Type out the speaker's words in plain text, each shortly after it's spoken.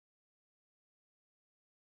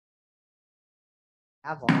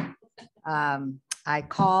Gavel. I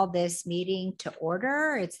call this meeting to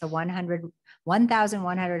order. It's the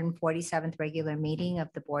 1147th regular meeting of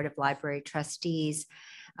the Board of Library Trustees.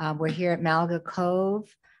 We're here at Malaga Cove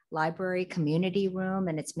Library Community Room,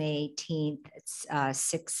 and it's May 18th. It's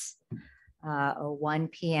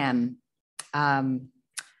 6:01 p.m. I'd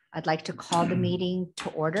like to call the meeting to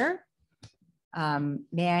order.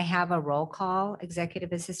 May I have a roll call,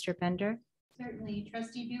 Executive Assistant Bender? Certainly.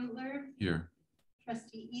 Trustee Butler? Here.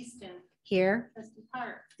 Trustee Easton? Here. Trustee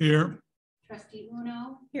Park? Here. Trustee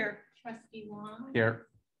Uno? Here. Trustee Wong? Here.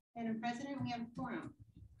 Madam President, we have a quorum.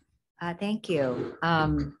 Thank you.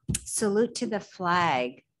 Salute to the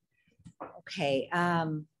flag. Okay.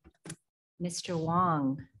 Mr.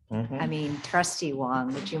 Wong, Trustee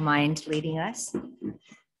Wong, would you mind leading us?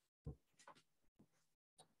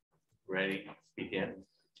 Ready, begin.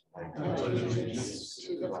 I pledge allegiance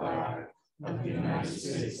to the flag of the United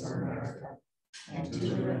States of America and to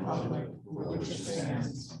the republic for which it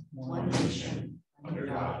stands, one nation, under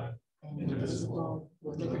God, indivisible,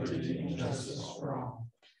 with liberty and justice for all.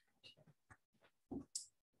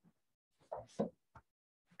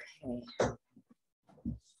 Okay.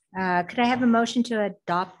 Could I have a motion to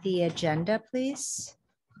adopt the agenda, please?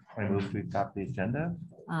 I move to adopt the agenda.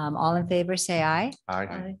 All in favor, say aye.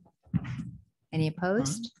 Aye. Any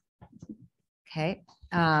opposed? Okay.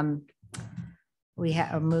 We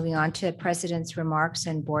are moving on to President's remarks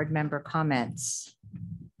and board member comments.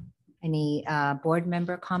 Any board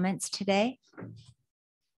member comments today?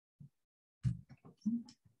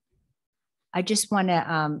 I just want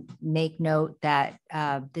to make note that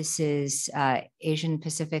this is Asian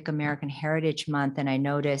Pacific American Heritage Month, and I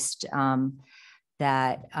noticed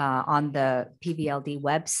that on the PVLD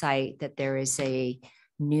website that there is a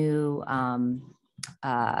new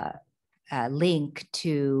link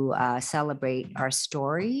to celebrate our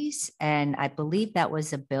stories. And I believe that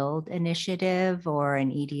was a BUILD initiative or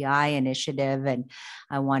an EDI initiative. And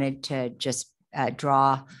I wanted to just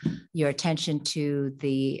draw your attention to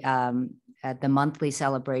the monthly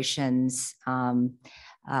celebrations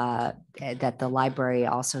that the library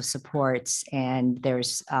also supports. And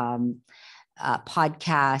there's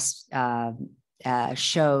podcasts,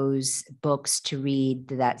 shows, books to read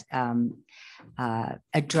that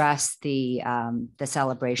address the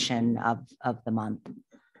celebration of the month.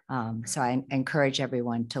 So I encourage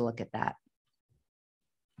everyone to look at that.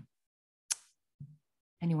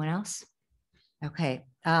 Anyone else? Okay.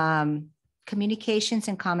 Communications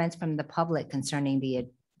and comments from the public concerning the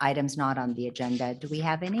items not on the agenda. Do we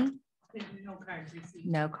have any? No cards received.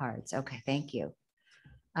 No cards. Okay, thank you.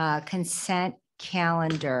 Consent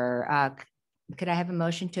calendar. Could I have a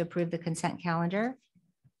motion to approve the consent calendar?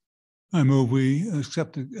 I move we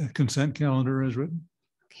accept the consent calendar as written.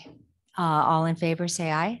 Okay. All in favor,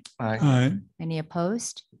 say aye. Aye. Aye. Any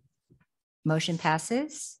opposed? Motion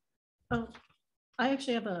passes. Oh, I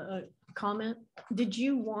actually have a comment. Did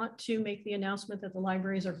you want to make the announcement that the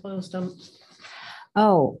libraries are closed?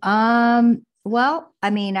 Well, I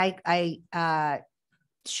mean,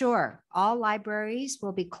 sure. All libraries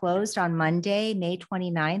will be closed on Monday, May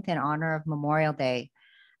 29th in honor of Memorial Day.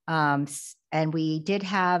 And we did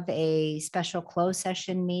have a special closed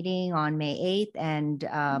session meeting on May 8th, and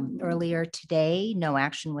earlier today, no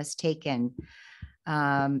action was taken.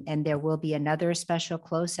 And there will be another special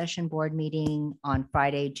closed session board meeting on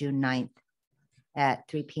Friday, June 9th at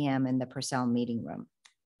 3 p.m. in the Purcell meeting room.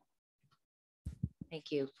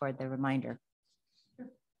 Thank you for the reminder.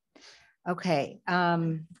 Okay.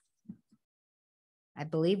 I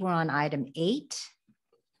believe we're on item 8.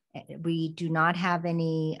 We do not have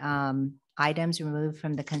any items removed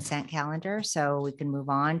from the consent calendar, so we can move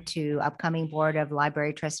on to upcoming Board of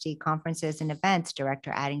Library Trustee conferences and events.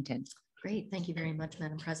 Director Addington. Great, thank you very much,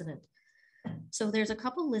 Madam President. So there's a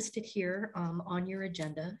couple listed here on your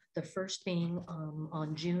agenda. The first being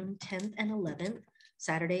on June 10th and 11th,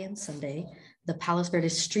 Saturday and Sunday, the Palos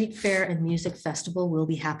Verdes Street Fair and Music Festival will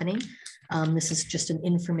be happening. This is just an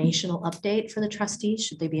informational update for the trustees,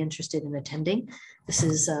 should they be interested in attending. This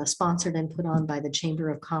is sponsored and put on by the Chamber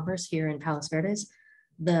of Commerce here in Palos Verdes.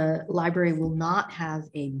 The library will not have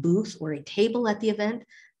a booth or a table at the event,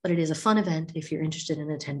 but it is a fun event if you're interested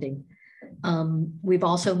in attending. We've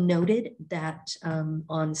also noted that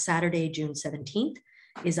on Saturday, June 17th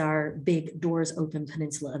is our big Doors Open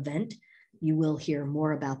Peninsula event. You will hear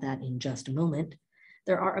more about that in just a moment.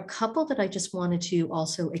 There are a couple that I just wanted to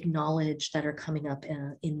also acknowledge that are coming up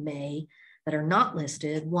in May that are not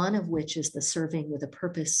listed, one of which is the Serving with a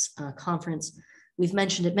Purpose conference. We've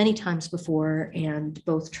mentioned it many times before, and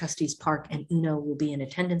both Trustees Park and Uno will be in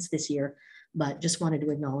attendance this year, but just wanted to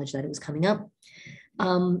acknowledge that it was coming up.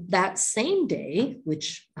 That same day,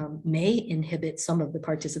 which may inhibit some of the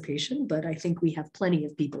participation, but I think we have plenty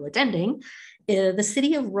of people attending, the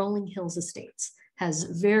City of Rolling Hills Estates has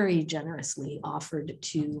very generously offered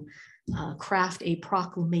to craft a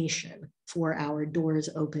proclamation for our Doors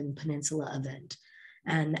Open Peninsula event.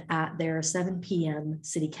 And at their 7 p.m.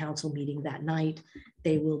 City Council meeting that night,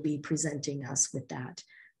 they will be presenting us with that.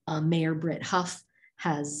 Mayor Britt Huff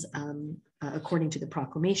has, according to the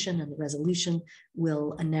proclamation and the resolution,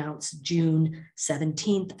 will announce June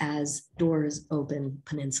 17th as Doors Open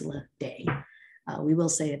Peninsula Day. We will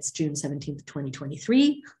say it's June 17th,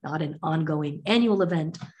 2023, not an ongoing annual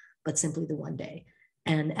event, but simply the one day.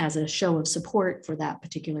 And as a show of support for that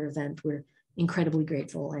particular event, we're incredibly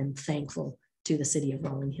grateful and thankful to the City of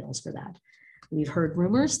Rolling Hills for that. We've heard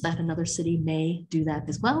rumors that another city may do that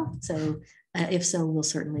as well. So if so, we'll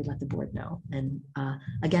certainly let the board know. And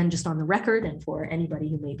again, just on the record, and for anybody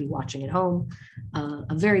who may be watching at home,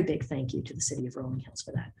 a very big thank you to the City of Rolling Hills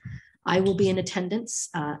for that. I will be in attendance,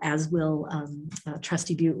 as will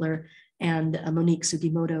Trustee Butler and Monique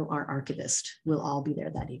Sugimoto, our archivist, will all be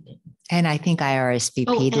there that evening. And I think I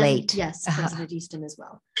RSVP'd and late. Yes, President Easton as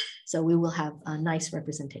well. So we will have a nice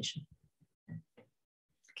representation.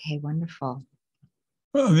 Okay, wonderful.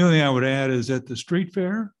 Well, the only thing I would add is at the street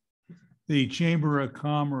fair, the Chamber of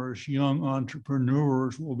Commerce young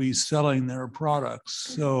entrepreneurs will be selling their products.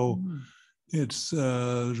 So it's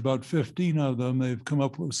there's about 15 of them. They've come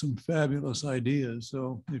up with some fabulous ideas.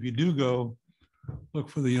 So if you do go, look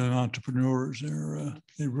for the young entrepreneurs.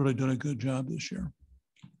 They've really done a good job this year.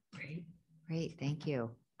 Great, great, thank you.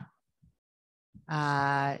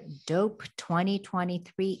 DOPE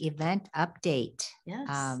 2023 event update.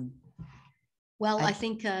 Yes. Well, I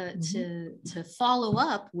think to follow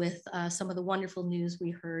up with some of the wonderful news we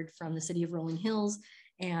heard from the City of Rolling Hills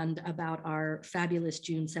and about our fabulous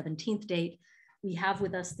June 17th date, we have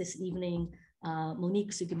with us this evening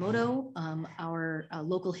Monique Sugimoto, our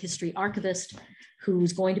local history archivist,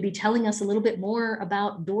 who's going to be telling us a little bit more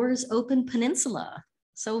about Doors Open Peninsula.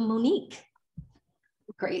 So Monique.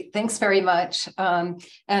 Great, thanks very much. I'm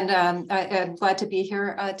glad to be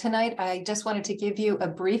here tonight. I just wanted to give you a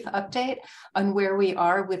brief update on where we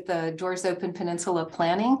are with the Doors Open Peninsula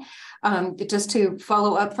planning. Just to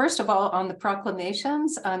follow up, first of all, on the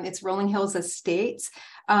proclamations, it's Rolling Hills Estates,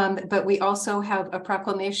 but we also have a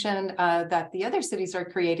proclamation that the other cities are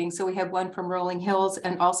creating. So we have one from Rolling Hills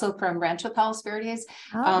and also from Rancho Palos Verdes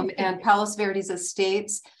and Palos Verdes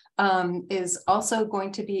Estates. Is also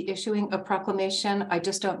going to be issuing a proclamation. I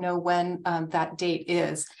just don't know when that date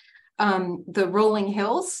is. The Rolling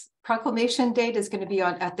Hills proclamation date is going to be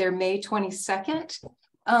at their May 22nd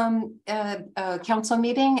council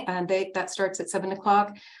meeting, and that starts at 7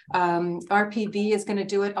 o'clock. RPV is going to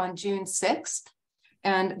do it on June 6th.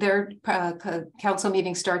 And their council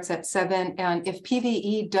meeting starts at 7. And if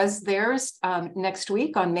PVE does theirs next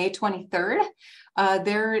week on May 23rd,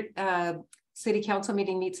 their City Council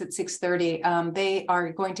meeting meets at 6:30. They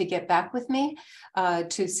are going to get back with me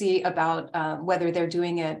to see about whether they're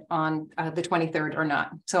doing it on the 23rd or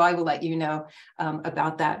not. So I will let you know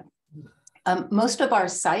about that. Most of our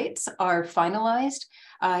sites are finalized,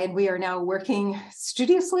 and we are now working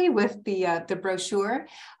studiously with the brochure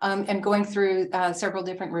and going through several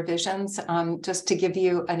different revisions. Just to give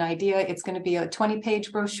you an idea, it's going to be a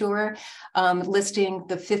 20-page brochure listing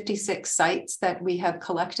the 56 sites that we have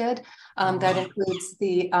collected. That includes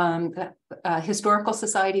the Historical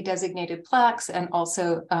Society designated plaques and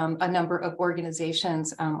also a number of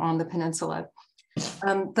organizations on the peninsula.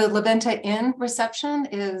 The La Venta Inn reception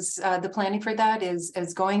is, the planning for that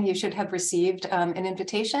is going. You should have received an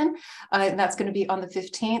invitation, and that's going to be on the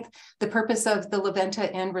 15th. The purpose of the La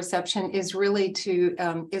Venta Inn reception is really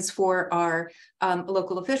is for our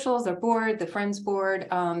local officials, our board, the Friends Board,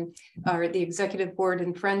 or the Executive Board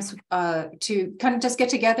and Friends to kind of just get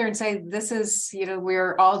together and say, this is,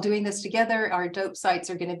 we're all doing this together. Our DOPE sites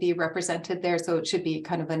are going to be represented there. So it should be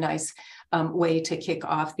kind of a nice way to kick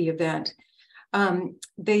off the event.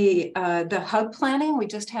 The hub planning, we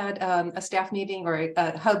just had a staff meeting or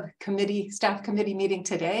a hub committee, staff committee meeting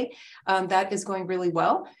today. That is going really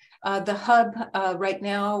well. The hub right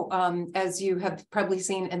now, as you have probably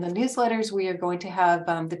seen in the newsletters, we are going to have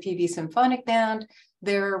the PV Symphonic Band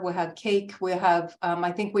there. We'll have cake. We'll have,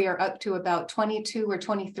 I think we are up to about 22 or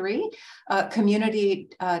 23 community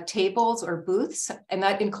tables or booths, and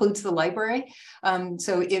that includes the library.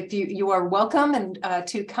 So if you are welcome and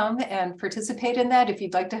to come and participate in that. If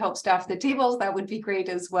you'd like to help staff the tables, that would be great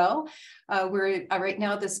as well. Right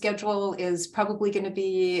now, the schedule is probably going to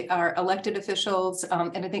be our elected officials.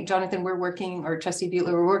 And I think, Jonathan, we're working, or Trustee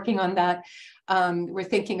Butler, we're working on that. We're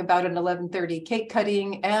thinking about an 11:30 cake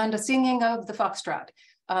cutting and a singing of the foxtrot.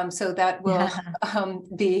 So that will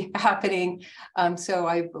be happening. So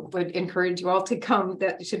I would encourage you all to come.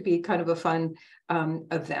 That should be kind of a fun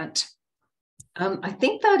event. I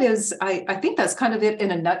think that is, I think that's kind of it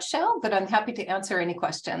in a nutshell, but I'm happy to answer any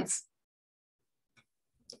questions.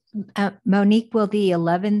 Monique, will the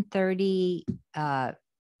 11:30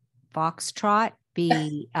 Foxtrot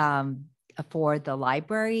be for the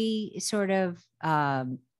library sort of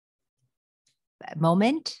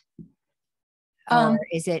moment? Or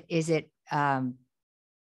is it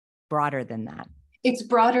broader than that? It's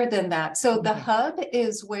broader than that. So the Okay. hub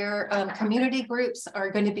is where community groups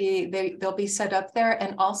are going to be, they'll be set up there.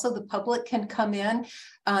 And also the public can come in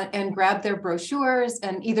and grab their brochures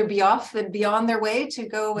and either be off and be on their way to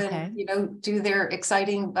go and, you know, do their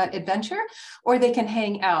exciting adventure, or they can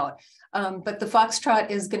hang out. But the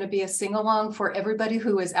Foxtrot is going to be a sing-along for everybody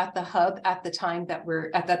who is at the hub at the time that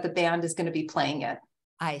that the band is going to be playing it.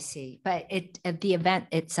 I see. But the event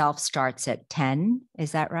itself starts at 10.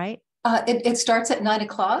 Is that right? It starts at 9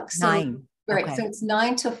 o'clock. So, 9. Right. Okay. So it's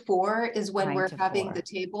 9 to 4 is when 9 we're to having 4. the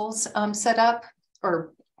tables set up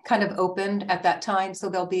or kind of opened at that time. So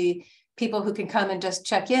there'll be people who can come and just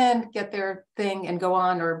check in, get their thing and go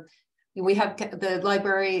on. Or we have the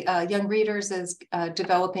library, Young Readers is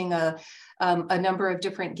developing a number of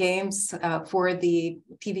different games for the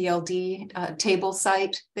PVLD table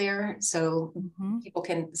site there. So people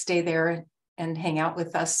can stay there and hang out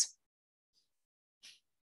with us.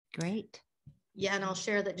 Great. Yeah, and I'll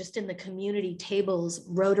share that just in the community tables,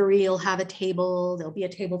 Rotary will have a table. There'll be a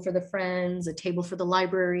table for the Friends, a table for the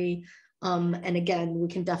library. And again, we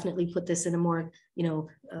can definitely put this in a more,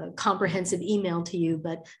 comprehensive email to you,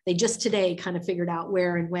 but they just today kind of figured out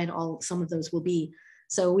where and when some of those will be.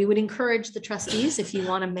 So we would encourage the trustees, if you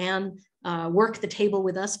want to work the table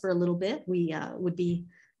with us for a little bit, we would be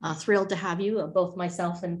thrilled to have you. Both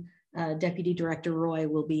myself and Deputy Director Roy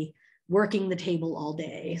will be working the table all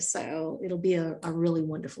day. So it'll be a really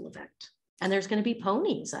wonderful event. And there's going to be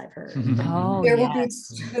ponies, I've heard. Oh, There will be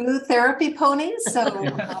yes. 2 therapy ponies. So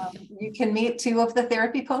you can meet 2 of the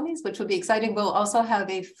therapy ponies, which will be exciting. We'll also have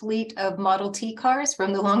a fleet of Model T cars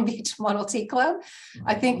from the Long Beach Model T Club.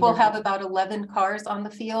 I think we'll have about 11 cars on the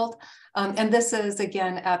field. And this is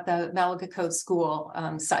again at the Malaga Code School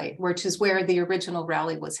site, which is where the original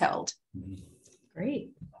rally was held. Great.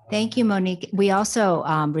 Thank you, Monique. We also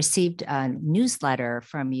received a newsletter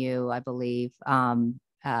from you, I believe,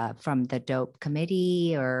 from the DOPE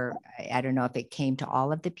committee, or I don't know if it came to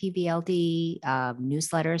all of the PVLD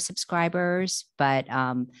newsletter subscribers, but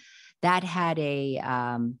that had a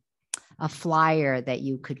flyer that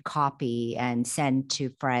you could copy and send to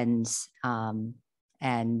friends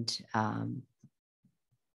and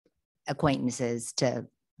acquaintances to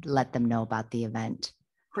let them know about the event.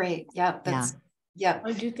 Great. Yeah, that's yeah.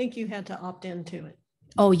 I do think you had to opt into it.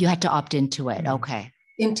 Oh, you had to opt into it. Okay.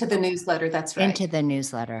 Into the newsletter, that's right. Into the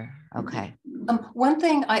newsletter. Okay. One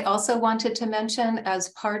thing I also wanted to mention as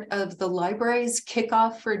part of the library's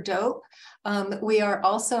kickoff for DOPE, we are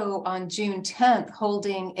also on June 10th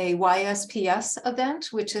holding a YSPS event,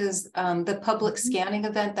 which is the public scanning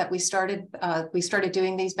event that we started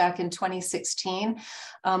doing these back in 2016,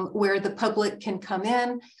 where the public can come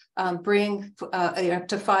in, bring up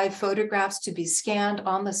to 5 photographs to be scanned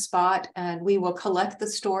on the spot, and we will collect the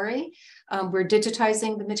story. We're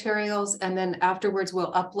digitizing the materials, and then afterwards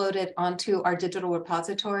we'll upload it onto our digital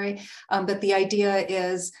repository. But the idea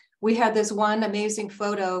is we had this one amazing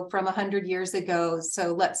photo from 100 years ago.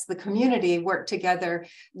 So let's the community work together,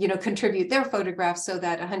 contribute their photographs so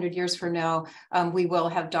that 100 years from now, we will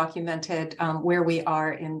have documented where we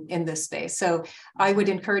are in this space. So I would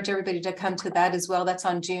encourage everybody to come to that as well. That's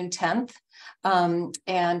on June 10th.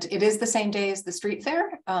 And it is the same day as the street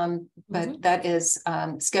fair, but that is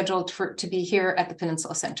scheduled to be here at the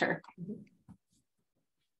Peninsula Center.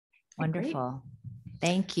 Wonderful.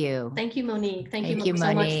 Thank you. Thank you, Monique. Thank you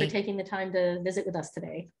so much for taking the time to visit with us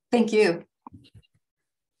today. Thank you.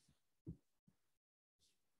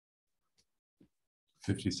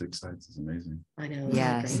 56 sites is amazing. I know.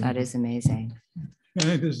 Yes, that is amazing. I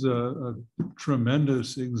think this is a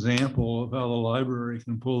tremendous example of how the library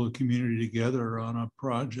can pull the community together on a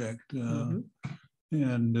project.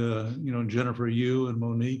 And, Jennifer, you and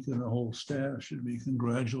Monique and the whole staff should be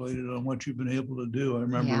congratulated on what you've been able to do. I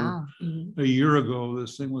remember a year ago,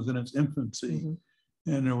 this thing was in its infancy.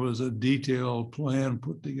 And there was a detailed plan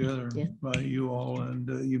put together Yeah. by you all,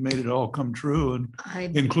 and you made it all come true, and I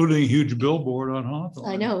including a huge billboard on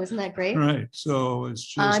Hawthorne. know, isn't that great? Right, so it's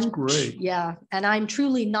just great. Yeah, and I'm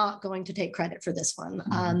truly not going to take credit for this one.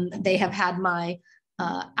 They have had my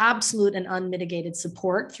absolute and unmitigated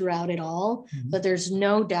support throughout it all, but there's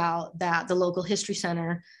no doubt that the local history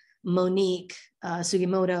center, Monique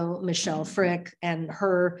Sugimoto, Michelle Frick, and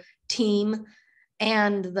her team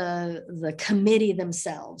and the committee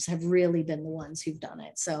themselves have really been the ones who've done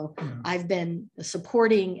it. So Yeah. I've been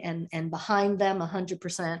supporting and behind them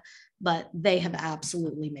 100%, but they have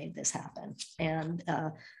absolutely made this happen. And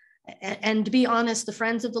to be honest, the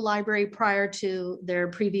Friends of the Library, prior to their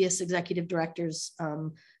previous executive director's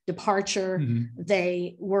departure,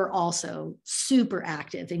 they were also super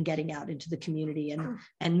active in getting out into the community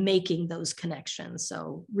and making those connections.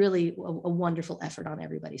 So really a wonderful effort on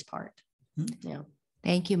everybody's part. Yeah.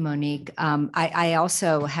 Thank you, Monique. I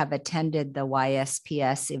also have attended the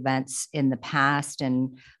YSPS events in the past,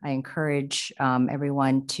 and I encourage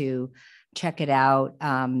everyone to check it out.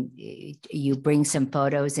 You bring some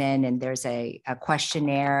photos in, and there's a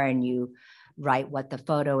questionnaire, and you write what the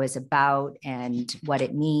photo is about and what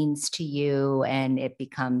it means to you, and it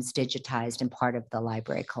becomes digitized and part of the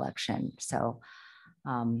library collection. So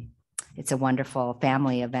it's a wonderful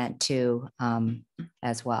family event too,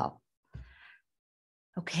 as well.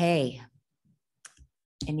 Okay.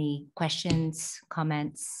 Any questions,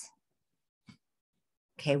 comments?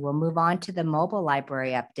 Okay, we'll move on to the mobile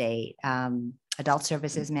library update. Adult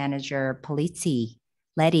Services Manager Polizzi,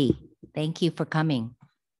 Letty, thank you for coming.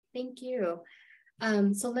 Thank you.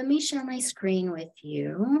 So let me share my screen with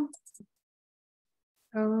you.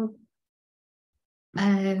 Oh,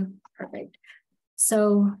 perfect.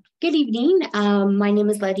 So good evening. My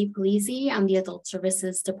name is Letty Polizzi. I'm the Adult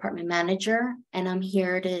Services Department Manager, and I'm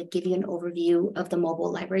here to give you an overview of the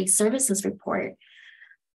Mobile Library Services Report.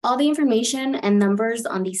 All the information and numbers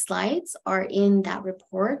on these slides are in that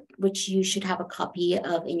report, which you should have a copy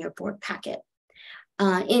of in your board packet.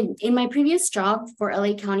 In my previous job for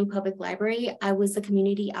LA County Public Library, I was the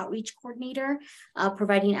community outreach coordinator,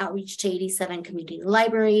 providing outreach to 87 community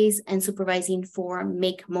libraries and supervising 4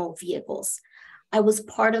 Make-Mo vehicles. I was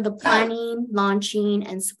part of the planning, launching,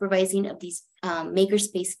 and supervising of these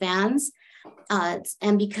makerspace vans.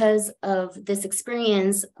 And because of this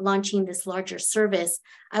experience launching this larger service,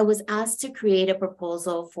 I was asked to create a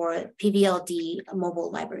proposal for PVLD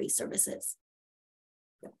mobile library services.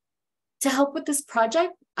 To help with this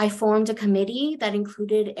project, I formed a committee that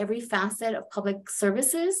included every facet of public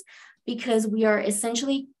services, because we are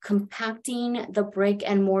essentially compacting the brick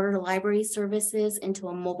and mortar library services into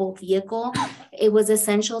a mobile vehicle. It was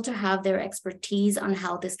essential to have their expertise on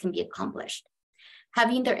how this can be accomplished.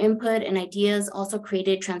 Having their input and ideas also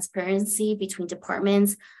created transparency between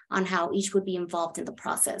departments on how each would be involved in the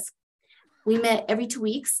process. We met every 2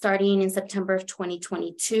 weeks, starting in September of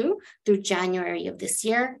 2022 through January of this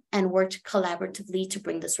year, and worked collaboratively to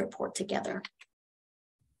bring this report together.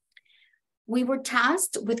 We were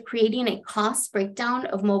tasked with creating a cost breakdown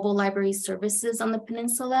of mobile library services on the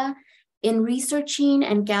peninsula. In researching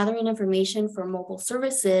and gathering information for mobile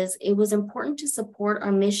services, it was important to support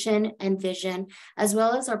our mission and vision, as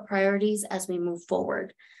well as our priorities as we move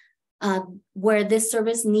forward, where this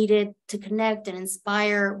service needed to connect and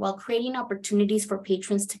inspire while creating opportunities for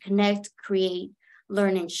patrons to connect, create,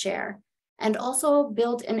 learn, and share, and also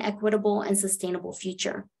build an equitable and sustainable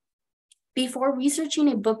future. Before researching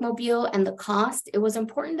a bookmobile and the cost, it was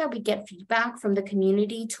important that we get feedback from the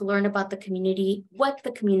community to learn about the community, what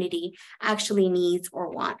the community actually needs or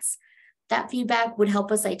wants. That feedback would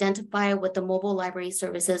help us identify what the mobile library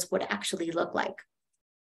services would actually look like.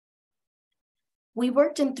 We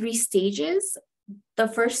worked in 3 stages. The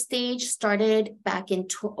first stage started back in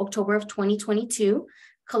October of 2022,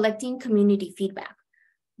 collecting community feedback.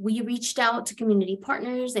 We reached out to community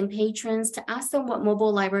partners and patrons to ask them what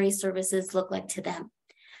mobile library services look like to them.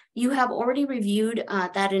 You have already reviewed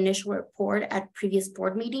that initial report at previous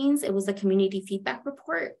board meetings. It was a community feedback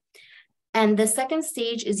report. And the second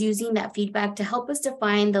stage is using that feedback to help us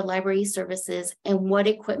define the library services and what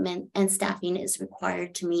equipment and staffing is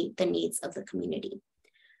required to meet the needs of the community.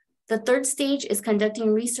 The third stage is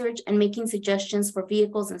conducting research and making suggestions for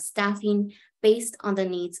vehicles and staffing based on the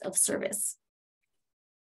needs of service.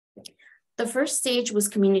 The first stage was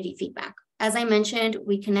community feedback. As I mentioned,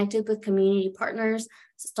 we connected with community partners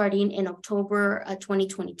starting in October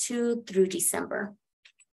 2022 through December.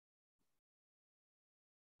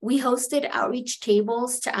 We hosted outreach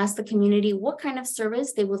tables to ask the community what kind of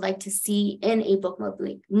service they would like to see in a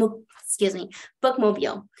bookmobile.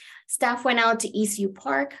 Staff went out to Eastview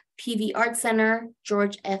Park, PV Art Center,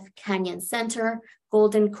 George F. Canyon Center,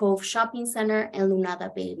 Golden Cove Shopping Center, and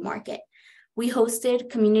Lunada Bay Market. We hosted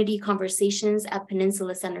community conversations at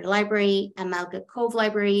Peninsula Center Library, at Malga Cove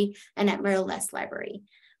Library, and at Merrill West Library.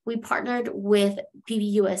 We partnered with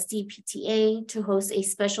PVUSD PTA to host a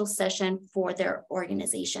special session for their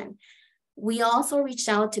organization. We also reached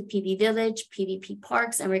out to PV Village, PVP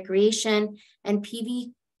Parks and Recreation, and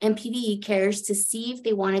PVE Cares to see if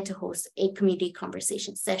they wanted to host a community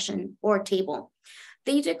conversation session or table.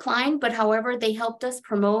 They declined, but however, they helped us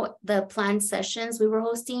promote the planned sessions we were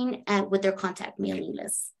hosting and with their contact mailing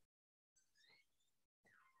lists.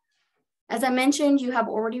 As I mentioned, you have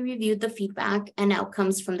already reviewed the feedback and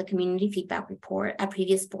outcomes from the community feedback report at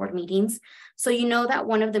previous board meetings. So you know that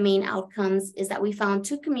one of the main outcomes is that we found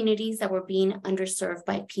 2 communities that were being underserved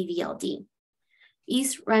by PVLD.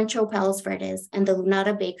 East Rancho Palos Verdes and the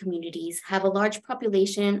Lunada Bay communities have a large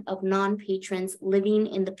population of non-patrons living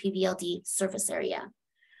in the PVLD service area.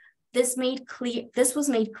 This was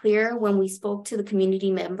made clear when we spoke to the community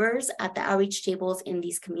members at the outreach tables in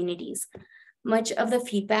these communities. Much of the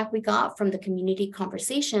feedback we got from the community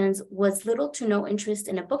conversations was little to no interest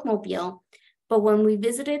in a bookmobile, but when we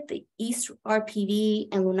visited the East RPV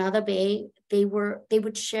and Lunada Bay, they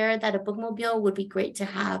would share that a bookmobile would be great to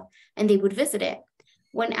have and they would visit it.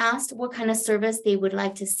 When asked what kind of service they would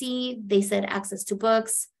like to see, they said access to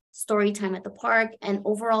books, story time at the park, and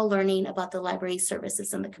overall learning about the library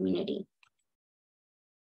services in the community.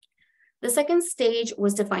 The second stage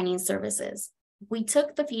was defining services. We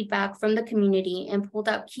took the feedback from the community and pulled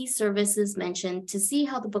out key services mentioned to see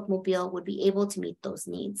how the bookmobile would be able to meet those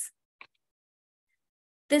needs.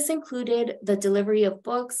 This included the delivery of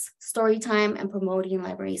books, story time, and promoting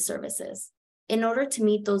library services. In order to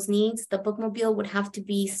meet those needs, the bookmobile would have to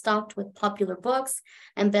be stocked with popular books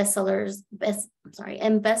and bestsellers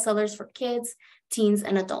for kids, teens,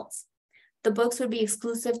 and adults. The books would be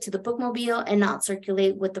exclusive to the bookmobile and not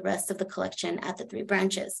circulate with the rest of the collection at the 3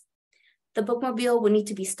 branches. The bookmobile would need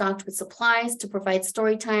to be stocked with supplies to provide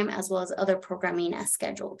story time as well as other programming as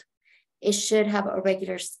scheduled. It should have a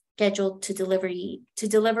regular schedule to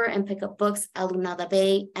deliver and pick up books at Lunada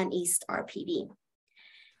Bay and East RPV.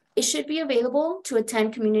 It should be available to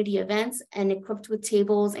attend community events and equipped with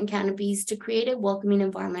tables and canopies to create a welcoming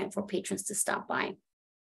environment for patrons to stop by.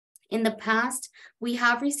 In the past, we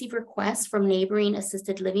have received requests from neighboring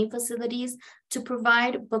assisted living facilities to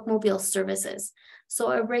provide bookmobile services.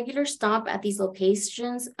 So a regular stop at these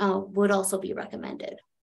locations would also be recommended.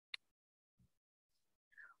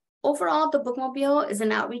 Overall, the bookmobile is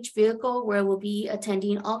an outreach vehicle where we'll be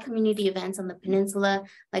attending all community events on the peninsula,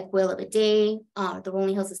 like Whale of a Day, the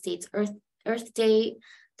Rolling Hills Estates Earth Day,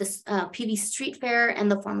 the PV Street Fair,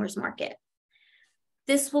 and the Farmers Market.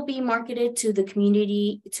 This will be marketed to the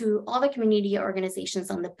community, to all the community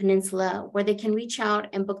organizations on the peninsula, where they can reach out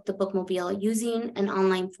and book the bookmobile using an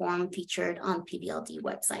online form featured on PVLD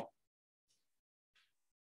website.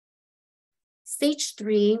 Stage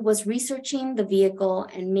 3 was researching the vehicle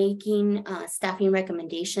and making staffing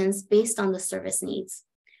recommendations based on the service needs.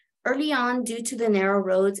 Early on, due to the narrow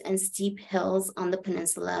roads and steep hills on the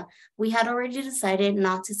peninsula, we had already decided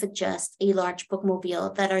not to suggest a large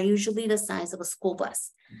bookmobile that are usually the size of a school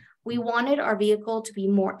bus. We wanted our vehicle to be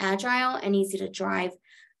more agile and easy to drive.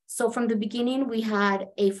 So from the beginning, we had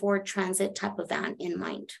a Ford Transit type of van in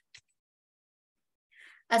mind.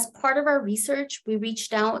 As part of our research, we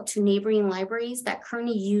reached out to neighboring libraries that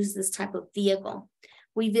currently use this type of vehicle.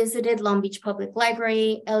 We visited Long Beach Public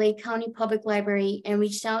Library, LA County Public Library, and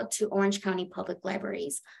reached out to Orange County Public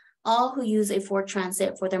Libraries, all who use a Ford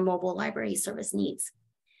Transit for their mobile library service needs.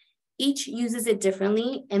 Each uses it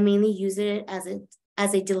differently and mainly uses it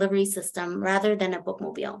as a delivery system rather than a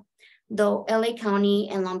bookmobile. Though LA County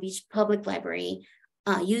and Long Beach Public Library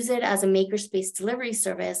use it as a makerspace delivery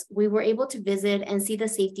service, we were able to visit and see the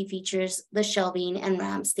safety features, the shelving, and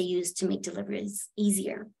ramps they use to make deliveries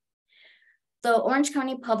easier. The Orange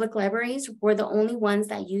County Public Libraries were the only ones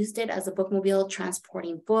that used it as a bookmobile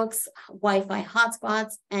transporting books, Wi-Fi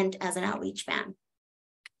hotspots, and as an outreach van.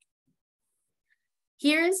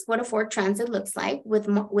 Here's what a Ford Transit looks like with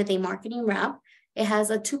a marketing wrap. It has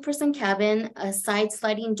a 2-person cabin, a side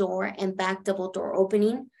sliding door, and back double door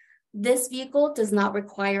opening. This vehicle does not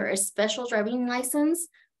require a special driving license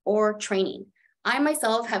or training. I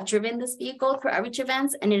myself have driven this vehicle for outreach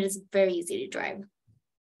events, and it is very easy to drive.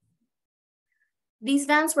 These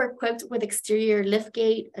vans were equipped with exterior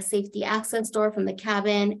liftgate, a safety access door from the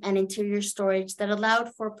cabin, and interior storage that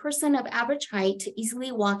allowed for a person of average height to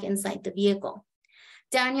easily walk inside the vehicle.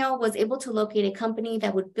 Daniel was able to locate a company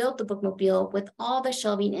that would build the bookmobile with all the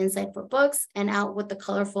shelving inside for books and out with the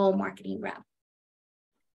colorful marketing wrap.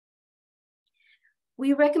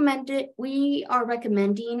 We are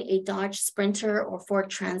recommending a Dodge Sprinter or Ford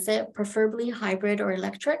Transit, preferably hybrid or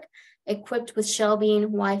electric, equipped with shelving,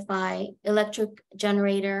 Wi-Fi, electric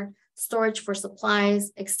generator, storage for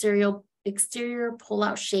supplies, exterior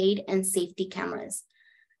pull-out shade, and safety cameras.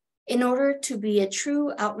 In order to be a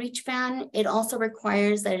true outreach van, it also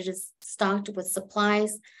requires that it is stocked with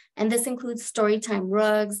supplies, and this includes storytime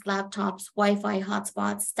rugs, laptops, Wi-Fi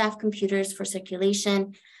hotspots, staff computers for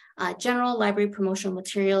circulation, general library promotional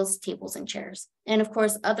materials, tables and chairs, and of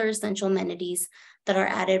course, other essential amenities that are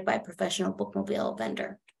added by a professional bookmobile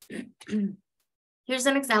vendor. Here's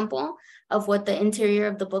an example of what the interior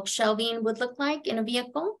of the book shelving would look like in a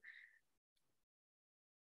vehicle.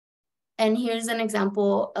 And here's an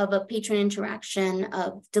example of a patron interaction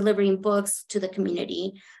of delivering books to the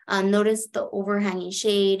community. Notice the overhanging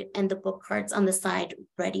shade and the book carts on the side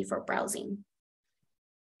ready for browsing.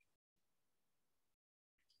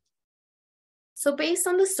 So based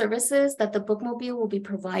on the services that the bookmobile will be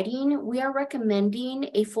providing, we are recommending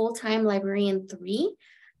a full-time librarian 3.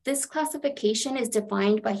 This classification is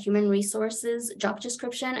defined by Human Resources job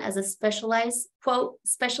description as a specialized, quote,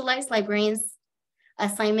 specialized librarian's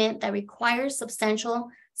assignment that requires substantial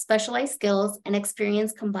specialized skills and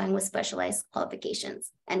experience combined with specialized qualifications,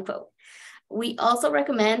 end quote. We also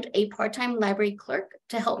recommend a part-time library clerk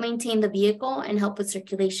to help maintain the vehicle and help with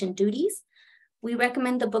circulation duties. We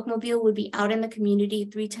recommend the bookmobile would be out in the community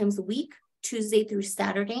 3 times a week, Tuesday through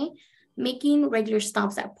Saturday, making regular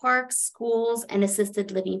stops at parks, schools, and assisted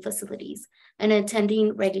living facilities, and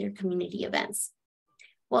attending regular community events.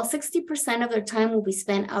 While 60% of their time will be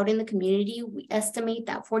spent out in the community, we estimate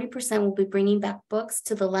that 40% will be bringing back books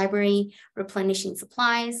to the library, replenishing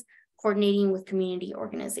supplies, coordinating with community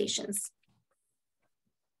organizations.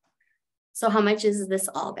 So how much is this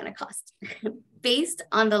all going to cost? Based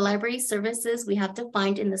on the library services we have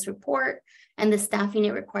defined in this report and the staffing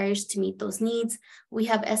it requires to meet those needs, we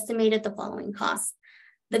have estimated the following costs.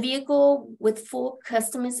 The vehicle with full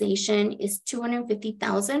customization is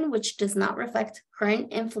 $250,000, which does not reflect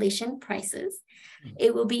current inflation prices.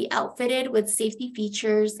 It will be outfitted with safety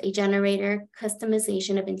features, a generator,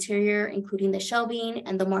 customization of interior, including the shelving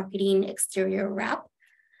and the marketing exterior wrap.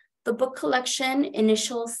 The book collection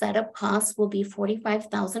initial setup cost will be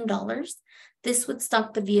 $45,000. This would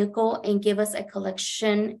stock the vehicle and give us a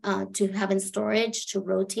collection to have in storage to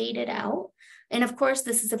rotate it out. And of course,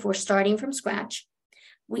 this is if we're starting from scratch.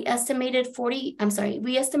 We estimated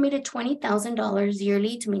 $20,000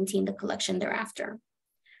 yearly to maintain the collection thereafter.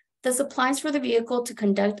 The supplies for the vehicle to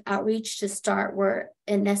conduct outreach to start were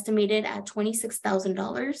estimated at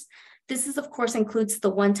 $26,000. This is, of course, includes the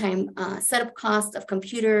one-time setup cost of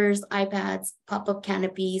computers, iPads, pop-up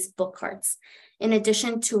canopies, book carts, in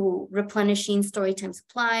addition to replenishing storytime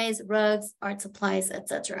supplies, rugs, art supplies,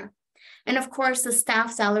 etc. And of course, the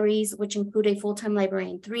staff salaries, which include a full-time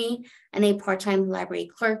librarian 3 and a part-time library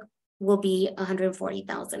clerk, will be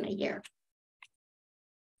 $140,000 a year.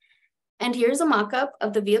 And here's a mock-up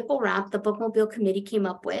of the vehicle wrap the bookmobile committee came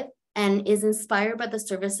up with and is inspired by the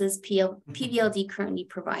services PVLD currently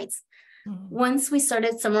provides. Once we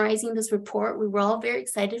started summarizing this report, we were all very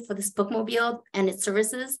excited for this bookmobile and its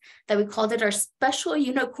services that we called it our special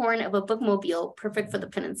unicorn of a bookmobile, perfect for the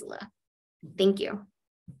peninsula. Thank you.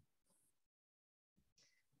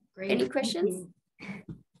 Great. Any questions?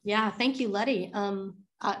 Yeah, thank you, Letty.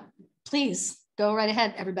 Please go right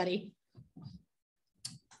ahead, everybody.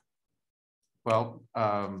 Well,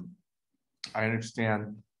 I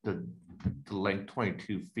understand the length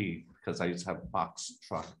 22 feet because I used to have a box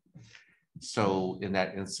truck. So in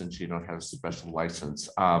that instance, you don't have a special license.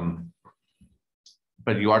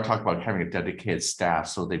 But you are talking about having a dedicated staff,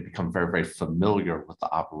 so they become very, very familiar with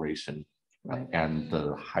the operation, right, and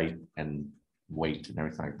the height and weight and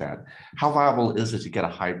everything like that. How viable is it to get a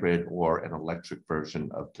hybrid or an electric version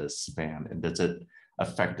of this van? And does it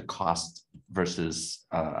affect the cost versus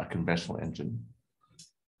a conventional engine?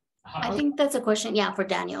 I think that's a question, yeah, for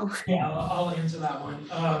Daniel. Yeah, I'll answer that one.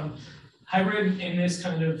 Hybrid in this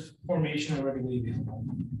kind of formation are readily available.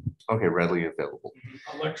 Okay, readily available.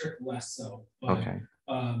 Electric less so. But, okay.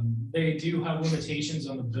 They do have limitations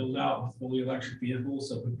on the build out of fully electric vehicles,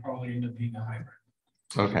 so it would probably end up being a hybrid.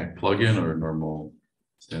 Okay. Plug-in or normal?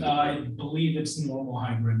 I believe it's normal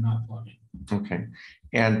hybrid, not plug-in. Okay.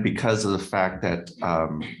 And because of the fact that,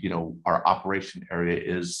 you know, our operation area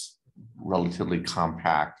is relatively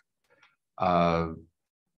compact, I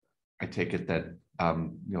take it that,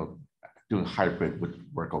 you know, doing hybrid would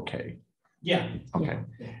work okay. Yeah. Okay.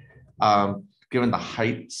 given the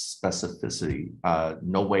height specificity,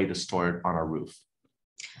 no way to store it on our roof.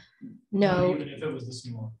 No, Even if it was the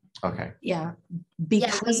small. Okay, yeah,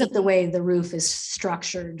 because of the way the roof is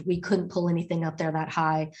structured, we couldn't pull anything up there that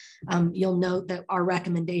high. You'll note that our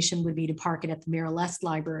recommendation would be to park it at the Miralest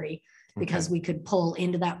Library because we could pull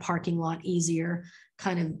into that parking lot easier,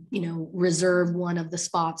 kind of, reserve one of the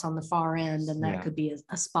spots on the far end, and that could be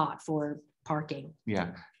a spot for parking.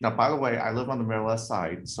 yeah. Now, by the way, I live on the Miralest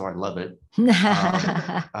side, so I love it.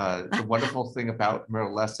 The wonderful thing about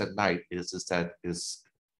Miralest at night is that is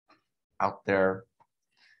out there.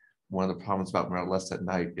 One of the problems about Miralest at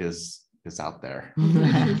night is out there.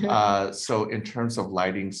 So in terms of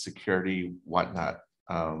lighting, security, whatnot,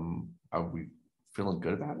 are we feeling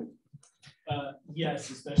good about it? Yes,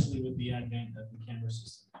 especially with the advent of the camera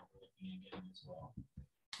system that we're looking at getting as well.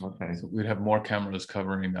 Okay. So we'd have more cameras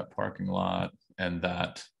covering that parking lot and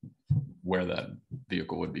that where that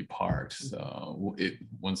vehicle would be parked. So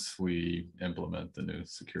once we implement the new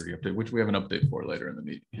security update, which we have an update for later in the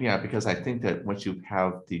meeting. Yeah, because I think that once you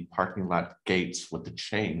have the parking lot gates with the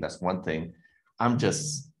chain, that's one thing. I'm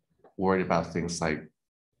just worried about things like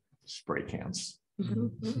spray cans.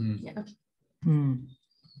 Yeah. Hmm.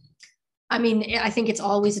 I mean, I think it's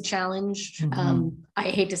always a challenge. Mhm. I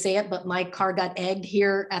hate to say it, but my car got egged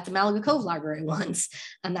here at the Malaga Cove Library once,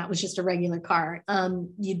 and that was just a regular car.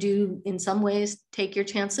 You do, in some ways, take your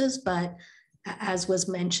chances, but as was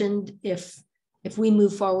mentioned, if we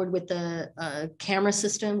move forward with the camera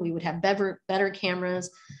system, we would have better cameras.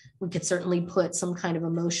 We could certainly put some kind of a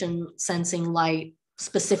motion sensing light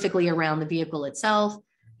specifically around the vehicle itself.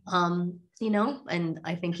 And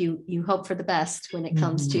I think you hope for the best when it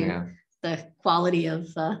comes to the quality of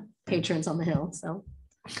patrons on the hill. So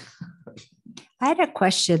I had a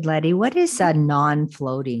question, Letty. What is a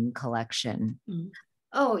non-floating collection?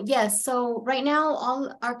 Oh, yes. So right now,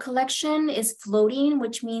 all our collection is floating,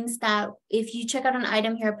 which means that if you check out an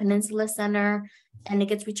item here at Peninsula Center and it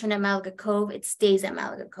gets returned at Malaga Cove, it stays at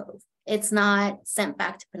Malaga Cove. It's not sent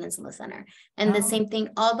back to Peninsula Center. And the same thing,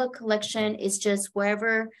 all the collection is just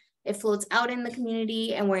wherever it floats out in the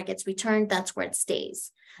community and where it gets returned, that's where it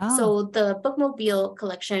stays. So the bookmobile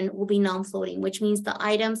collection will be non-floating, which means the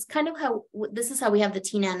items kind of this is how we have the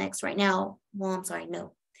teen annex right now. Well, I'm sorry,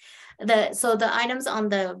 no. So the items on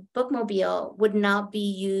the bookmobile would not be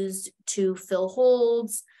used to fill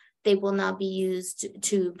holds. They will not be used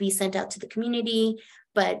to be sent out to the community,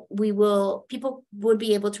 but people would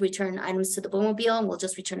be able to return items to the bookmobile and we'll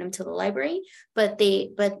just return them to the library. But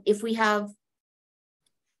if we have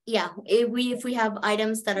if we have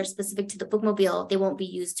items that are specific to the bookmobile, they won't be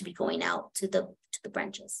used to be going out to the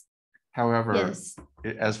branches. However,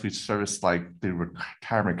 as we service like the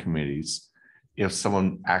retirement communities, if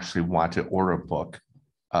someone actually want to order a book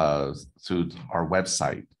through our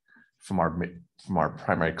website from our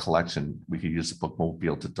primary collection, we could use the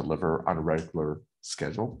bookmobile to deliver on a regular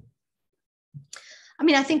schedule. I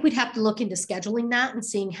mean, I think we'd have to look into scheduling that and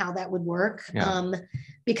seeing how that would work.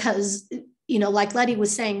 Because like Letty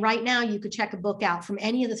was saying, right now you could check a book out from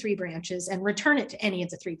any of the 3 branches and return it to any of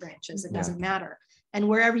the 3 branches. It doesn't matter. And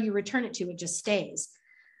wherever you return it to, it just stays.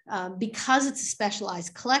 Because it's a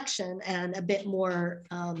specialized collection and a bit more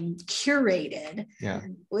curated.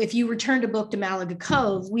 If you returned a book to Malaga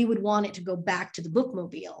Cove, we would want it to go back to the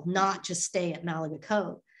bookmobile, not just stay at Malaga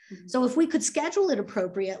Cove. So if we could schedule it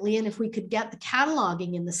appropriately, and if we could get the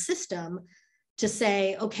cataloging in the system to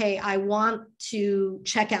say, okay, I want to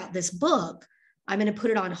check out this book, I'm going to put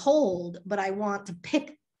it on hold, but I want to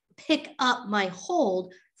pick up my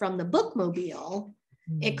hold from the bookmobile.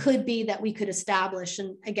 It could be that we could establish,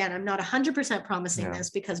 and again, I'm not 100% promising this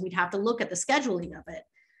because we'd have to look at the scheduling of it.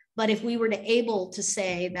 But if we were able to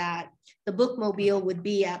say that the bookmobile would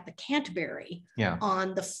be at the Canterbury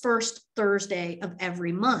on the first Thursday of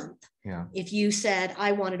every month, if you said,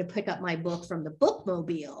 I wanted to pick up my book from the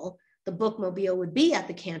bookmobile would be at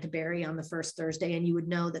the Canterbury on the first Thursday, and you would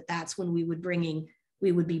know that that's when we would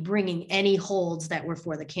be bringing any holds that were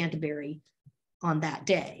for the Canterbury on that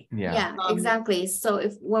day. Exactly. So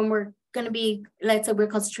when we're going to be, let's say we're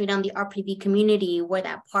concentrating on the RPV community where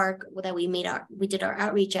that park that we did our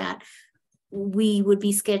outreach at, we would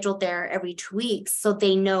be scheduled there every 2 weeks. So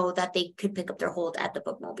they know that they could pick up their hold at the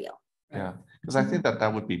bookmobile. Yeah, because I think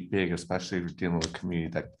that would be big, especially if you're dealing with a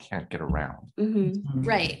community that can't get around.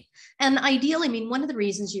 Right. And ideally, I mean, one of the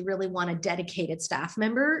reasons you really want a dedicated staff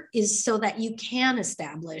member is so that you can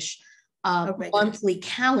establish a monthly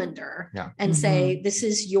calendar and say, this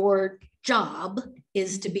is your job,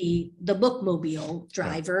 is to be the bookmobile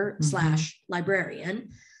driver / librarian.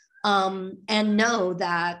 and know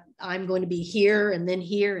that I'm going to be here and then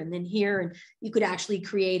here and then here. And you could actually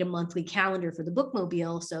create a monthly calendar for the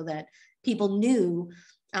bookmobile so that people knew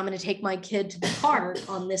I'm going to take my kid to the park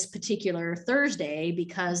on this particular Thursday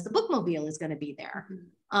because the bookmobile is going to be there.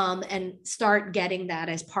 And start getting that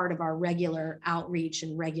as part of our regular outreach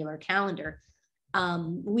and regular calendar.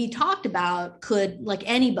 We talked about could, like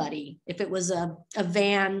anybody, if it was a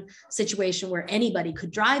van situation where anybody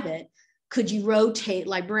could drive it, could you rotate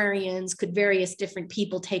librarians? Could various different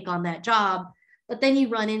people take on that job? But then you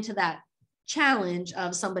run into that challenge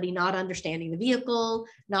of somebody not understanding the vehicle,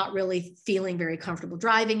 not really feeling very comfortable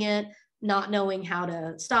driving it, not knowing how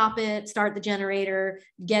to stop it, start the generator,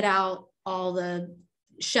 get out all the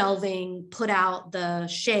shelving, put out the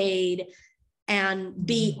shade, and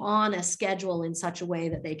be on a schedule in such a way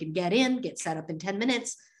that they can get in, get set up in 10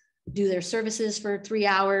 minutes, do their services for 3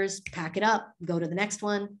 hours, pack it up, go to the next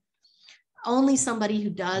one. Only somebody who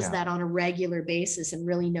does that on a regular basis and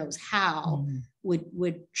really knows how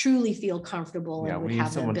would truly feel comfortable and would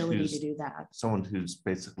have the ability to do that. Someone who's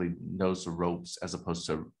basically knows the ropes as opposed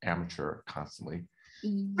to amateur constantly.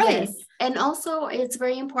 Yes. And also it's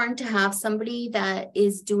very important to have somebody that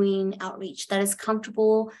is doing outreach, that is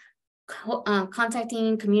comfortable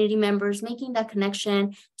contacting community members, making that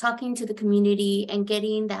connection, talking to the community and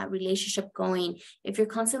getting that relationship going. If you're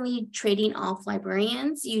constantly trading off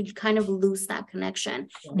librarians, you kind of lose that connection.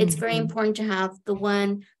 It's very important to have the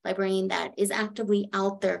one librarian that is actively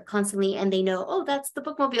out there constantly and they know, oh, that's the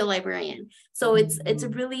bookmobile librarian. So it's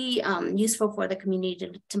really useful for the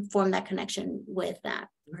community to form that connection with that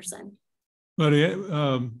person. But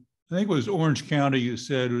I think it was Orange County, you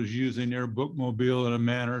said, was using their bookmobile in a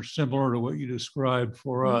manner similar to what you described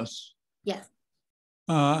for us. Yes.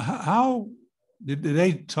 How did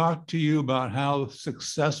they talk to you about how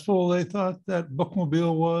successful they thought that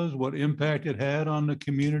bookmobile was, what impact it had on the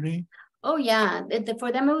community? Oh yeah,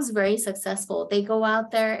 for them it was very successful. They go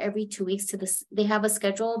out there every 2 weeks to this. They have a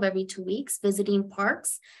schedule of every 2 weeks visiting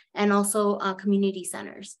parks and also community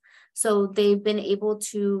centers. So they've been able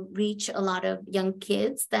to reach a lot of young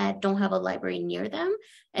kids that don't have a library near them.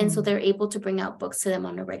 And so they're able to bring out books to them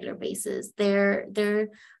on a regular basis. There's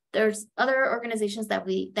other organizations that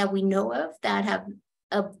we know of that have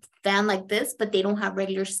a van like this, but they don't have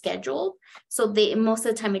regular schedule. So most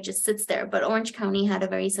of the time it just sits there. But Orange County had a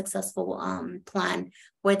very successful plan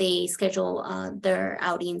where they schedule their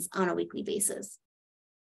outings on a weekly basis.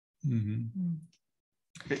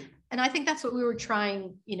 And I think that's what we were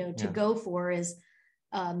trying, to go for is,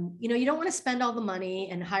 you don't want to spend all the money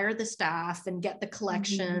and hire the staff and get the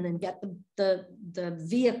collection and get the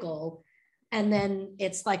vehicle. And then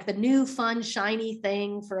it's like the new fun, shiny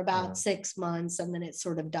thing for about 6 months, and then it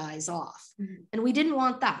sort of dies off. And we didn't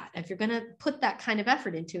want that. If you're going to put that kind of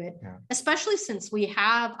effort into it, especially since we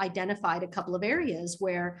have identified a couple of areas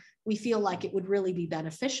where we feel like it would really be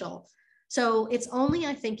beneficial. So it's only,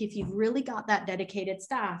 I think, if you've really got that dedicated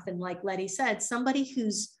staff, and like Letty said, somebody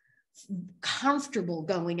who's comfortable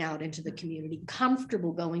going out into the community,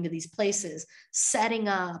 comfortable going to these places, setting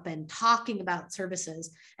up and talking about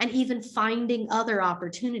services, and even finding other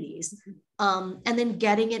opportunities, and then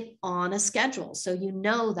getting it on a schedule. So you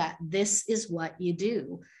know that this is what you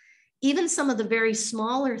do. Even some of the very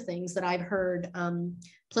smaller things that I've heard,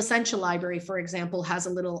 Placentia Library, for example, has a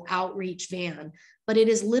little outreach van, but it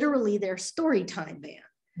is literally their story time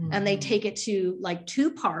van. And they take it to like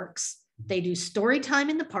 2 parks. They do story time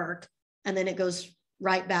in the park, and then it goes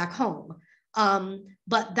right back home.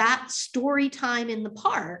 But that story time in the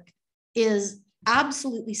park is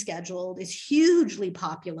absolutely scheduled, is hugely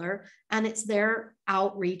popular, and it's their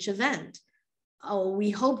outreach event. Oh, we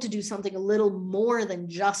hope to do something a little more than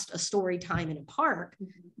just a story time in a park,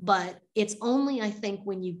 but it's only, I think,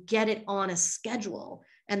 when you get it on a schedule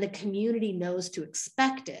and the community knows to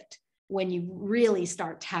expect it, when you really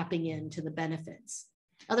start tapping into the benefits.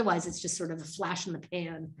 Otherwise, it's just sort of a flash in the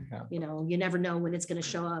pan. You never know when it's going to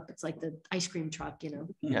show up. It's like the ice cream truck, And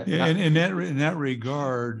in that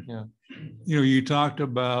regard, you talked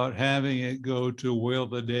about having it go to Whale of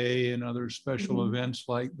the Day and other special events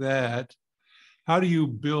like that. How do you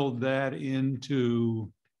build that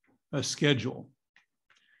into a schedule?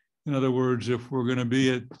 In other words, if we're going to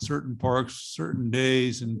be at certain parks, certain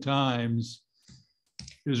days and times,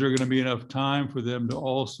 is there going to be enough time for them to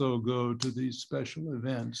also go to these special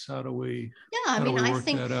events? How do we,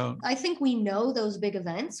 I think we know those big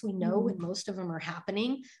events. We know when most of them are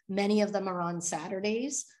happening. Many of them are on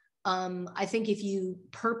Saturdays. I think if you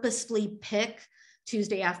purposefully pick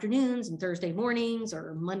Tuesday afternoons and Thursday mornings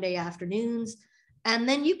or Monday afternoons, and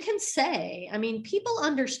then you can say, people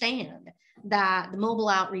understand that the mobile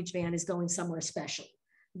outreach van is going somewhere special.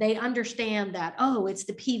 they understand that, oh, it's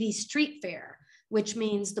the PV Street Fair, which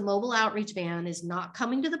means the mobile outreach van is not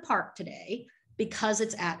coming to the park today because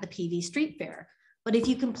it's at the PV Street Fair. But if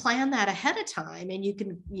you can plan that ahead of time and you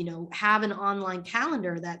can, have an online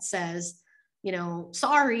calendar that says,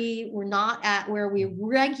 sorry, we're not at where we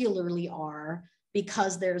regularly are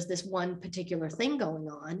because there's this one particular thing going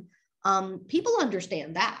on. People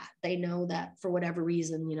understand that. They know that for whatever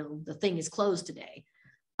reason, the thing is closed today.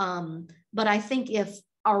 But I think if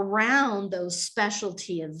around those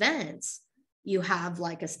specialty events, you have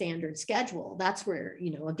like a standard schedule, that's where,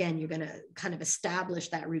 again, you're going to kind of establish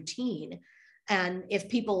that routine. And if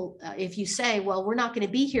people, if you say, well, we're not going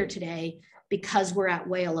to be here today because we're at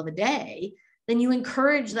Whale of a Day, then you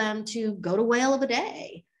encourage them to go to Whale of a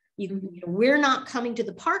Day. We're not coming to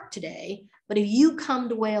the park today, but if you come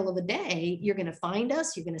to Whale of a Day, you're going to find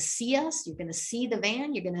us, you're going to see us, you're going to see the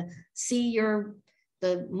van, you're going to see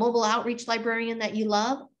the mobile outreach librarian that you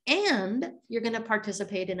love, and you're going to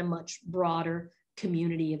participate in a much broader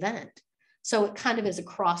community event. So it kind of is a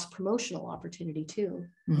cross-promotional opportunity too.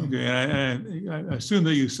 Okay, and I assume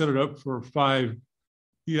that you set it up for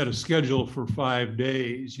you had a schedule for 5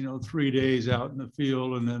 days, 3 days out in the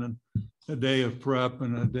field and then a day of prep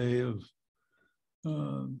and a day of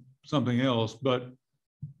something else. But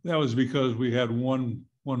that was because we had one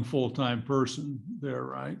full-time person there,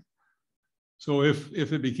 right? So if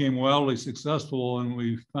it became wildly successful and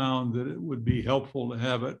we found that it would be helpful to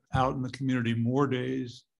have it out in the community more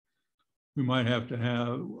days, we might have to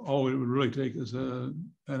have, all it would really take is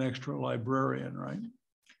an extra librarian, right?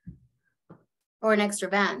 Or an extra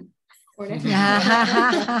van. Or an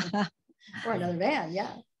extra or another van,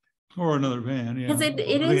 yeah. Or another van, yeah.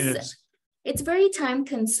 Because it's very time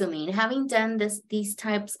consuming. Having done these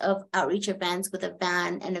types of outreach events with a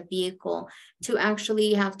van and a vehicle, to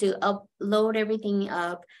actually have to upload everything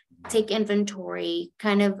up, take inventory,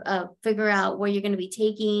 kind of figure out where you're going to be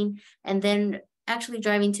taking, and then actually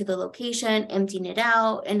driving to the location, emptying it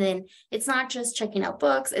out. And then it's not just checking out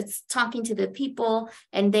books, it's talking to the people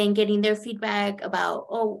and then getting their feedback about,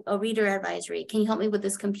 oh, a reader advisory. Can you help me with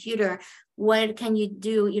this computer? What can you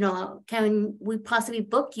do? Can we possibly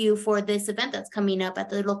book you for this event that's coming up at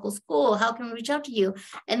the local school? How can we reach out to you?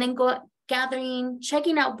 And then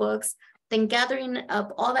checking out books, then gathering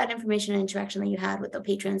up all that information and interaction that you had with the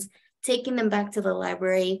patrons, taking them back to the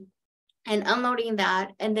library, and unloading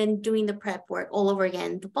that, and then doing the prep work all over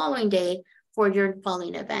again the following day for your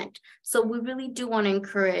following event. So we really do want to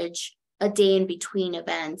encourage a day in between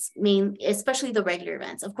events, especially the regular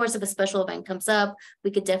events. Of course, if a special event comes up,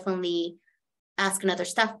 we could definitely ask another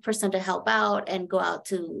staff person to help out and go out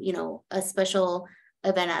to, a special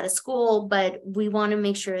event at a school, but we want to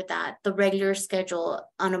make sure that the regular schedule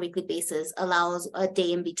on a weekly basis allows a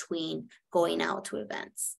day in between going out to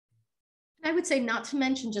events. I would say not to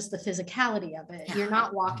mention just the physicality of it. Yeah. You're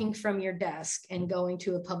not walking from your desk and going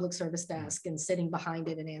to a public service desk and sitting behind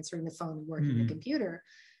it and answering the phone and working the computer.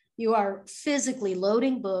 You are physically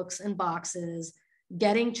loading books and boxes,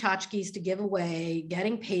 getting tchotchkes to give away,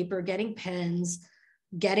 getting paper, getting pens,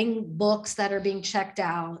 getting books that are being checked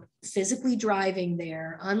out, physically driving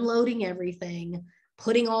there, unloading everything,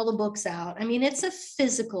 putting all the books out. I mean, it's a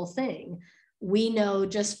physical thing. We know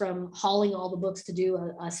just from hauling all the books to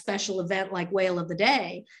do a special event like Whale of the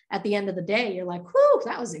Day, at the end of the day, you're like, whew,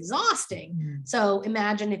 that was exhausting. So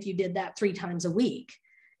imagine if you did that 3 times a week.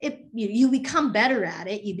 You become better at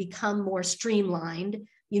it. You become more streamlined.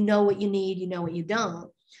 You know what you need, you know what you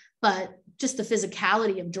don't. But just the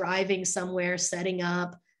physicality of driving somewhere, setting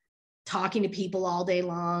up, talking to people all day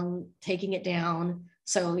long, taking it down.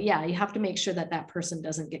 So yeah, you have to make sure that that person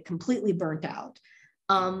doesn't get completely burnt out.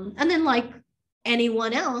 And then like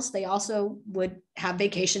anyone else, they also would have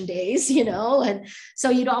vacation days, and so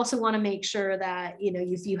you'd also want to make sure that,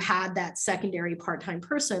 if you had that secondary part-time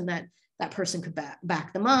person, that person could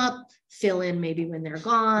back them up, fill in maybe when they're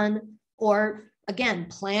gone, or again,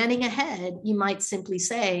 planning ahead, you might simply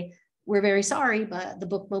say, we're very sorry, but the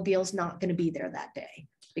bookmobile is not going to be there that day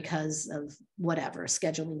because of whatever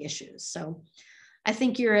scheduling issues. So I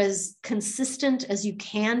think you're as consistent as you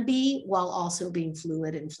can be while also being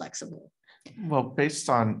fluid and flexible. Well, based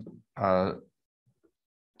on the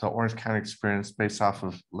Orange County experience, based off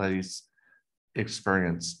of Letty's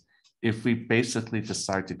experience, if we basically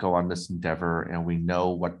decide to go on this endeavor and we know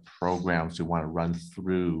what programs we want to run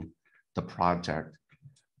through the project,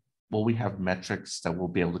 will we have metrics that we'll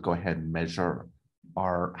be able to go ahead and measure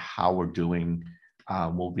how we're doing?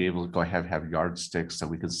 We'll be able to go ahead and have yardsticks so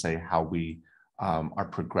we can say how we are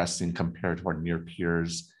progressing compared to our near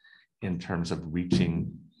peers in terms of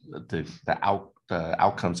reaching the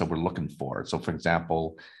outcomes that we're looking for. So for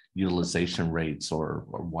example, utilization rates or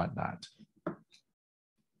whatnot?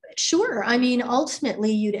 Sure. I mean,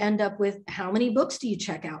 ultimately, you'd end up with how many books do you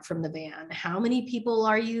check out from the van? How many people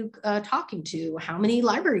are you talking to? How many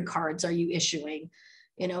library cards are you issuing?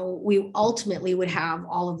 You know, we ultimately would have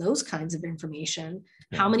all of those kinds of information.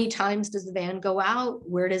 How many times does the van go out?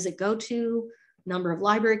 Where does it go to? Number of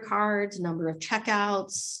library cards, number of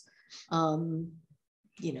checkouts,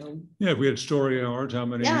 you know. Yeah, if we had story hours, how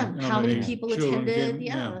many? Yeah, how many people children attended? came?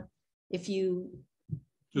 Yeah. If you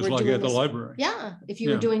Just were like doing at the this- library. Yeah, if you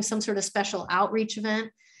were Yeah. doing some sort of special outreach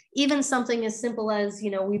event, even something as simple as,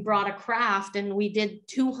 you know, we brought a craft and we did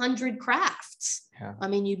 200 crafts. Yeah. I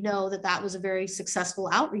mean, you'd know that that was a very successful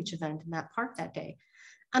outreach event in that park that day.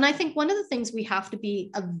 And I think one of the things we have to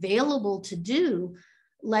be available to do,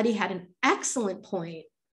 Letty had an excellent point.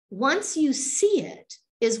 Once you see it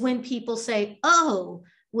is when people say, oh,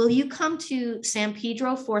 will you come to San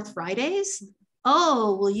Pedro Fourth Fridays?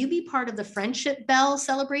 Oh, will you be part of the Friendship Bell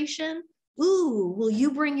celebration? Ooh, will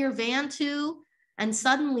you bring your van too? And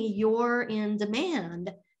suddenly you're in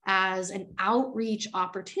demand as an outreach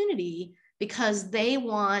opportunity because they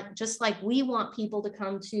want, just like we want people to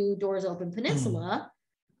come to Doors Open Peninsula,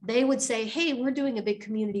 they would say, hey, we're doing a big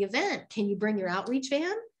community event. Can you bring your outreach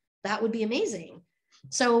van? That would be amazing.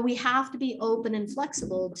 So we have to be open and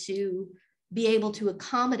flexible to be able to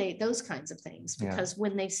accommodate those kinds of things, because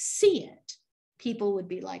when they see it, people would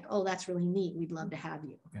be like, oh, that's really neat. We'd love to have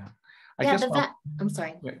you. Yeah. I'm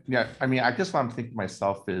sorry. Yeah, I mean, I guess what I'm thinking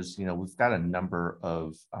myself is, you know, we've got a number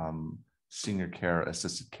of senior care,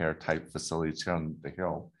 assisted care type facilities here on the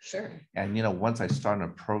Hill. Sure. And, you know, once I start a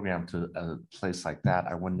program to a place like that,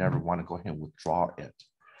 I would never want to go ahead and withdraw it.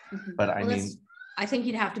 But I mean, I think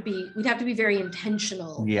we'd have to be very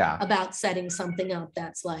intentional about setting something up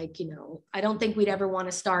that's like, you know, I don't think we'd ever want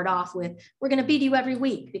to start off with, we're going to beat you every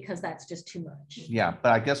week, because that's just too much. Yeah,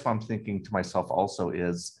 but I guess what I'm thinking to myself also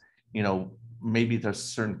is, you know, maybe there's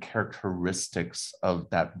certain characteristics of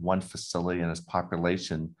that one facility and its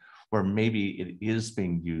population where maybe it is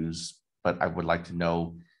being used, but I would like to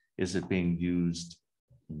know, is it being used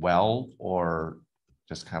well or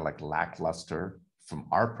just kind of like lackluster from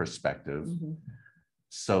our perspective,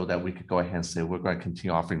 so that we could go ahead and say, we're going to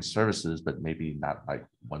continue offering services, but maybe not like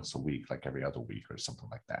once a week, like every other week or something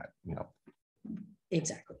like that, you know?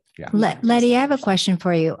 Exactly. Yeah. Letty, I have a question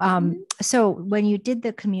for you. So when you did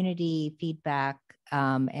the community feedback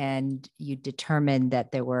and you determined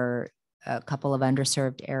that there were a couple of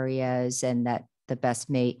underserved areas and that the best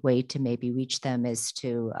way to maybe reach them is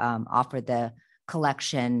to offer the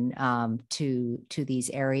collection to these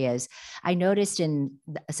areas, I noticed in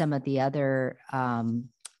some of the other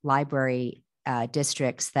library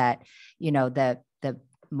districts that, you know, the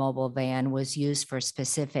mobile van was used for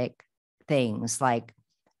specific things like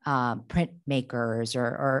printmakers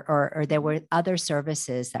or there were other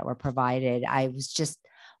services that were provided. I was just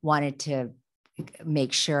wanted to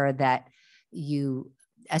make sure that you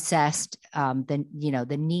assessed the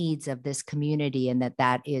needs of this community and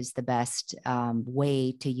that is the best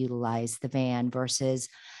way to utilize the van versus,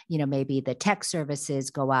 you know, maybe the tech services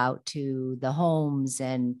go out to the homes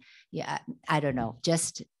and I don't know,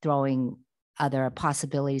 just throwing other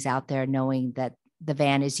possibilities out there, knowing that the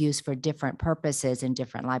van is used for different purposes in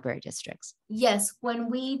different library districts. Yes,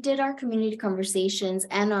 when we did our community conversations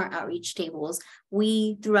and our outreach tables,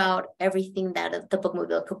 we threw out everything that the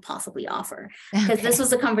bookmobile could possibly offer. Because this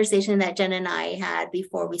was a conversation that Jen and I had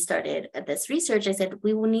before we started this research. I said,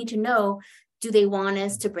 we will need to know, do they want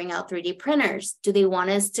us to bring out 3D printers? Do they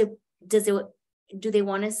want us to, do they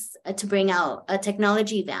want us to bring out a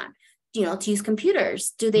technology van, you know, to use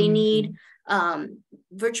computers? Do they need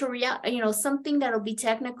virtual reality, you know, something that'll be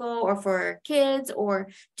technical or for kids, or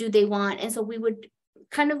do they want, and so we would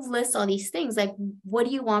kind of list all these things like, what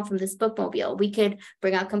do you want from this bookmobile? We could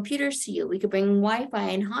bring out computers to you. We could bring Wi-Fi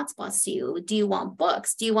and hotspots to you. Do you want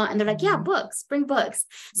books? Do you want, and they're like, yeah, books, bring books.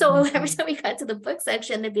 So every time we got to the book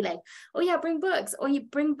section, they'd be like, oh yeah, bring books. Or you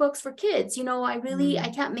bring books for kids. You know, I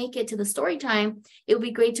can't make it to the story time. It would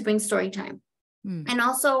be great to bring story time. And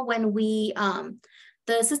also when we,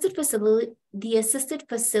 the assisted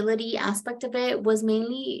facility aspect of it was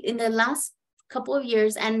mainly in the last couple of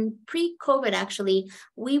years and pre-COVID, actually,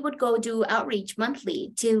 we would go do outreach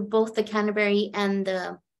monthly to both the Canterbury and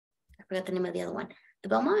I forgot the name of the other one, the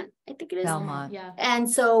Belmont, I think it is. Belmont. Yeah. And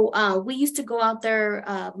so we used to go out there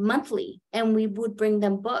monthly and we would bring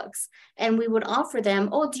them books and we would offer them,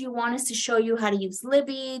 oh, do you want us to show you how to use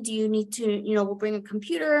Libby? Do you need to, you know, we'll bring a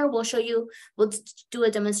computer, we'll show you, we'll do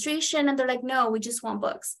a demonstration. And they're like, no, we just want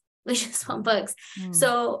books. We just want books. Mm.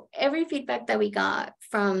 So every feedback that we got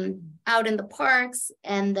from out in the parks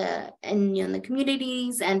and the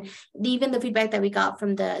communities, and even the feedback that we got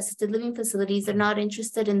from the assisted living facilities, they're not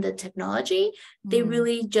interested in the technology. They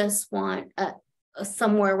really just want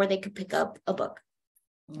somewhere where they could pick up a book.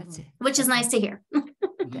 That's it. Which is nice to hear.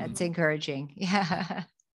 That's encouraging. Yeah.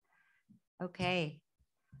 Okay.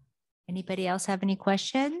 Anybody else have any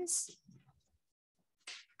questions?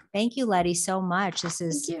 Thank you, Letty, so much. This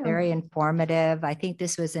is Thank you. very informative. I think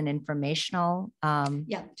this was an informational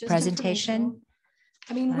Yeah. Just presentation. informational.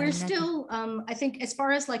 I mean, we're nothing- still, I think as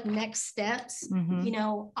far as like next steps, Mhm. you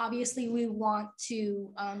know, obviously we want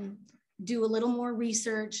to do a little more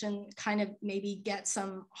research and kind of maybe get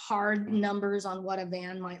some hard numbers on what a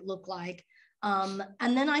van might look like.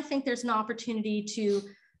 And then I think there's an opportunity to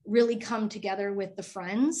really come together with the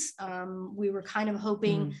friends. We were kind of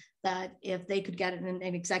hoping that if they could get an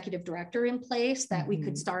executive director in place, that we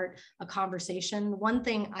could start a conversation. One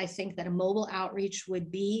thing I think that a mobile outreach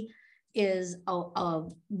would be is a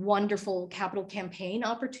wonderful capital campaign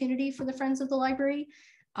opportunity for the Friends of the Library.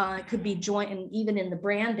 It could be joint, and even in the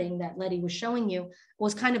branding that Letty was showing you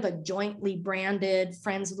was kind of a jointly branded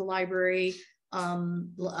Friends of the Library,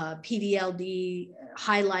 PVLD,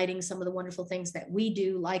 highlighting some of the wonderful things that we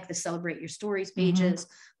do, like the Celebrate Your Stories pages,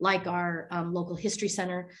 like our local history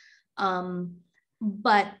center.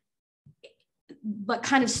 But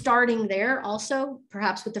kind of starting there also,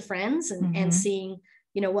 perhaps with the friends and seeing,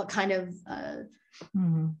 you know, what kind of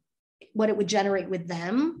what it would generate with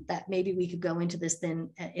them, that maybe we could go into this then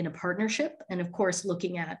in a partnership. And of course,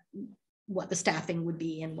 looking at what the staffing would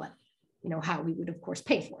be and what, you know, how we would of course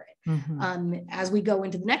pay for it. As we go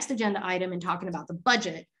into the next agenda item and talking about the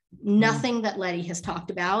budget, nothing that Letty has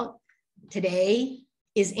talked about today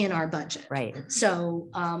is in our budget. Right. So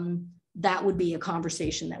that would be a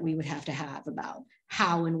conversation that we would have to have about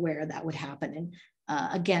how and where that would happen. And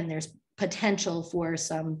again, there's potential for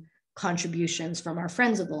some contributions from our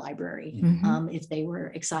friends of the library if they were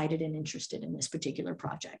excited and interested in this particular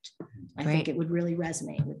project. I think it would really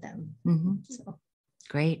resonate with them. So.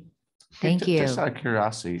 Great. Thank you. Just out of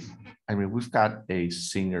curiosity, I mean, we've got a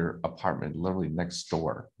senior apartment literally next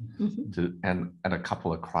door to, and a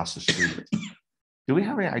couple across the street. Do we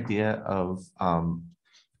have any idea of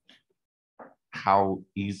how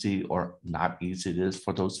easy or not easy it is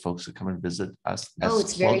for those folks to come and visit us? Oh,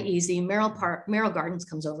 it's very easy. Merrill Gardens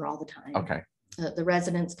comes over all the time. Okay. The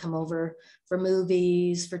residents come over for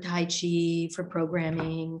movies, for Tai Chi, for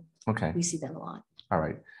programming. Okay. We see them a lot. All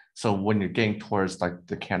right. So when you're getting towards like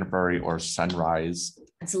the Canterbury or Sunrise,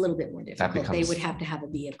 it's a little bit more difficult. They becomes, would have to have a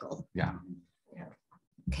vehicle. Yeah.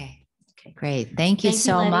 Okay. Great. Thank you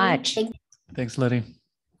so Letty. much. Thanks, Letty.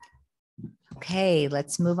 Okay,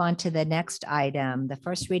 let's move on to the next item, the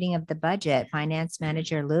first reading of the budget. Finance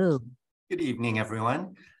Manager Lou. Good evening,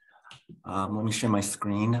 everyone. Let me share my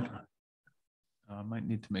screen. I might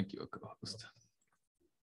need to make you a co-host.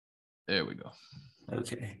 There we go.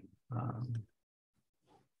 Okay.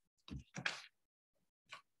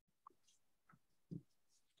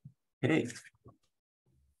 Okay.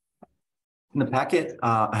 In the packet,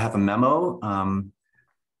 I have a memo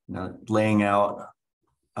laying out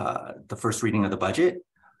the first reading of the budget.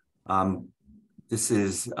 This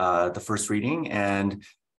is the first reading, and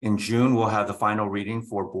in June, we'll have the final reading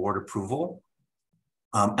for board approval.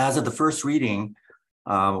 As of the first reading,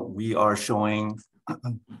 we are showing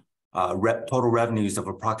total revenues of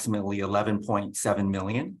approximately 11.7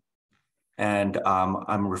 million. And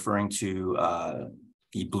I'm referring to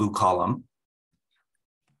the blue column.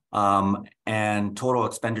 And total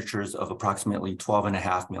expenditures of approximately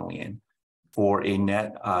 12.5 million for a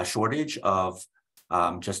net shortage of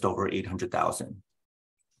just over 800,000.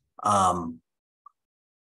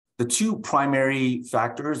 The two primary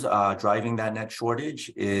factors driving that net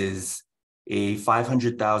shortage is a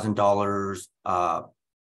 $500,000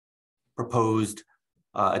 proposed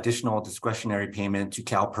additional discretionary payment to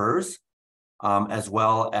CalPERS, as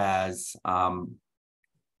well as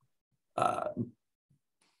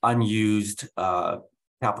unused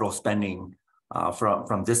capital spending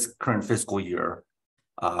from this current fiscal year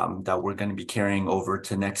that we're going to be carrying over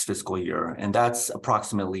to next fiscal year, and that's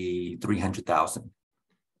approximately 300,000.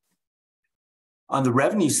 On the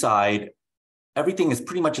revenue side, everything is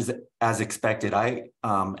pretty much as expected. I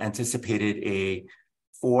anticipated a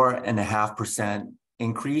 4.5%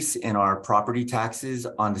 increase in our property taxes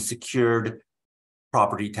on the secured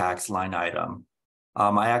property tax line item.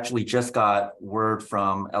 I actually just got word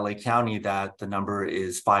from LA County that the number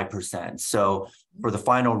is 5%. So for the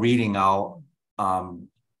final reading, I'll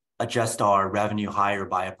adjust our revenue higher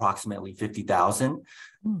by approximately 50,000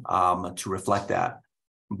 to reflect that.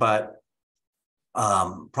 but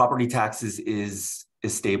property taxes is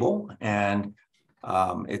stable, and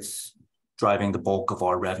it's driving the bulk of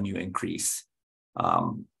our revenue increase.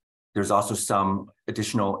 There's also some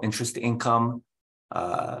additional interest income,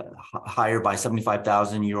 higher by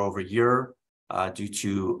 75,000 year over year, due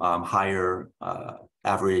to higher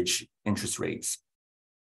average interest rates.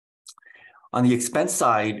 On the expense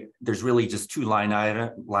side, there's really just two line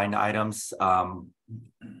items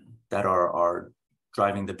that are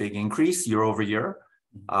driving the big increase year over year.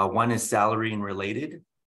 One is salary and related.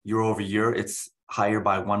 Year over year, it's higher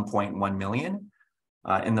by 1.1 million.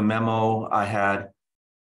 In the memo, I had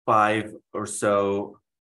five or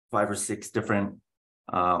six different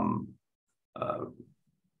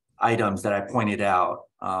items that I pointed out.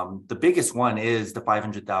 The biggest one is the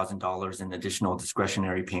 $500,000 in additional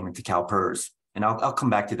discretionary payment to CalPERS, and I'll come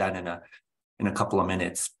back to that in a couple of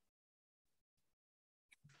minutes.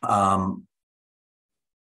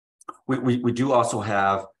 We do also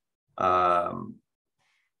have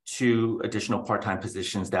two additional part-time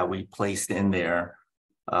positions that we placed in there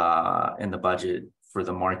in the budget for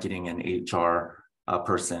the marketing and HR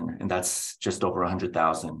person, and that's just over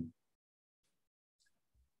 100,000.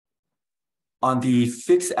 On the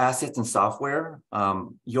fixed assets and software,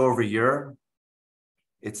 year over year,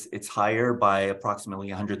 it's higher by approximately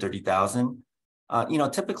 130,000.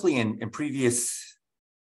 Typically in previous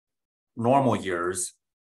normal years,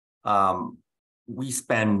 we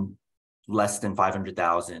spend less than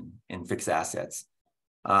 500,000 in fixed assets.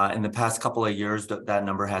 In the past couple of years, that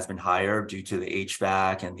number has been higher due to the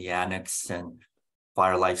HVAC and the annex and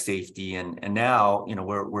fire life safety. And now,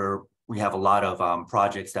 we have a lot of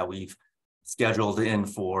projects that we've scheduled in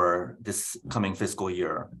for this coming fiscal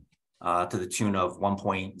year to the tune of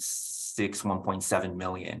 1.6, 1.7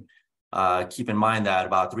 million. Keep in mind that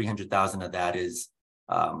about 300,000 of that is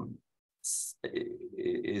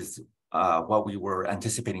what we were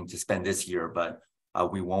anticipating to spend this year, but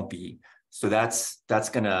we won't be. So that's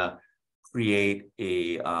gonna create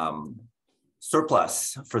a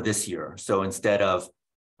surplus for this year. So instead of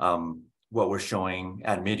what we're showing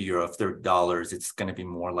at mid-year of $30, it's gonna be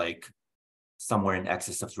more like somewhere in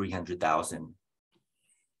excess of 300,000.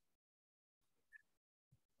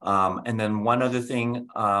 And then one other thing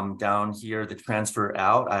down here, the transfer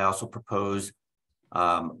out, I also propose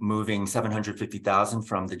moving 750,000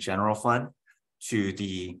 from the general fund to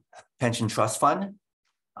the pension trust fund,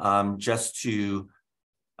 just to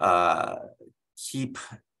keep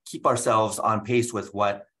ourselves on pace with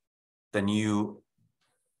what the new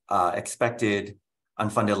expected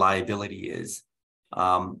unfunded liability is.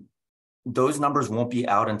 Those numbers won't be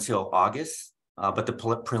out until August, but the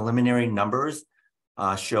preliminary numbers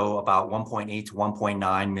show about 1.8 to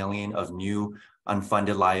 1.9 million of new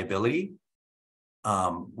unfunded liability.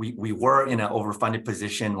 We were in an overfunded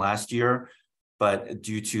position last year, but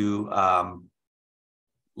due to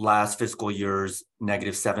last fiscal year's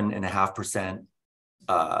negative 7.5%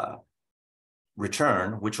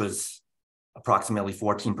 return, which was approximately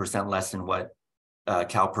 14% less than what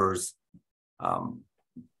CalPERS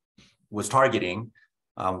was targeting,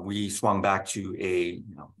 we swung back to a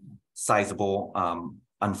sizable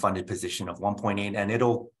unfunded position of 1.8, and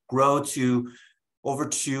it'll grow to over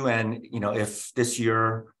 2. And if this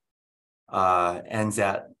year ends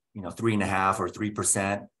at 3.5 or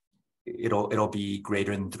 3%, it'll be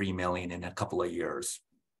greater than 3 million in a couple of years.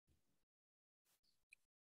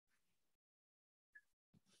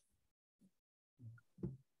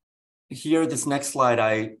 Here, this next slide,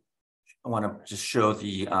 I want to just show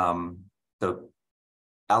the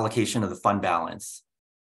allocation of the fund balance.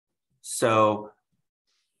 So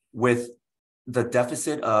with the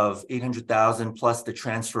deficit of 800,000 plus the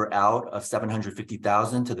transfer out of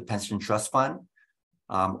 750,000 to the pension trust fund,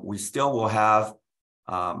 we still will have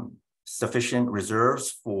sufficient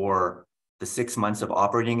reserves for the 6 months of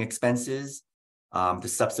operating expenses, the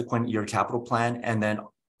subsequent year capital plan, and then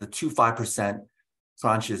the 5%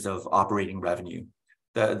 tranches of operating revenue.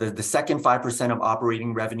 The second 5% of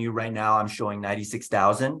operating revenue right now, I'm showing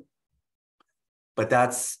 96,000, but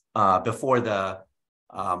that's before the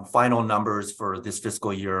final numbers for this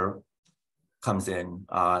fiscal year comes in.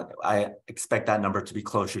 I expect that number to be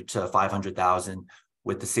closer to 500,000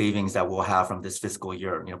 with the savings that we'll have from this fiscal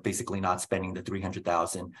year, basically not spending the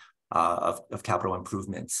 300,000 of capital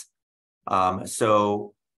improvements.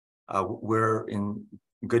 So we're in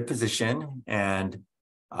good position, and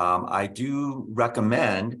I do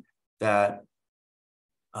recommend that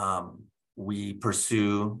we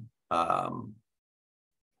pursue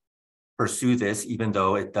this, even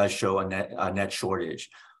though it does show a net shortage.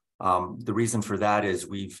 The reason for that is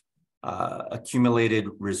we've accumulated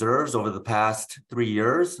reserves over the past 3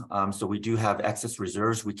 years. So we do have excess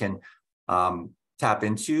reserves we can tap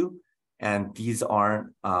into, and these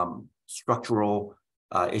aren't structural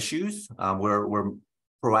issues. We're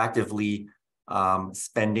proactively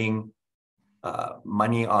spending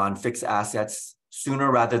money on fixed assets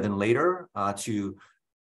sooner rather than later to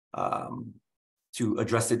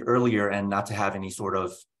address it earlier and not to have any sort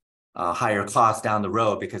of higher costs down the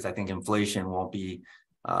road, because I think inflation won't be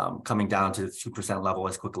coming down to the 2% level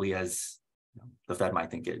as quickly as the Fed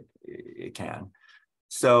might think it can.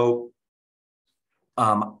 So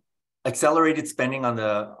accelerated spending on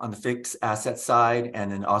the fixed asset side,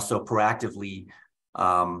 and then also proactively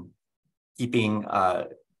keeping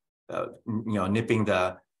nipping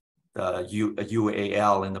the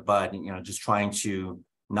UAL in the bud, just trying to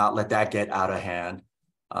not let that get out of hand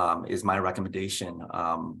is my recommendation.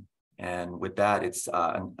 And with that, it's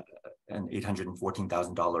an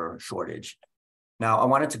 $814,000 shortage. Now, I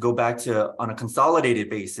wanted to go back to, on a consolidated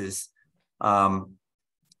basis,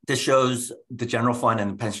 this shows the general fund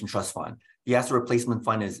and the pension trust fund. The asset replacement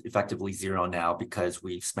fund is effectively zero now because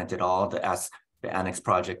we've spent it all. The annex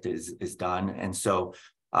project is done. And so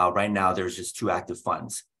right now there's just 2 active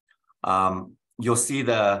funds. You'll see in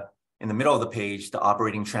the middle of the page, the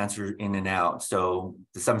operating transfer in and out. So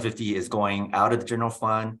the 750 is going out of the general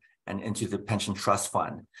fund and into the pension trust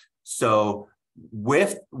fund. So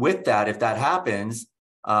with that, if that happens,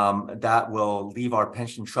 that will leave our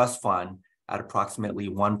pension trust fund at approximately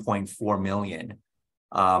 1.4 million.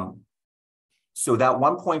 So that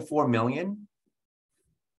 1.4 million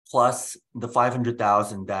plus the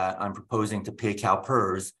 500,000 that I'm proposing to pay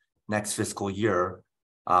CalPERS next fiscal year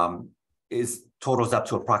totals up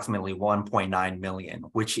to approximately 1.9 million,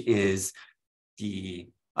 which is the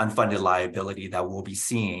unfunded liability that we'll be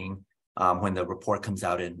seeing when the report comes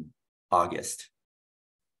out in August.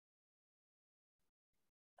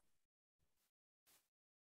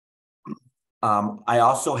 I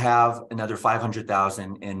also have another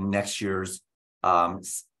 500,000 in next year's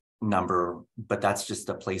number, but that's just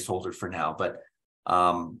a placeholder for now. But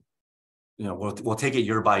we'll take it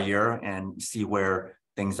year by year and see where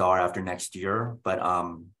things are after next year. But I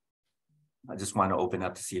just want to open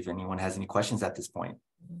up to see if anyone has any questions at this point.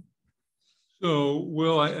 So,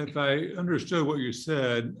 Will, if I understood what you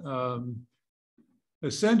said,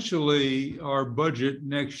 essentially our budget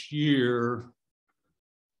next year,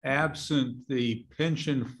 absent the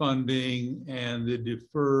pension funding and the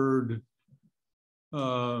deferred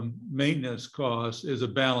maintenance costs, is a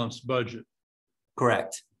balanced budget.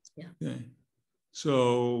 Correct. Yeah. Okay.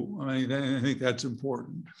 So, I think that's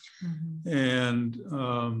important. Mm-hmm.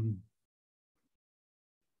 And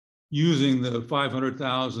using the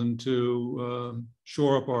 500,000 to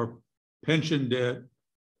shore up our pension debt,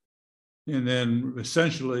 and then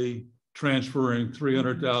essentially transferring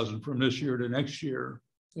 300,000 from this year to next year.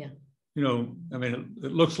 Yeah.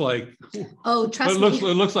 It looks like, trust me.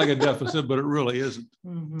 It looks like a deficit, but it really isn't.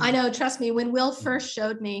 Mm-hmm. I know, trust me, when Will first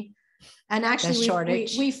showed me, and actually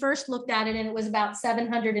we first looked at it and it was about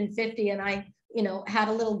 750, and I, had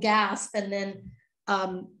a little gasp, and then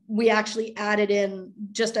we actually added in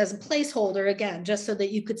just as a placeholder again, just so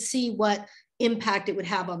that you could see what impact it would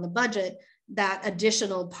have on the budget, that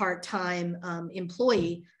additional part-time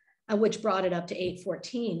employee, which brought it up to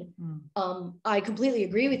 814. I completely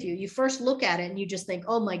agree with you. You first look at it and you just think,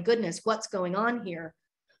 oh my goodness, what's going on here?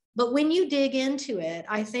 But when you dig into it,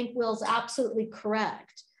 I think Will's absolutely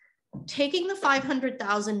correct. Taking the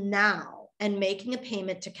 500,000 now and making a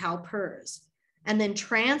payment to CalPERS, and then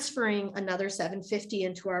transferring another 750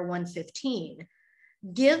 into our 115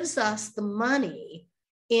 gives us the money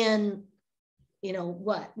in,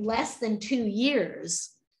 less than 2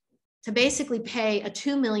 years to basically pay a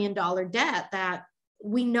 $2 million debt that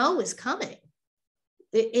we know is coming.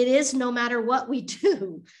 It is no matter what we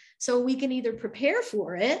do. So we can either prepare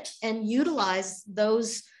for it and utilize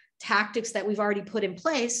those tactics that we've already put in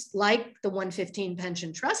place, like the 115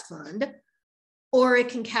 pension trust fund, or it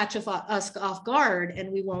can catch us off guard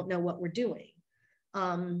and we won't know what we're doing.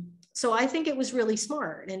 So I think it was really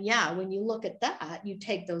smart. And yeah, when you look at that, you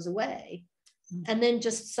take those away. And then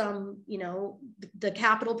just some, the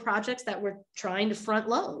capital projects that we're trying to front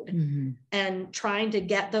load and trying to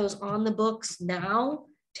get those on the books now,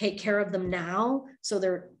 take care of them now, so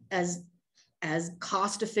they're as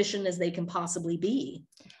cost efficient as they can possibly be.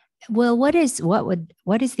 Well, what is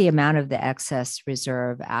the amount of the excess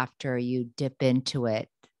reserve after you dip into it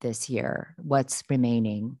this year? What's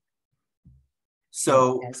remaining?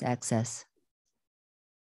 So as excess?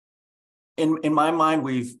 In my mind,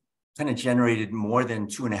 we've kind of generated more than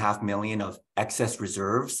 2.5 million of excess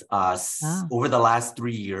reserves Wow. over the last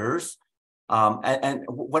 3 years. And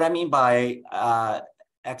what I mean by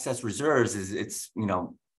excess reserves is it's,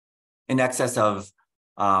 in excess of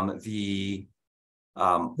the 6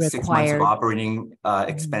 months of Required. operating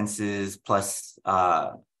expenses plus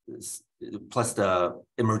the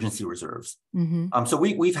emergency reserves. Mhm. So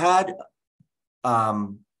we've had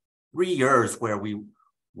 3 years where we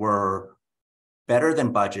were better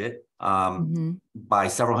than budget by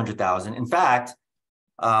several $100,000. In fact,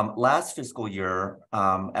 last fiscal year,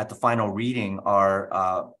 at the final reading,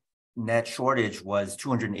 our net shortage was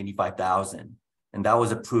 285,000, and that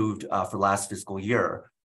was approved for last fiscal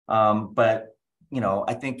year. But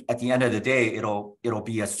I think at the end of the day, it'll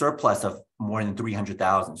be a surplus of more than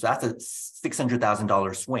 300,000. So that's a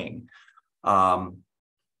 $600,000 swing.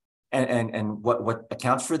 And what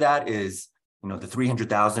accounts for that is, the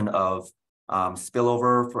 300,000 of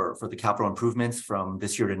spillover for the capital improvements from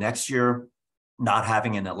this year to next year, not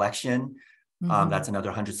having an election, that's another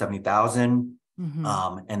 170,000.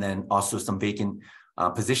 And then also some vacant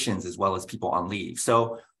positions as well as people on leave.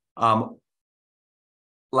 So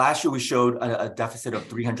last year we showed a deficit of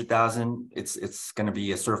 300,000. It's going to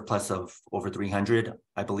be a surplus of over 300,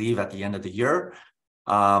 I believe, at the end of the year.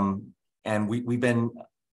 And we've been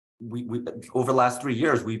over the last 3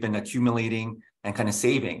 years, we've been accumulating and kind of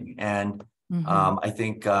saving. And I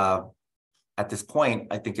think at this point,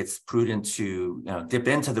 I think it's prudent to dip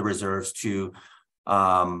into the reserves to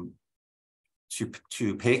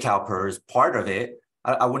pay CalPERS part of it.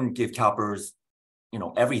 I wouldn't give CalPERS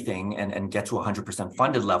everything and get to 100%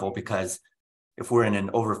 funded level, because if we're in an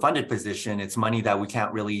overfunded position, it's money that we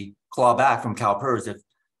can't really claw back from CalPERS if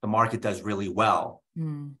the market does really well.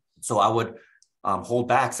 So I would hold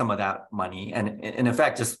back some of that money and in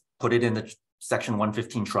effect just put it in the Section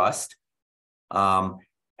 115 trust.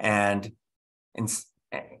 And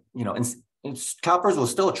CalPERS will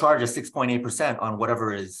still charge us 6.8% on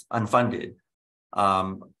whatever is unfunded.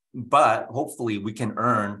 But hopefully we can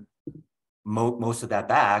earn most of that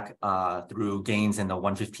back through gains in the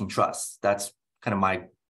 115 trust. That's kind of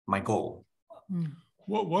my goal.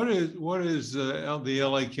 What is the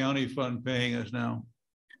LA County Fund paying us now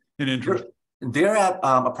in interest? They're at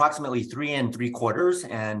approximately 3 3/4,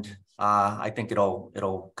 and I think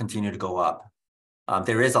it'll continue to go up.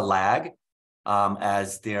 There is a lag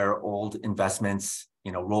as their old investments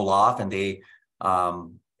roll off and they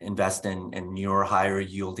invest in newer, higher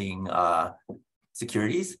yielding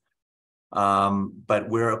securities. But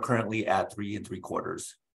we're currently at 3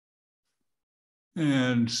 3/4.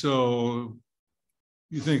 And so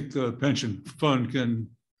you think the pension fund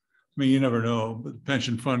can, you never know, but the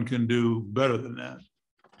pension fund can do better than that?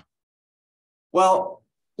 Well,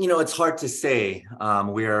 it's hard to say.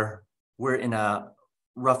 We're in a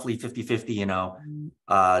roughly 50-50,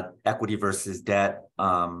 equity versus debt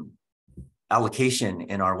allocation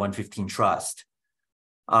in our 115 trust.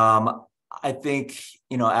 I think,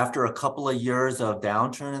 after a couple of years of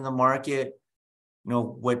downturn in the market,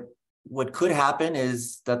 what could happen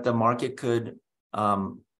is that the market could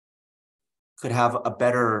have a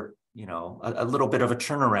better, a little bit of a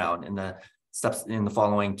turnaround in the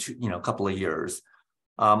following couple of years.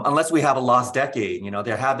 Unless we have a lost decade.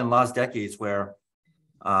 There have been lost decades where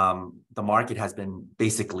the market has been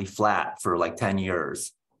basically flat for like 10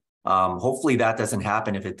 years. Hopefully that doesn't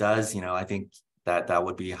happen. If it does, I think that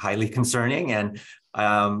would be highly concerning. And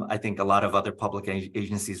I think a lot of other public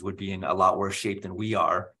agencies would be in a lot worse shape than we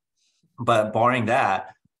are. But barring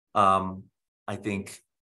that, I think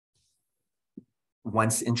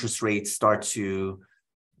once interest rates start to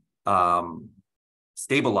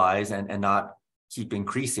stabilize and not keep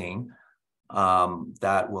increasing,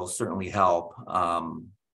 that will certainly help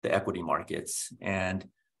the equity markets. And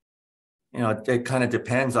it kind of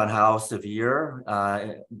depends on how severe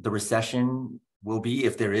the recession will be,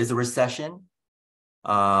 if there is a recession.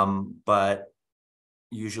 But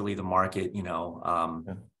usually the market,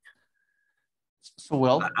 So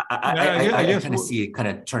well, I kind of see it kind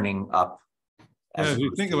of turning up. As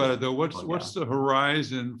you think about it, though, what's the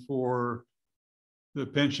horizon for the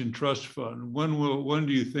pension trust fund? When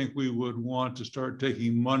do you think we would want to start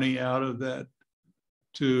taking money out of that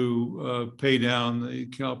to pay down the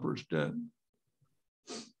CalPERS debt?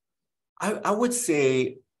 I would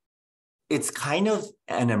say it's kind of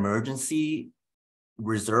an emergency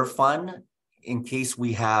reserve fund in case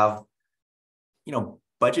we have,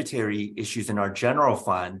 budgetary issues in our general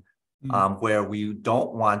fund, where we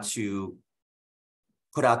don't want to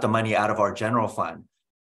put out the money out of our general fund.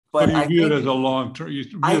 But you view it as a long term.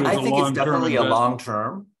 I think it's definitely a long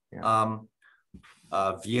term. Yeah.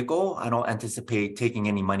 vehicle. I don't anticipate taking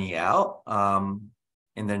any money out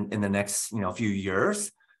in the next few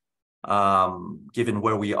years, given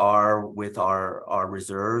where we are with our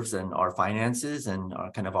reserves and our finances and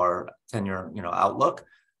kind of our 10-year outlook.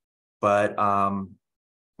 But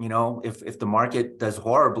if the market does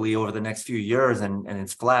horribly over the next few years and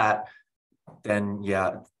it's flat, then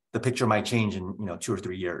yeah, the picture might change in 2 or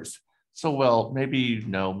 3 years. So, well, maybe you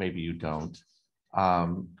know, maybe you don't.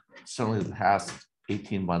 Certainly the past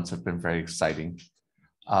 18 months have been very exciting.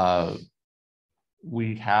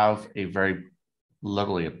 We have a very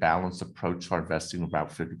literally a balanced approach to our investing,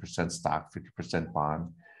 about 50% stock, 50%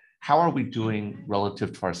 bond. How are we doing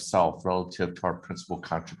relative to ourselves, relative to our principal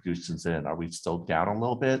contributions in? Are we still down a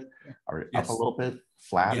little bit? Are we up a little bit?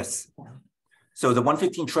 Flat? Yes. So the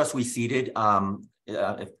 115 trust we seeded,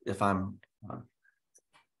 if I'm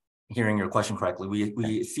hearing your question correctly,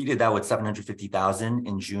 we seeded that with 750,000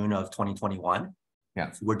 in June of 2021.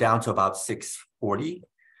 Yeah. So we're down to about 640.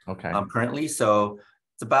 Okay. Currently. So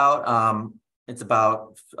it's about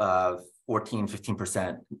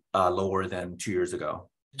 14-15% lower than 2 years ago.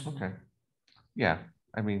 Okay. Yeah.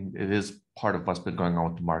 I mean, it is part of what's been going on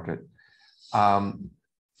with the market. And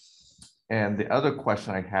the other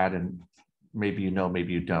question I had, and maybe you know,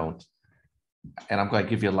 maybe you don't, and I'm going to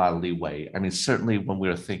give you a lot of leeway. I mean, certainly when we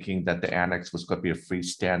were thinking that the annex was going to be a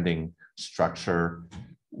freestanding structure,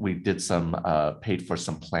 we did paid for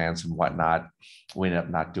some plans and whatnot. We ended up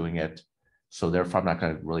not doing it. So therefore, I'm not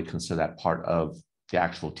going to really consider that part of the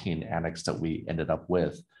actual teen annex that we ended up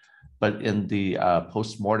with. But in the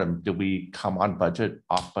post-mortem, did we come on budget,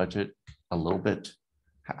 off budget a little bit?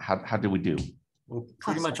 How did we do? We're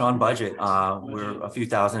pretty much on budget. We're a few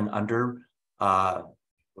thousand under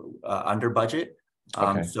budget.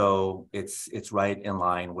 Okay. So it's right in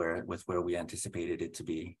line with where we anticipated it to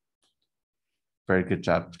be. Very good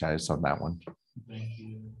job, guys, on that one. Thank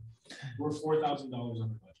you. We're $4,000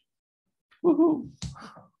 under budget. Woohoo.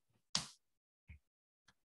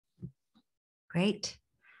 Great.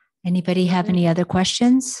 Anybody have any other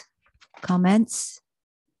questions, comments?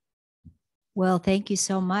 Well, thank you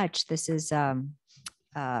so much. This is a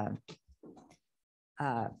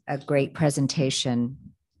great presentation.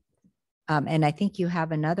 And I think you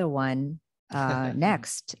have another one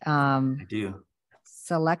next. I do.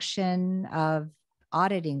 Selection of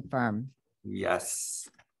auditing firm. Yes.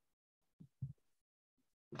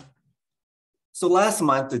 So last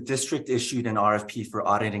month, the district issued an RFP for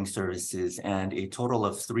auditing services, and a total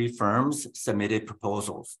of 3 firms submitted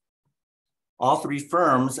proposals. All 3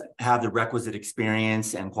 firms have the requisite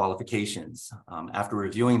experience and qualifications. After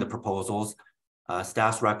reviewing the proposals,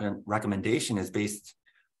 staff's recommendation is based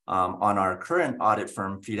on our current audit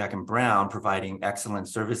firm, Fedak and Brown, providing excellent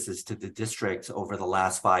services to the district over the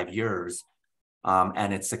last 5 years,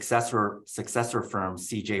 and its successor firm,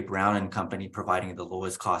 CJ Brown and Company, providing the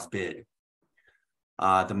lowest cost bid.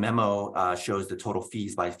 The memo shows the total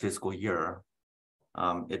fees by fiscal year.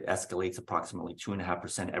 It escalates approximately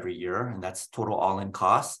 2.5% every year, and that's total all-in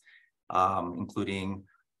costs, including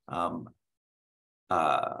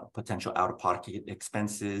potential out-of-pocket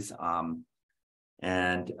expenses.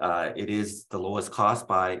 And it is the lowest cost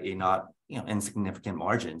by a not insignificant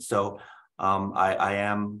margin. So I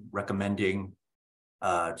am recommending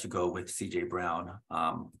to go with CJ Brown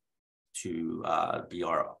to be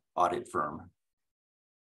our audit firm.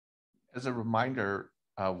 As a reminder,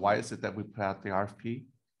 why is it that we put out the RFP?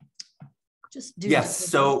 Just do yes.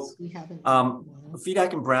 So we haven't.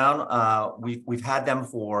 Fedak and Brown, we've had them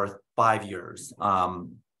for 5 years.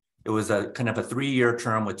 It was a kind of a 3-year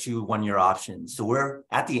term with 2 one-year options. So we're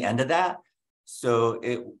at the end of that. So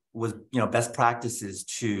it was best practices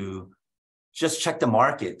to just check the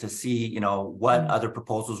market to see what other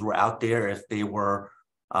proposals were out there, if they were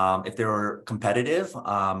competitive.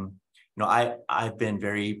 I've been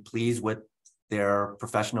very pleased with their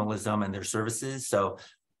professionalism and their services. So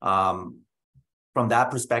from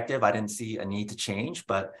that perspective, I didn't see a need to change,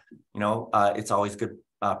 but it's always good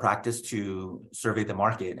practice to survey the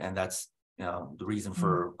market, and that's the reason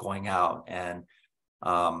for going out and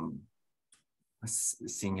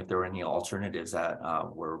seeing if there were any alternatives that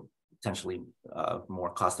were potentially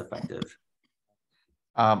more cost effective.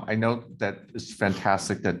 I know that it's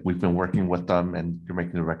fantastic that we've been working with them and you're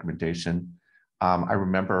making a recommendation. I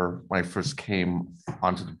remember when I first came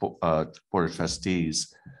onto the Board of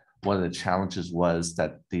Trustees, one of the challenges was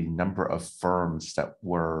that the number of firms that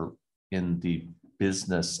were in the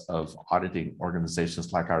business of auditing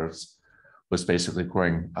organizations like ours was basically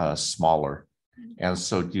growing smaller. And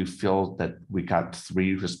so do you feel that we got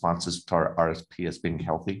 3 responses to our RFP as being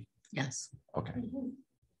healthy? Yes. Okay.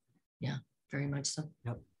 Yeah, very much so.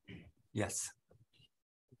 Yep. Yes.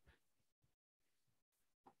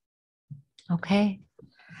 Okay.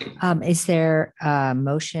 Is there a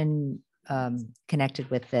motion connected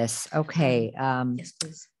with this? Okay. Yes,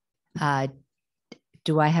 please.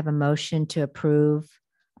 Do I have a motion to approve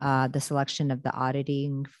the selection of the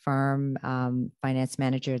auditing firm finance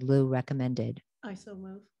manager Lou recommended? I so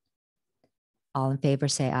move. All in favor,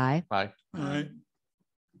 say aye. Bye. All right.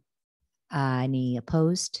 Any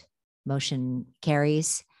opposed? Motion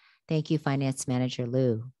carries. Thank you, Finance Manager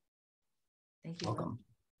Lou. Thank you. Welcome.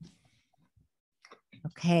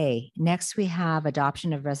 Okay, next we have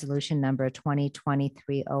adoption of resolution number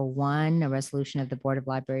 2023-01, a resolution of the Board of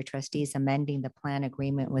Library Trustees amending the plan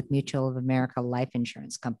agreement with Mutual of America Life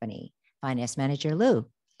Insurance Company. Finance Manager Lou.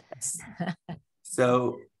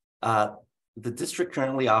 So the district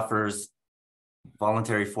currently offers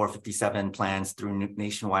voluntary 457 plans through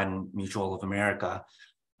Nationwide and Mutual of America.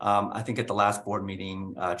 I think at the last board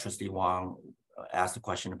meeting, Trustee Wong asked a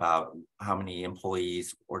question about how many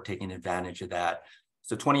employees were taking advantage of that.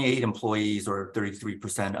 So 28 employees, or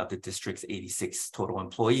 33% of the district's 86 total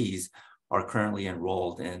employees, are currently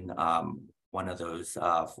enrolled in one of those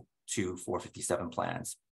two 457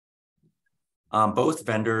 plans. Both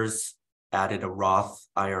vendors added a Roth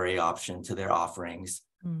IRA option to their offerings.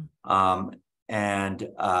 And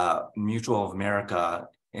Mutual of America,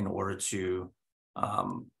 in order to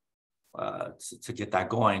get that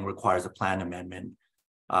going, requires a plan amendment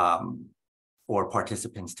for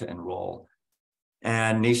participants to enroll.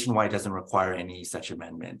 And Nationwide doesn't require any such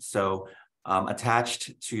amendment. So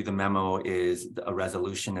attached to the memo is a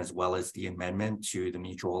resolution as well as the amendment to the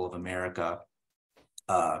Mutual of America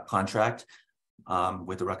contract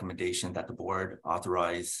with the recommendation that the board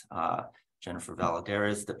authorize Jennifer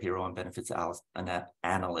Valadares, the payroll and benefits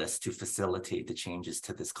analyst, to facilitate the changes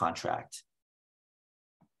to this contract.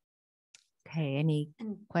 Okay, any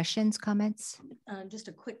questions, comments? Just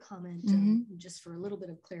a quick comment, just for a little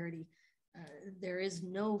bit of clarity. There is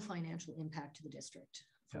no financial impact to the district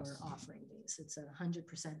for offering these. It's 100%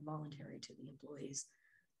 voluntary to the employees.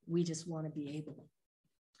 We just want to be able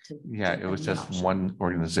to. Yeah, it was just one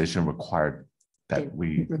organization required that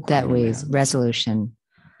we. Resolution.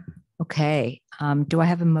 Okay. Do I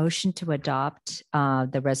have a motion to adopt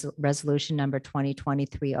the resolution number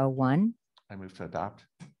 2023-01? I move to adopt.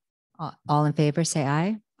 All in favor, say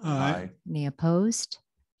aye. Aye. Any opposed?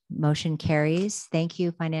 Motion carries. Thank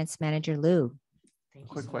you, Finance Manager Lou.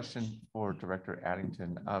 Quick question for Director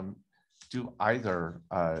Addington. Do either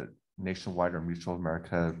Nationwide or Mutual of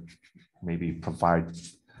America maybe provide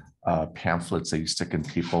pamphlets that you stick in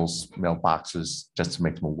people's mailboxes just to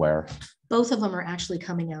make them aware? Both of them are actually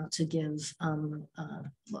coming out to give,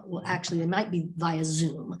 well, actually, it might be via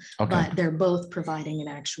Zoom, but they're both providing an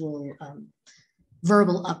actual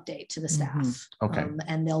verbal update to the staff.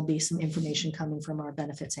 And there'll be some information coming from our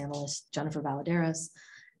benefits analyst, Jennifer Valadares,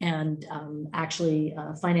 and actually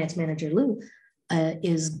Finance Manager Lou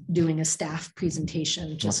is doing a staff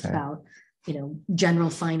presentation just about, you know,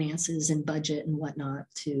 general finances and budget and whatnot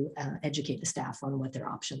to educate the staff on what their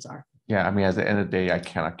options are. Yeah, I mean, at the end of the day, I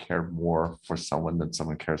cannot care more for someone than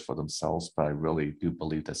someone cares for themselves, but I really do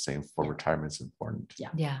believe the same for retirement is important.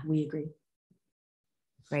 Yeah, we agree.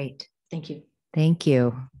 Great. Thank you. Thank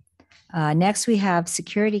you. Next, we have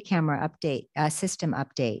security camera update, system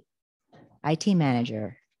update. IT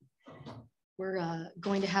manager. We're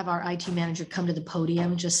going to have our IT manager come to the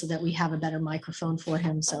podium just so that we have a better microphone for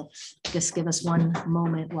him. So just give us one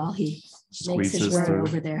moment while he makes his way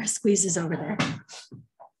over there, squeezes over there.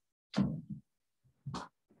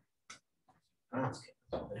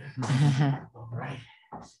 All right.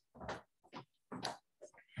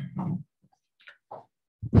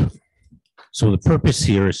 So the purpose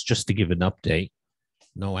here is just to give an update,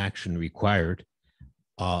 no action required.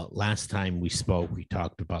 Last time we spoke, we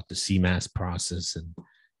talked about the CMAS process and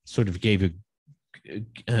sort of gave an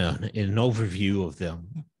overview of the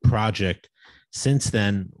project. Since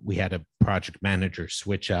then, we had a project manager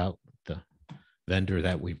switch out the vendor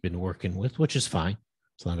that we've been working with, which is fine.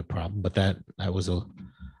 It's not a problem, but that was a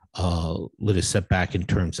little setback in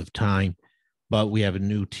terms of time. But we have a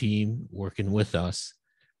new team working with us.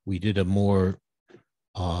 We did a more,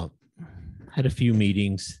 had a few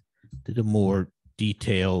meetings, did a more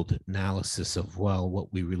detailed analysis of, well,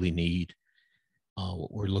 what we really need,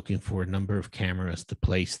 what we're looking for, a number of cameras to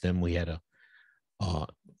place them. We had a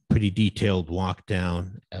pretty detailed walk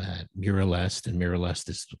down at Miralest, and Miralest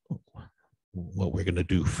is what we're going to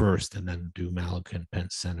do first, and then do Malacan Penn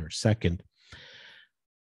Center second.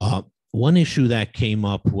 One issue that came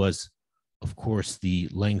up was, of course, the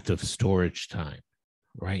length of storage time.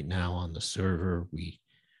 Right now on the server, we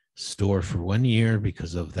store for 1 year.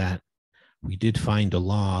 Because of that, we did find a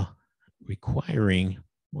law requiring,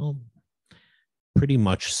 well, pretty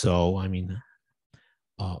much so. I mean,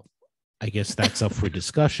 I guess that's up for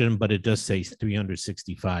discussion, but it does say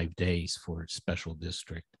 365 days for special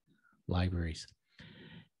district libraries.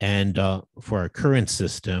 And for our current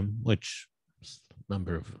system, which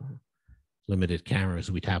number of limited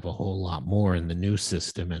cameras, we'd have a whole lot more in the new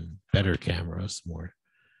system and better cameras, more,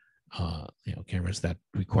 cameras that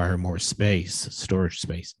require more space, storage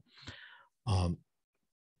space.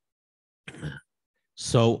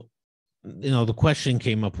 So, the question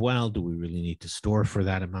came up, well, do we really need to store for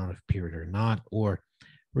that amount of period or not? Or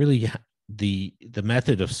really the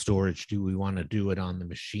method of storage, do we want to do it on the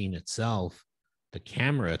machine itself, the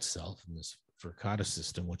camera itself in this Verkada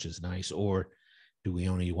system, which is nice, or do we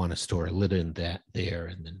only want to store a little in that there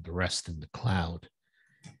and then the rest in the cloud?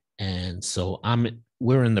 And so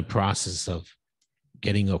we're in the process of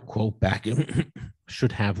getting a quote back.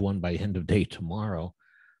 Should have one by end of day tomorrow.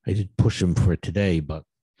 I did push them for today, but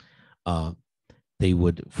they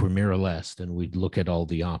would for mirrorless, and we'd look at all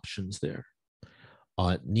the options there.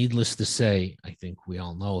 Needless to say, I think we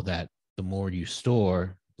all know that the more you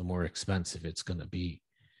store, the more expensive it's going to be.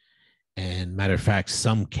 And matter of fact,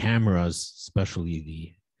 some cameras,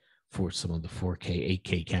 especially for some of the 4K,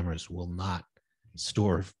 8K cameras, will not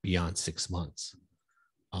store beyond 6 months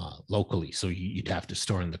locally. So you'd have to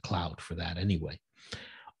store in the cloud for that anyway.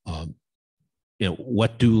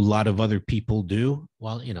 What do a lot of other people do?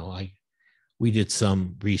 Well, we did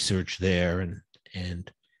some research there,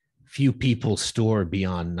 and few people store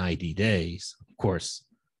beyond 90 days. Of course,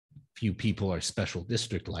 few people are special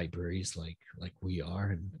district libraries like we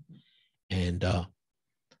are, and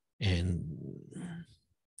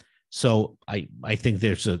so I think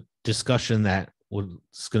there's a discussion that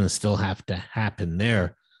is going to still have to happen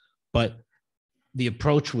there, but the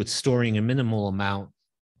approach with storing a minimal amount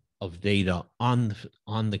of data on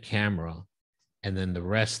the camera and then the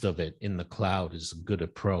rest of it in the cloud is a good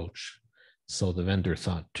approach. So the vendor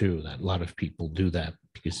thought too that a lot of people do that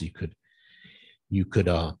because you could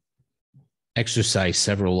exercise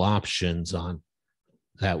several options on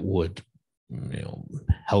that would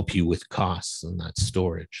help you with costs and that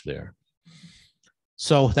storage there.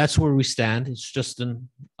 So that's where we stand. It's just an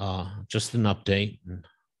update, and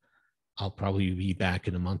I'll probably be back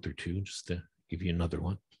in a month or two just to give you another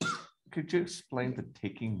one. Could you explain the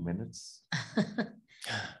taking minutes?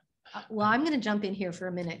 Well, I'm going to jump in here for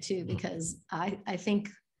a minute too, because I think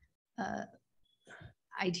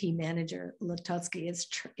IT manager Lutotsky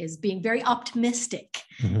is being very optimistic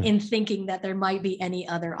in thinking that there might be any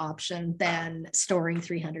other option than storing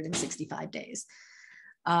 365 days.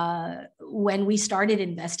 When we started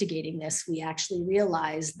investigating this, we actually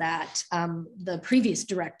realized that the previous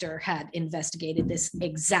director had investigated this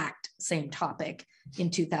exact same topic in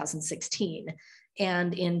 2016.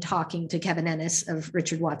 And in talking to Kevin Ennis of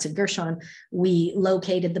Richard Watson Gershon, we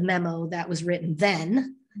located the memo that was written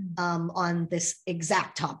then on this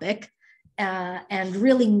exact topic, and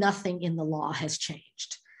really nothing in the law has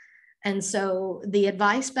changed. And so the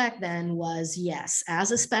advice back then was, yes,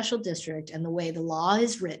 as a special district and the way the law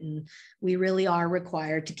is written, we really are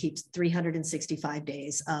required to keep 365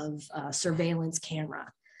 days of surveillance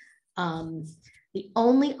camera. The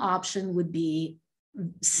only option would be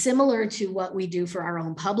similar to what we do for our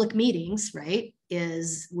own public meetings, right?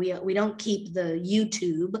 Is we don't keep the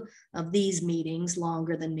YouTube of these meetings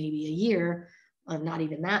longer than maybe a year, not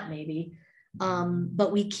even that maybe.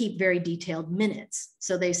 But we keep very detailed minutes.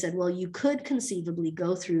 So they said, well, you could conceivably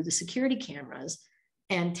go through the security cameras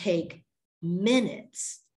and take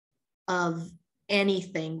minutes of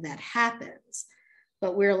anything that happens.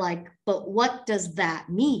 But we're like, but what does that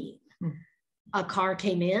mean? A car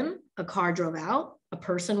came in, a car drove out, a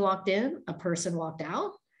person walked in, a person walked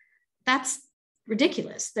out. That's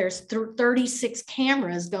ridiculous. There's 36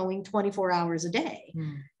 cameras going 24 hours a day.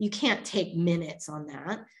 You can't take minutes on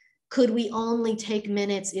that. Could we only take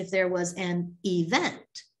minutes if there was an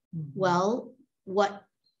event? Well, what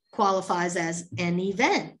qualifies as an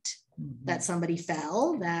event? That somebody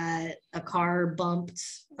fell, that a car bumped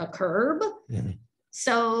a curb.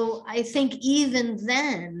 So I think even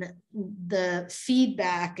then, the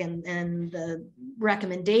feedback and the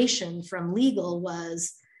recommendation from legal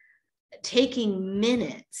was taking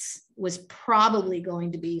minutes was probably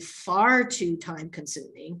going to be far too time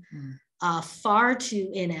consuming, far too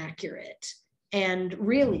inaccurate. And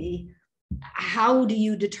really, how do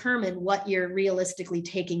you determine what you're realistically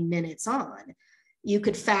taking minutes on? You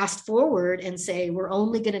could fast forward and say, we're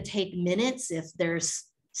only going to take minutes if there's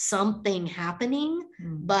something happening,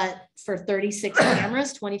 but for 36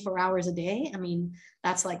 cameras, 24 hours a day, I mean,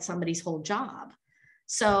 that's like somebody's whole job.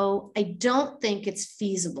 So I don't think it's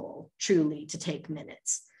feasible truly to take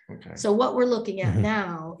minutes. Okay. So what we're looking at Mhm.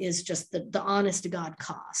 now is just the honest to God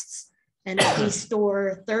costs. And if we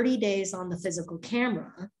store 30 days on the physical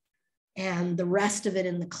camera and the rest of it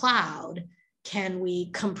in the cloud, can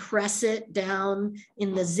we compress it down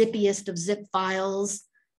in the zippiest of zip files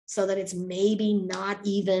so that it's maybe not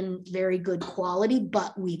even very good quality,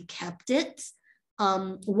 but we've kept it?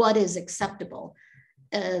 What is acceptable?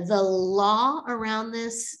 The law around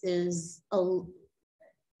this is,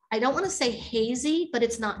 I don't want to say hazy, but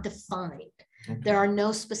it's not defined. Okay. There are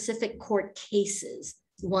no specific court cases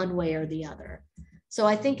one way or the other. So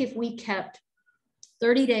I think if we kept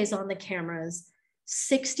 30 days on the cameras,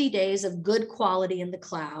 60 days of good quality in the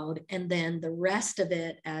cloud, and then the rest of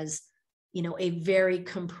it as, you know, a very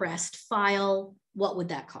compressed file, what would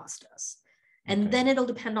that cost us? And Okay. then it'll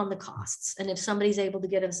depend on the costs. And if somebody's able to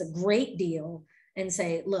get us a great deal and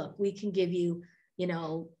say, look, we can give you, you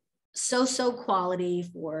know, so quality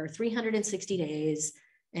for 360 days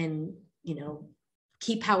and, you know,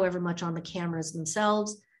 keep however much on the cameras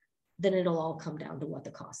themselves, then it'll all come down to what the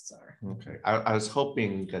costs are. Okay. I was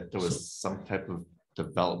hoping that there was some type of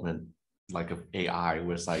development like of AI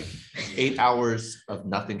where it's like 8 hours of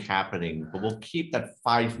nothing happening, but we'll keep that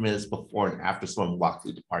 5 minutes before and after someone walked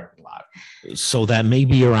through the parking lot. So that may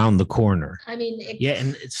be around the corner. I mean, Yeah,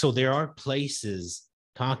 and so there are places,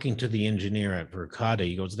 talking to the engineer at Verkada,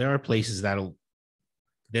 he goes, there are places they'll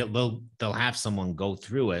have someone go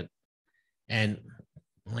through it. And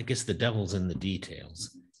well, I guess the devil's in the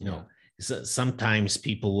details. You know, so sometimes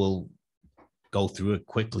people will go through it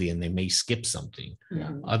quickly and they may skip something.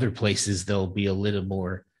 Yeah. Other places they'll be a little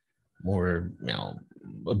more, you know,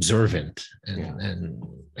 observant and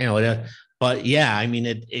you know, but yeah, I mean,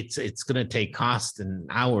 it's going to take cost and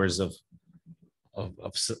hours of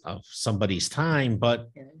somebody's time, but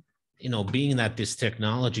you know, being that this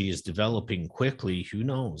technology is developing quickly, who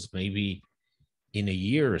knows, maybe in a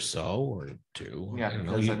year or so or two. Yeah, you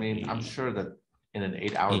know, because I mean, I'm sure that in an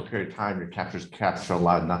 8-hour period of time, your capture a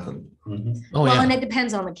lot of nothing. Oh, well, yeah. and it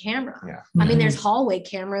depends on the camera. Yeah. I mean, there's hallway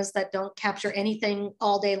cameras that don't capture anything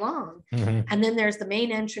all day long. Mhm. And then there's the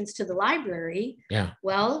main entrance to the library. Yeah.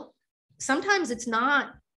 Well, sometimes it's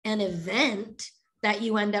not an event that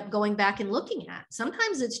you end up going back and looking at.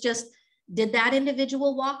 Sometimes it's just, did that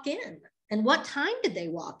individual walk in? And what time did they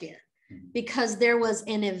walk in? Because there was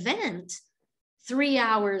an event 3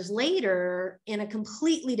 hours later in a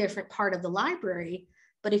completely different part of the library.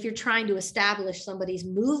 But if you're trying to establish somebody's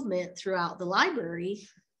movement throughout the library,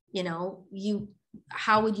 you know,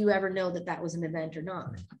 how would you ever know that that was an event or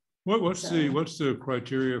not? What's the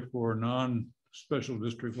criteria for non-special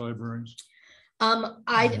district libraries?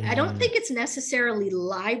 I don't think it's necessarily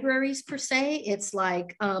libraries per se. It's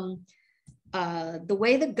like the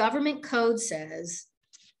way the government code says,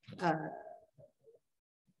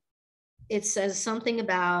 it says something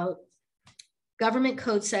about government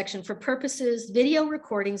code section for purposes, video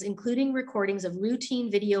recordings, including recordings of routine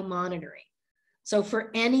video monitoring. So for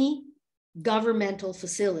any governmental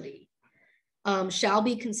facility shall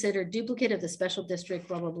be considered duplicate of the special district,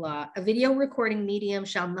 blah, blah, blah. A video recording medium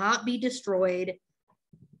shall not be destroyed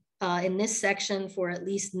in this section for at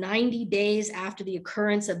least 90 days after the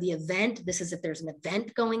occurrence of the event. This is if there's an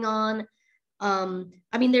event going on.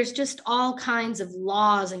 I mean, there's just all kinds of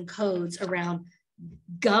laws and codes around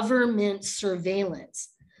government surveillance.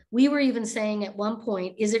 We were even saying at one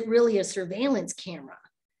point, is it really a surveillance camera?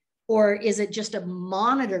 Or is it just a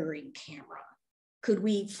monitoring camera? Could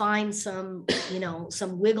we find some, you know,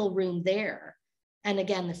 some wiggle room there? And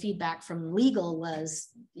again, the feedback from legal was,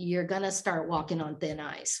 you're gonna start walking on thin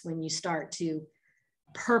ice when you start to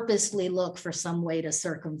purposely look for some way to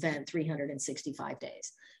circumvent 365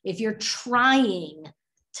 days. If you're trying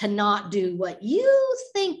to not do what you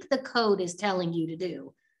think the code is telling you to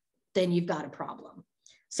do, then you've got a problem.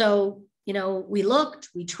 So, you know, we looked,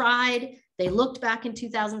 we tried, they looked back in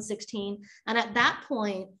 2016. And at that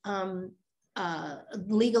point,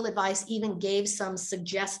 legal advice even gave some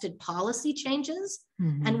suggested policy changes.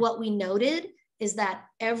 Mhm. And what we noted is that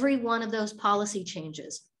every one of those policy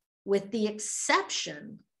changes, with the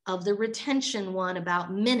exception of the retention one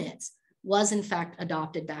about minutes, was in fact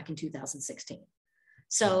adopted back in 2016.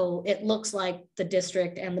 So it looks like the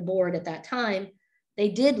district and the board at that time, they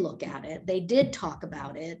did look at it, they did talk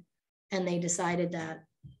about it, and they decided that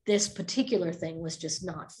this particular thing was just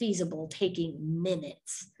not feasible, taking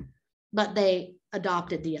minutes. But they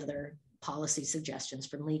adopted the other policy suggestions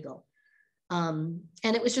from legal. And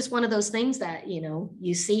it was just one of those things that, you know,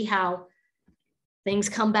 you see how things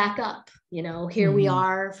come back up. You know, here we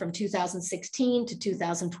are from 2016 to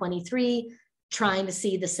 2023, trying to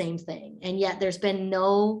see the same thing. And yet there's been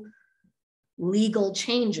no legal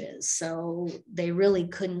changes. So they really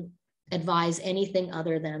couldn't advise anything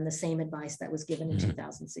other than the same advice that was given in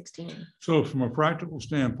 2016. So from a practical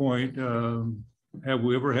standpoint, have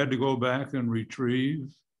we ever had to go back and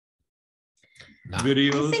retrieve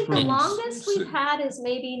videos? I think the from longest we've had is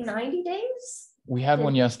maybe 90 days. We had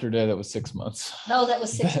one yesterday that was 6 months. No, that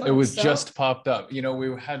was 6 months. It was so- just popped up. You know,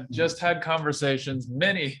 we had just had conversations,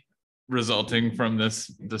 many resulting from this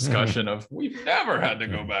discussion of we've never had to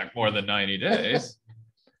go back more than 90 days.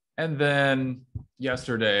 And then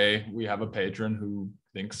yesterday we have a patron who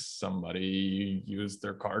thinks somebody used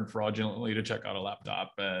their card fraudulently to check out a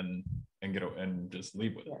laptop and just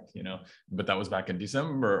leave with it, you know. But that was back in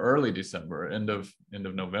December, early December, end of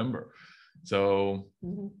November. So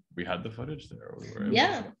we had the footage there. We were able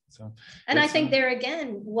Yeah. to- so And I it's, think there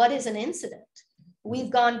again, what is an incident?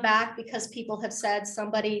 We've gone back because people have said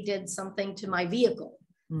somebody did something to my vehicle.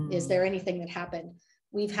 Is there anything that happened?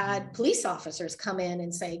 We've had police officers come in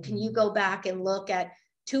and say, can you go back and look at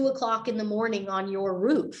 2 o'clock in the morning on your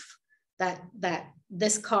roof that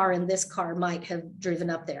this car and this car might have driven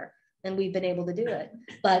up there? And we've been able to do it.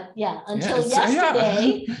 But yeah, until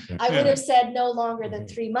yesterday, I would have said no longer than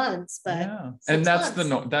 3 months, but yeah. 6 And that's the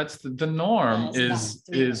months. that's the norm Yeah, it's about is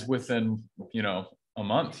 3 months. within, you know, a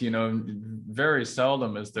month. You know, very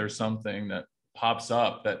seldom is there something that pops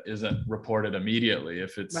up that isn't reported immediately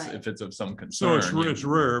if it's of some So concern. it's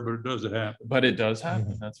rare, but it does happen. But it does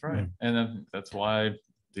happen. That's right. And then that's why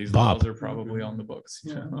these Bob. laws are probably on the books.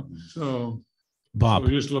 You know? So Bob, we're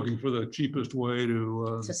just looking for the cheapest way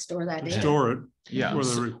to store that data. store it. Yeah. For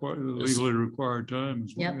the legally required time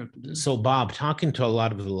is what Yep. we have to do. so Bob, talking to a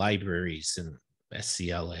lot of the libraries in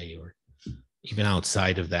SCLA or even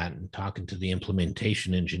outside of that, and talking to the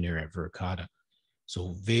implementation engineer at Verkada.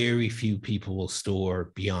 So very few people will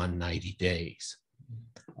store beyond 90 days.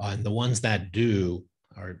 And the ones that do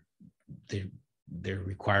are, they're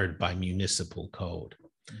required by municipal code.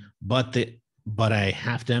 But I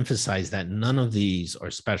have to emphasize that none of these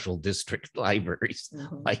are special district libraries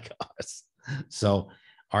like us. So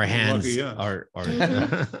our hands Lucky us. are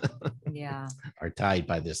Yeah. are tied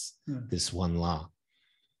by this one law.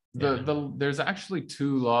 There's actually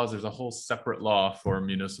 2 laws. There's a whole separate law for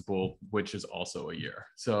municipal, which is also a year.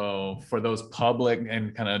 So for those public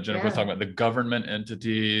and kind of Jennifer was talking about the government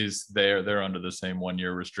entities, they're under the same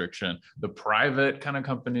 1-year restriction. The private kind of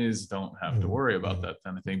companies don't have to worry about that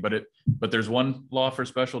kind of thing. But there's one law for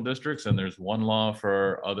special districts and there's one law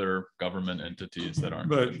for other government entities that aren't.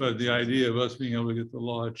 But the idea of us being able to get the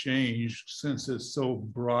law changed, since it's so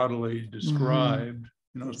broadly described,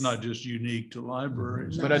 you know, it's not just unique to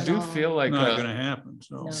libraries. But I do feel like Not going to happen.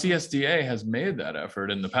 So CSDA has made that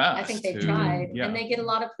effort in the past. I think they've tried Yeah. and they get a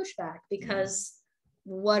lot of pushback because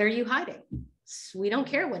what are you hiding? We don't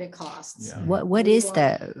care what it costs. Yeah. What We is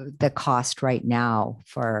want- the cost right now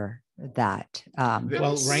for that?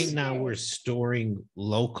 Well, right now we're storing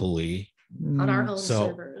locally. On our own So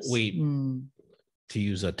servers. we, to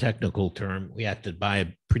use a technical term, we had to buy a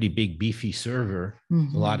pretty big beefy server, a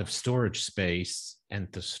lot of storage space, and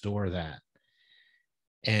to store that.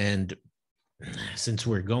 And since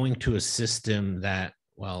we're going to a system that,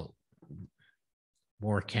 well,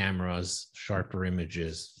 more cameras, sharper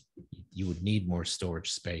images, you would need more storage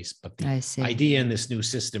space. But the I see. idea in this new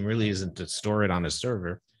system really isn't to store it on a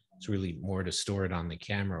server. It's really more to store it on the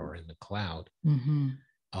camera or in the cloud.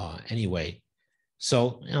 Anyway,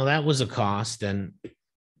 so, you know, that was a cost. And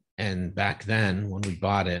back then when we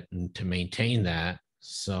bought it, and to maintain that,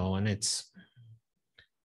 so, and it's,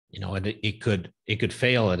 you know, it could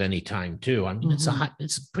fail at any time too. I mean, it's a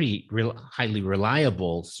pretty highly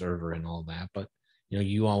reliable server and all that, but you know,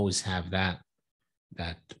 you always have that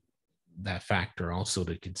factor also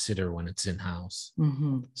to consider when it's in-house.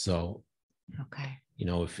 So, Okay. you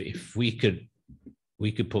know, if we could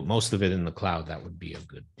put most of it in the cloud, that would be a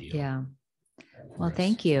good deal. Yeah. Well,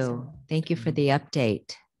 thank you. Thank you for the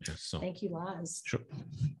update. Yeah, so, Thank you, Laz. sure.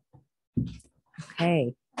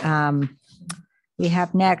 Okay. We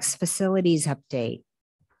have next facilities update.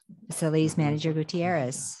 Facilities Manager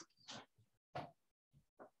Gutierrez.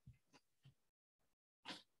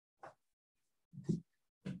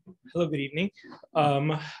 Hello, good evening.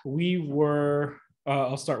 I'll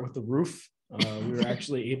start with the roof. We were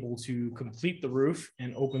actually able to complete the roof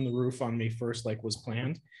and open the roof on May 1st like was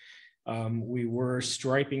planned. We were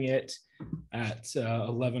striping it at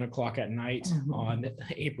 11 o'clock at night on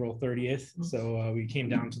April 30th. So we came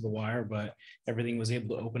down to the wire, but everything was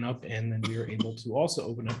able to open up, and then we were able to also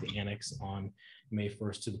open up the annex on May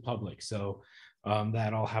 1st to the public. So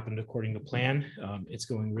that all happened according to plan. It's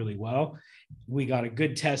going really well. We got a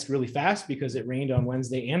good test really fast because it rained on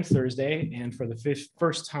Wednesday and Thursday. And for the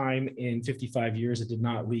first time in 55 years, it did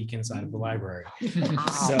not leak inside of the library.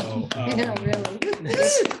 So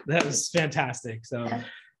that was fantastic. So that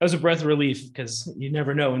was a breath of relief because you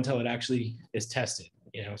never know until it actually is tested.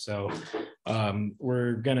 So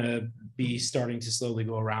we're gonna be starting to slowly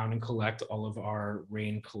go around and collect all of our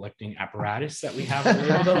rain collecting apparatus that we have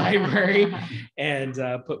in the library and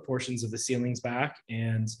put portions of the ceilings back.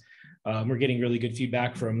 And we're getting really good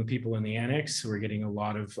feedback from the people in the annex. We're getting a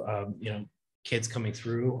lot of kids coming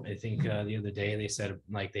through. I think the other day they said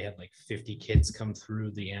like they had like 50 kids come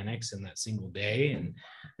through the annex in that single day, and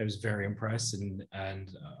I was very impressed. And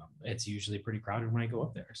it's usually pretty crowded when I go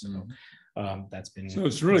up there. So that's been, so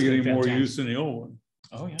it's really getting more fantastic. use than the old one.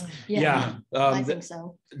 Oh yeah. Yeah, I Yeah. think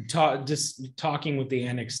so. Just talking with the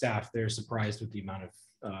annex staff, they're surprised with the amount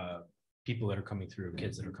of people that are coming through,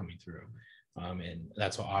 kids that are coming through. And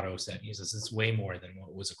that's what Otto said. He says it's way more than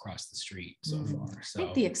what was across the street so far. So I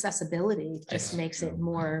think the accessibility just makes it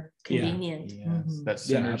more convenient. That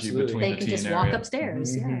synergy absolutely. between They the can teen just walk area.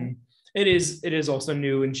 upstairs. Mhm. It is also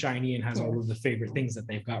new and shiny and has all of the favorite things that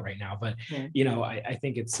they've got right now. But I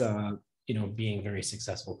think it's being very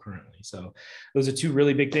successful currently. So those are two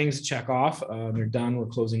really big things to check off. They're done. We're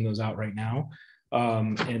closing those out right now.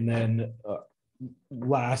 And then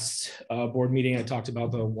last board meeting, I talked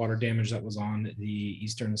about the water damage that was on the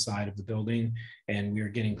eastern side of the building, and we are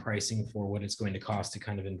getting pricing for what it's going to cost to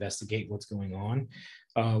kind of investigate what's going on.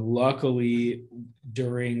 Luckily,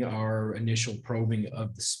 during our initial probing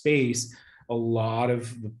of the space, a lot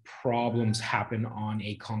of the problems happen on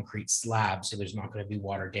a concrete slab, so there's not going to be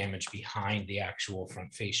water damage behind the actual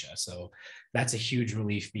front fascia. So that's a huge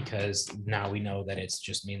relief because now we know that it's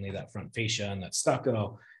just mainly that front fascia and that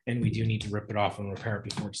stucco, and we do need to rip it off and repair it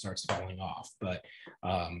before it starts falling off. But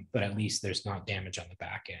at least there's not damage on the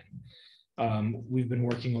back end. We've been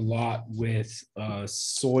working a lot with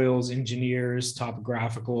soils engineers,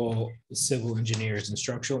 topographical, civil engineers, and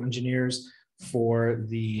structural engineers for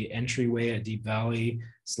the entryway at Deep Valley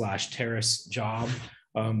 / terrace job.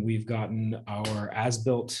 We've gotten our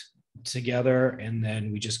as-built together, and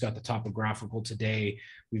then we just got the topographical today.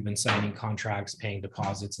 We've been signing contracts, paying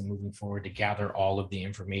deposits, and moving forward to gather all of the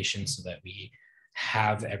information so that we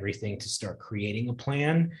have everything to start creating a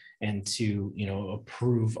plan and to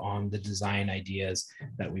approve on the design ideas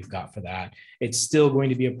that we've got for that. It's still going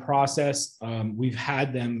to be a process. We've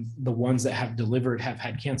had the ones that have delivered have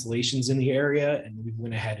had cancellations in the area, and we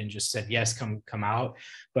went ahead and just said yes, come out,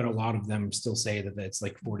 but a lot of them still say that it's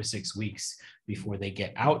like 4 to 6 weeks before they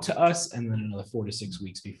get out to us, and then another 4 to 6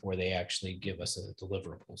 weeks before they actually give us a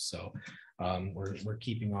deliverable. So we're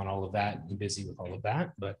keeping on all of that and busy with all of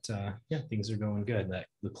that, but things are going good. That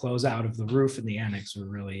the closeout of the roof and the annex were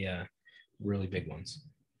really big ones.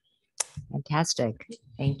 Fantastic.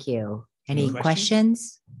 Thank you. Any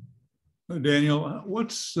Questions? questions? Daniel,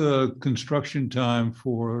 what's construction time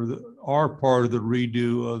for our part of the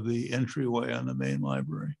redo of the entryway on the main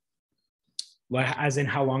library? Like, as in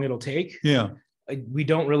how long it'll take? Yeah. We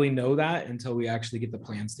don't really know that until we actually get the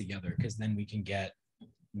plans together, because then we can get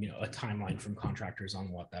a timeline from contractors on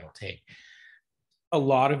what that'll take. A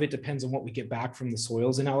lot of it depends on what we get back from the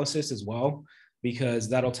soils analysis as well, because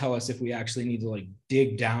that'll tell us if we actually need to like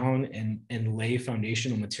dig down and lay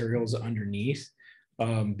foundational materials underneath,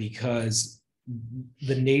 because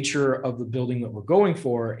the nature of the building that we're going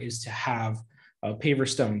for is to have paver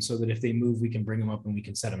stones so that if they move, we can bring them up and we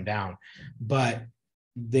can set them down. But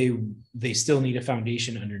they still need a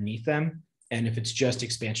foundation underneath them. And if it's just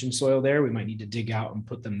expansion soil there, we might need to dig out and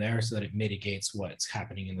put them there so that it mitigates what's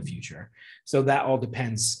happening in the future. So that all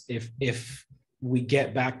depends. If we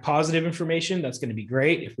get back positive information, that's going to be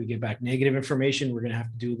great. If we get back negative information, we're going to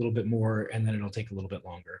have to do a little bit more, and then it'll take a little bit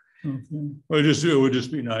longer. Okay. Well, it would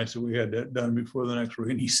just be nice if we had that done before the next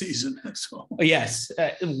rainy season. So yes,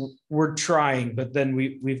 we're trying, but then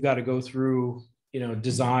we've got to go through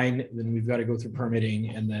design, then we've got to go through permitting,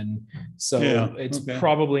 and then it's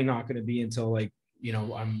probably not going to be until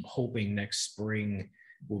I'm hoping next spring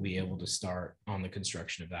we'll be able to start on the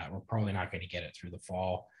construction of that. We're probably not going to get it through the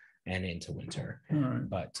fall and into winter. all right.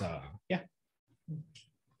 But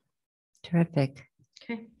Terrific.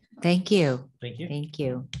 Okay. Thank you. Thank you. Thank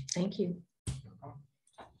you. Thank you.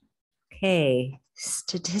 Okay,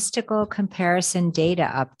 statistical comparison data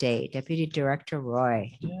update, Deputy Director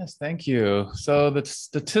Roy. Yes, thank you. So the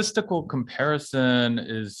statistical comparison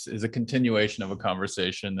is a continuation of a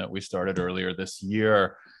conversation that we started earlier this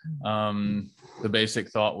year. The basic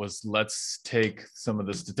thought was, let's take some of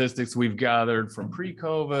the statistics we've gathered from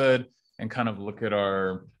pre-COVID and kind of look at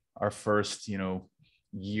our first,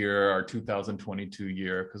 year, our 2022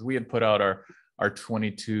 year, because we had put out our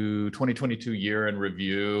 2022 year in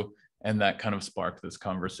review, and that kind of sparked this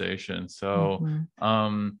conversation. So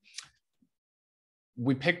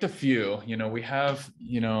we picked a few. We have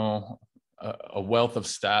a wealth of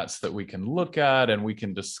stats that we can look at and we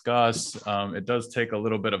can discuss. It does take a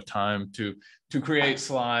little bit of time to create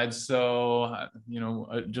slides. So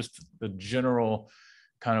just the general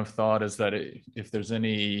kind of thought is that if there's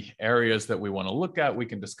any areas that we want to look at, we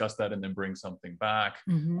can discuss that and then bring something back.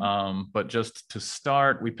 But just to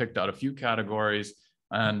start, we picked out a few categories,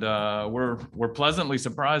 and we're pleasantly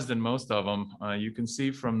surprised in most of them. You can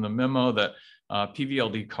see from the memo that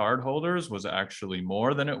PVLD card holders was actually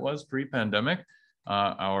more than it was pre-pandemic.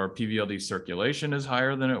 Our PVLD circulation is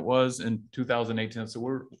higher than it was in 2018.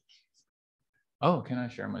 So can I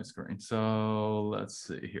share my screen? So let's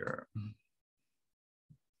see here.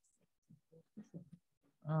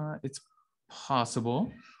 It's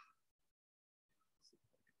possible.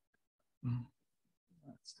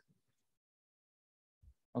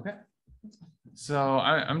 Okay. So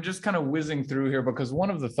I'm just kind of whizzing through here because one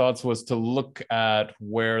of the thoughts was to look at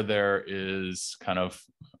where there is kind of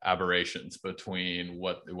aberrations between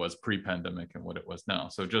what it was pre-pandemic and what it was now.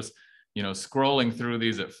 So just, scrolling through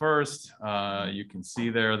these at first, you can see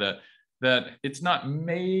there that it's not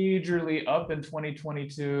majorly up in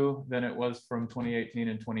 2022 than it was from 2018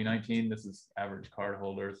 and 2019. This is average card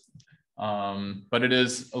holders, but it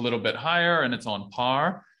is a little bit higher and it's on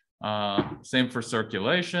par. Same for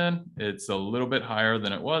circulation. It's a little bit higher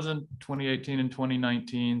than it was in 2018 and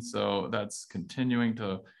 2019. So that's continuing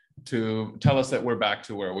to tell us that we're back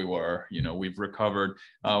to where we were. We've recovered.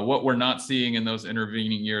 What we're not seeing in those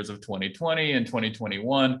intervening years of 2020 and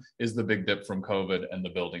 2021 is the big dip from COVID and the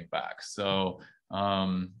building back. So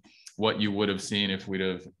what you would have seen if we'd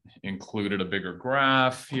have included a bigger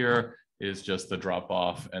graph here is just the drop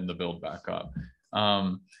off and the build back up.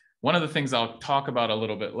 One of the things I'll talk about a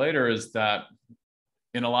little bit later is that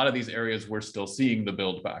in a lot of these areas, we're still seeing the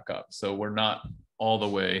build back up. So we're not all the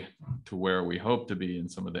way to where we hope to be in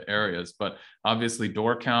some of the areas, but obviously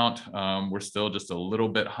door count, we're still just a little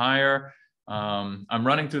bit higher. I'm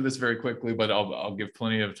running through this very quickly, but I'll give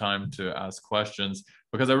plenty of time to ask questions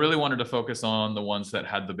because I really wanted to focus on the ones that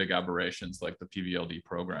had the big aberrations like the PVLD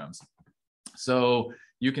programs. So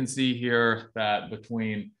you can see here that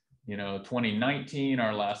between 2019,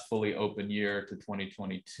 our last fully open year, to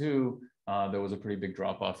 2022, there was a pretty big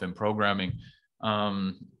drop off in programming.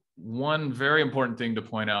 One very important thing to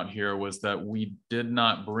point out here was that we did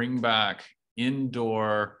not bring back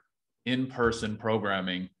indoor in-person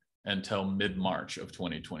programming until mid-March of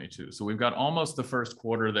 2022. So we've got almost the first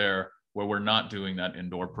quarter there where we're not doing that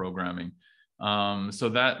indoor programming. So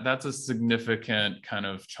that's a significant kind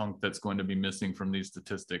of chunk that's going to be missing from these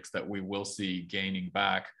statistics that we will see gaining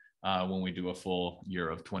back when we do a full year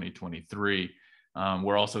of 2023.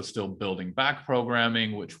 We're also still building back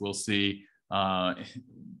programming, which we'll see.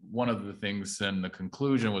 One of the things in the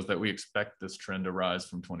conclusion was that we expect this trend to rise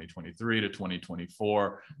from 2023 to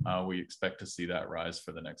 2024. We expect to see that rise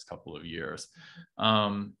for the next couple of years.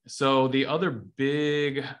 So the other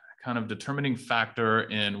big kind of determining factor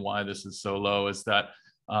in why this is so low is that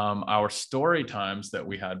our story times that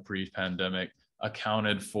we had pre-pandemic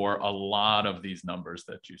accounted for a lot of these numbers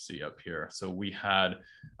that you see up here. So we had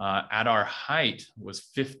at our height was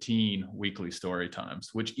 15 weekly story times,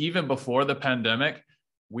 which even before the pandemic,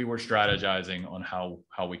 we were strategizing on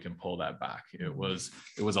how we can pull that back. It was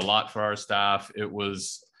a lot for our staff. It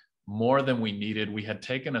was more than we needed. We had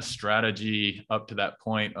taken a strategy up to that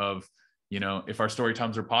point of, if our story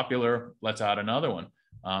times are popular, let's add another one.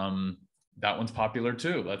 That one's popular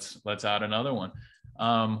too. Let's add another one.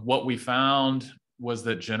 What we found was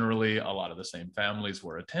that generally a lot of the same families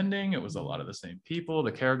were attending. It was a lot of the same people.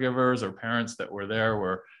 The caregivers or parents that were there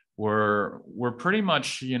were pretty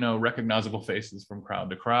much, recognizable faces from crowd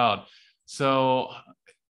to crowd. So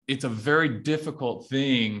it's a very difficult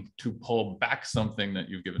thing to pull back something that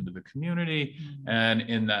you've given to the community. And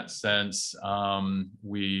in that sense,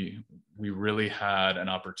 we really had an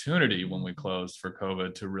opportunity when we closed for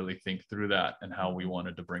COVID to really think through that and how we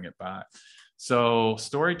wanted to bring it back. So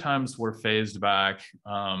story times were phased back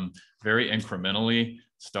very incrementally,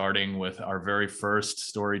 starting with our very first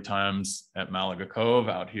story times at Malaga Cove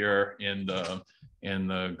out here in in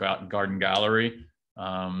the garden gallery.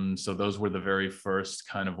 So those were the very first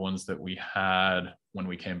kind of ones that we had when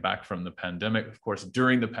we came back from the pandemic. Of course,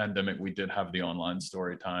 during the pandemic, we did have the online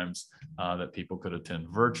story times that people could attend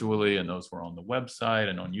virtually, and those were on the website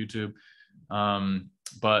and on YouTube.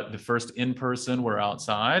 But the first in-person were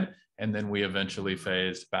outside, and then we eventually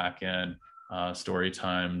phased back in story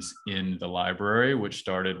times in the library, which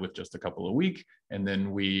started with just a couple a week. And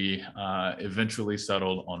then we eventually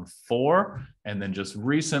settled on 4. And then just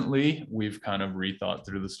recently, we've kind of rethought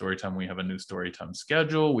through the story time. We have a new story time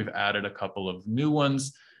schedule. We've added a couple of new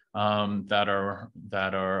ones that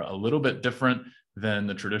are a little bit different than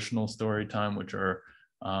the traditional story time, which are,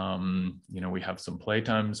 we have some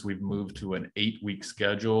playtimes. We've moved to an 8-week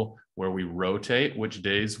schedule where we rotate which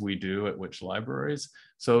days we do at which libraries.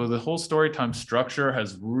 So the whole storytime structure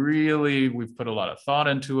has really, we've put a lot of thought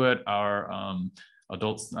into it. Our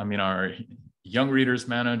our young readers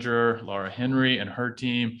manager, Laura Henry, and her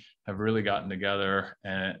team have really gotten together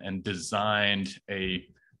and designed a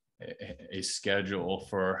schedule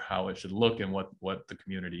for how it should look and what the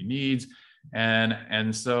community needs.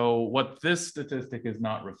 And so what this statistic is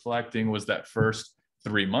not reflecting was that first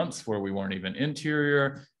 3 months where we weren't even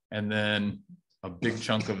interior. And then a big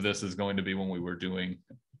chunk of this is going to be when we were doing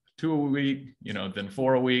 2 a week, then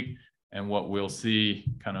 4 a week. And what we'll see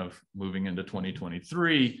kind of moving into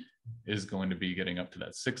 2023 is going to be getting up to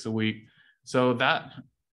that 6 a week. So that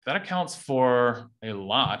accounts for a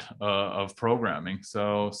lot of programming.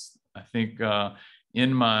 So I think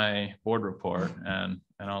in my board report, and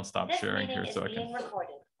I'll stop sharing here so I can.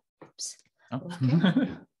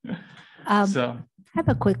 Oh. So I have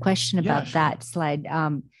a quick question about sure. that slide.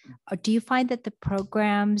 Do you find that the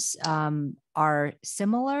programs are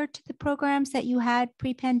similar to the programs that you had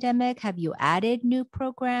pre-pandemic? Have you added new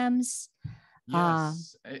programs?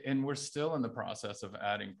 Yes, and we're still in the process of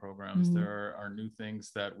adding programs. There are new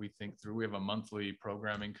things that we think through. We have a monthly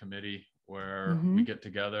programming committee where we get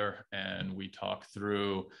together and we talk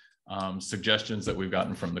through suggestions that we've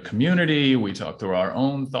gotten from the community. We talk through our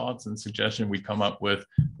own thoughts and suggestions. We come up with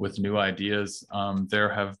new ideas. There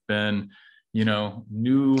have been,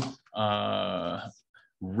 new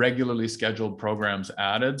regularly scheduled programs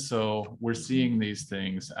added. So we're seeing these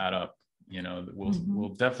things add up.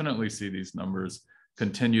 We'll definitely see these numbers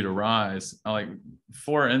continue to rise. Like,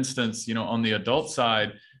 for instance, on the adult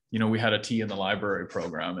side, we had a tea in the library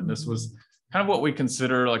program, and this was kind of what we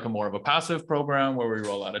consider like a more of a passive program where we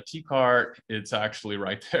roll out a tea cart. It's actually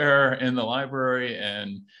right there in the library,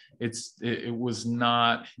 and it was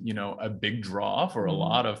not, a big draw for a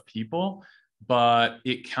lot of people, but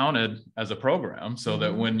it counted as a program, so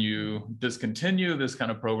that when you discontinue this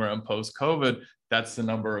kind of program post-COVID, that's the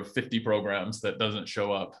number of 50 programs that doesn't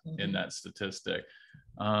show up in that statistic.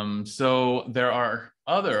 So there are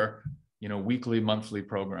other, weekly, monthly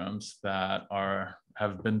programs that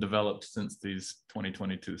have been developed since these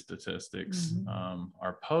 2022 statistics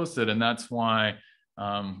are posted. And that's why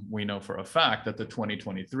we know for a fact that the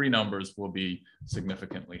 2023 numbers will be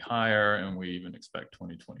significantly higher. And we even expect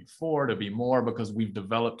 2024 to be more, because we've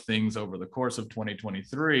developed things over the course of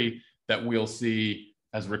 2023 that we'll see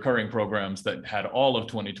as recurring programs that had all of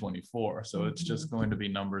 2024. So it's just going to be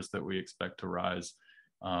numbers that we expect to rise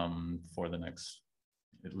for the next,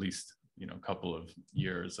 at least, couple of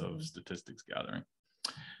years of statistics gathering.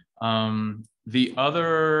 The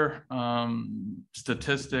other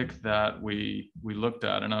statistic that we looked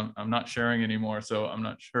at, and I'm not sharing anymore, so I'm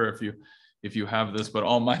not sure if you have this, but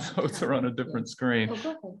all my notes are on a different screen,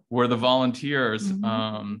 were the volunteers.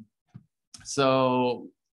 So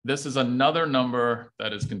this is another number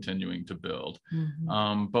that is continuing to build.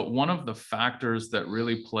 But one of the factors that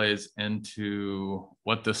really plays into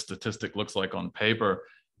what this statistic looks like on paper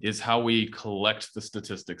is how we collect the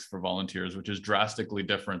statistics for volunteers, which is drastically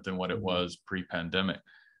different than what it was pre-pandemic.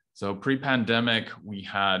 So pre-pandemic, we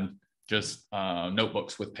had just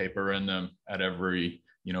notebooks with paper in them at every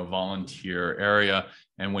volunteer area.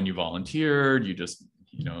 And when you volunteered, you just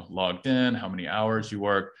logged in, how many hours you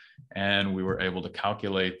worked, and we were able to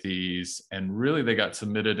calculate these. And really, they got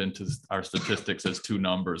submitted into our statistics as 2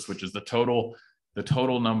 numbers, which is the total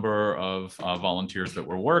number of volunteers that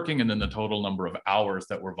were working, and then the total number of hours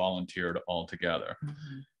that were volunteered altogether.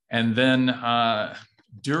 And then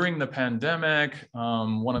during the pandemic,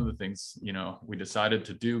 one of the things we decided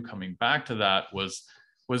to do coming back to that was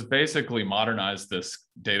basically modernize this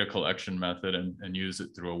data collection method and use it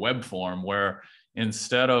through a web form, where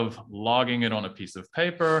instead of logging it on a piece of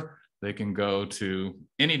paper, they can go to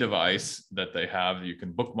any device that they have. You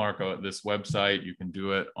can bookmark this website. You can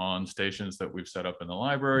do it on stations that we've set up in the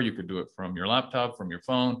library. You could do it from your laptop, from your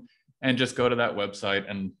phone, and just go to that website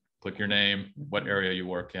and click your name, what area you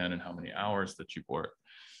work in, and how many hours that you've worked.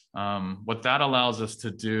 What that allows us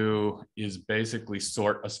to do is basically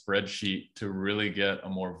sort a spreadsheet to really get a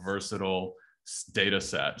more versatile data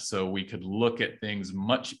set. So we could look at things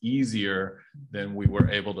much easier than we were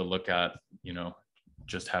able to look at, you know,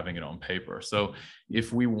 just having it on paper. So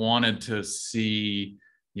if we wanted to see,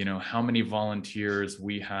 you know, how many volunteers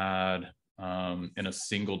we had in a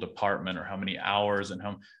single department, or how many hours, and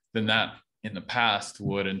how, then that in the past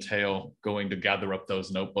would entail going to gather up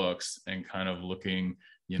those notebooks and kind of looking,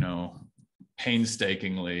 you know,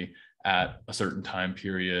 painstakingly at a certain time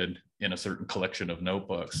period in a certain collection of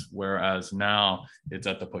notebooks, whereas now it's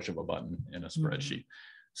at the push of a button in a spreadsheet.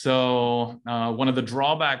 So one of the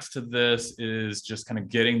drawbacks to this is just kind of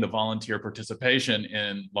getting the volunteer participation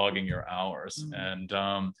in logging your hours. And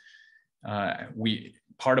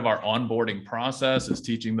part of our onboarding process is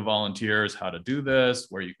teaching the volunteers how to do this,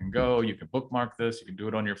 where you can go, you can bookmark this, you can do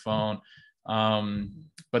it on your phone.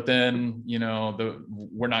 But then, you know,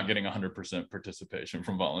 we're not getting 100% participation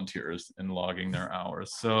from volunteers in logging their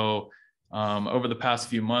hours. So over the past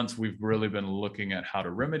few months, we've really been looking at how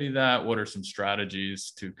to remedy that. What are some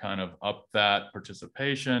strategies to kind of up that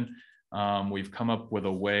participation? We've come up with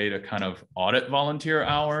a way to kind of audit volunteer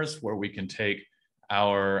hours, where we can take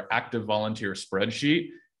our active volunteer spreadsheet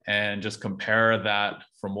and just compare that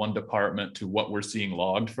from one department to what we're seeing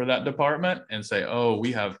logged for that department, and say, oh,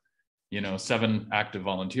 we have, you know, 7 active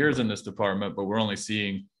volunteers in this department, but we're only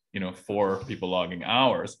seeing, you know, 4 people logging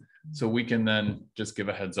hours. So we can then just give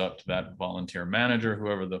a heads up to that volunteer manager,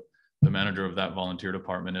 whoever the manager of that volunteer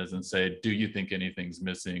department is, and say, do you think anything's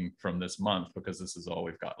missing from this month? Because this is all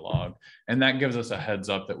we've got logged. And that gives us a heads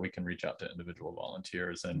up that we can reach out to individual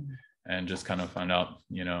volunteers and just kind of find out,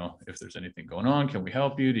 you know, if there's anything going on, can we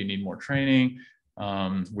help you? Do you need more training?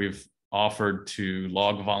 We've offered to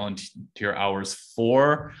log volunteer hours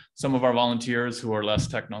for some of our volunteers who are less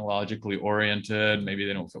technologically oriented. Maybe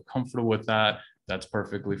they don't feel comfortable with that. That's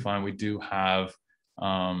perfectly fine. We do have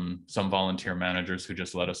some volunteer managers who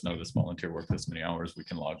just let us know this volunteer worked this many hours. We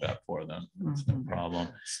can log that for them. It's no problem.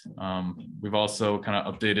 We've also kind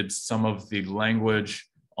of updated some of the language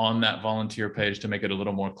on that volunteer page to make it a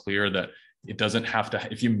little more clear that it doesn't have to,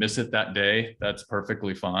 if you miss it that day, that's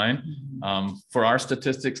perfectly fine. For our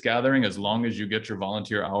statistics gathering, as long as you get your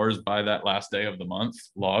volunteer hours by that last day of the month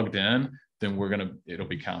logged in, then it'll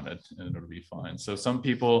be counted and it'll be fine. So some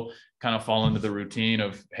people kind of fall into the routine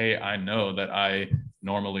of, hey, I know that I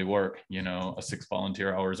normally work, you know, 6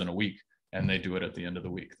 volunteer hours in a week, and they do it at the end of the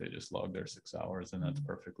week. They just log their 6 hours, and that's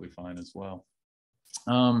perfectly fine as well.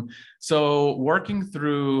 So working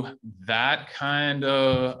through that kind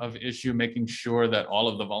of issue, making sure that all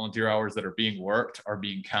of the volunteer hours that are being worked are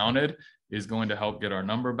being counted, is going to help get our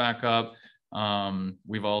number back up.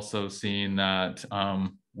 We've also seen that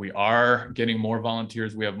we are getting more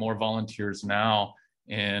volunteers. We have more volunteers now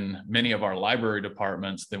in many of our library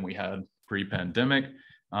departments than we had pre-pandemic.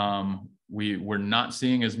 We're not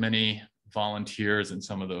seeing as many volunteers in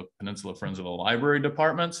some of the Peninsula Friends of the Library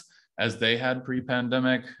departments as they had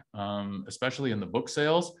pre-pandemic, especially in the book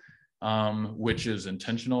sales, which is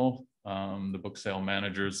intentional. The book sale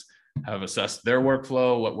managers have assessed their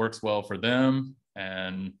workflow, what works well for them,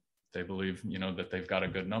 and they believe, you know, that they've got a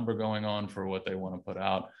good number going on for what they want to put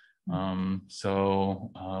out.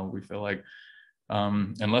 So we feel like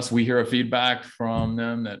unless we hear a feedback from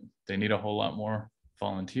them that they need a whole lot more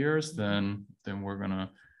volunteers, then we're gonna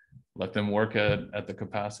let them work at the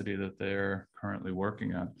capacity that they're currently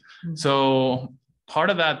working at. So part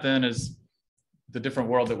of that then is the different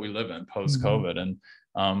world that we live in post-COVID.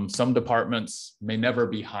 And some departments may never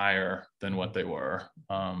be higher than what they were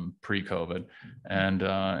pre-COVID. And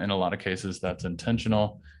in a lot of cases, that's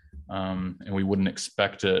intentional. And we wouldn't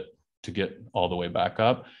expect it to get all the way back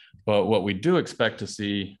up. But what we do expect to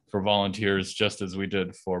see for volunteers, just as we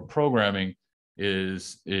did for programming,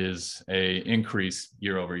 is a increase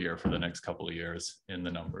year over year for the next couple of years in the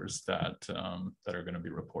numbers that are going to be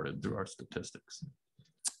reported through our statistics.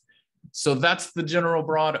 So that's the general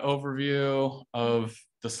broad overview of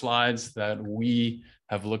the slides that we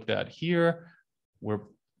have looked at here. We're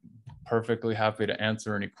perfectly happy to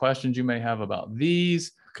answer any questions you may have about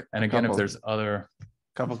these. And again, if there's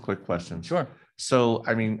couple quick questions. Sure. So,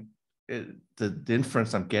 I mean, the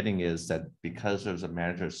inference I'm getting is that because there's a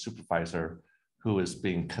manager supervisor who is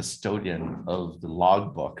being custodian of the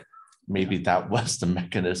logbook, maybe that was the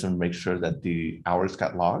mechanism to make sure that the hours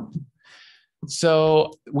got logged?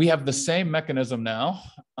 So we have the same mechanism now,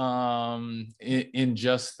 in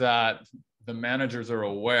just that the managers are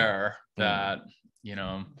aware that, you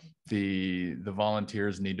know, the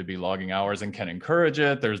volunteers need to be logging hours and can encourage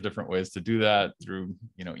it. There's different ways to do that through,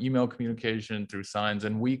 email communication, through signs,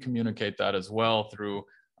 and we communicate that as well through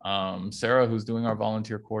Sarah, who's doing our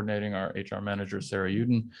volunteer coordinating, our HR manager, Sarah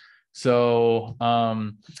Uden. So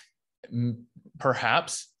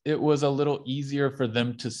perhaps it was a little easier for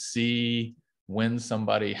them to see when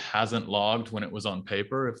somebody hasn't logged when it was on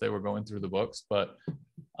paper if they were going through the books, but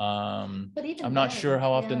even I'm not then, sure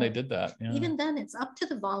how often yeah, they did that. Yeah. Even then, it's up to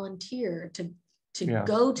the volunteer to Yeah.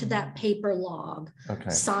 go to that paper log, Okay.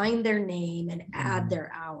 sign their name and add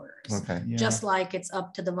their hours. Okay. Yeah. Just like it's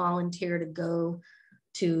up to the volunteer to go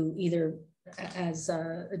to either, as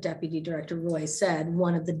Deputy Director Roy said,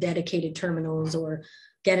 one of the dedicated terminals, or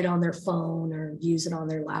get it on their phone or use it on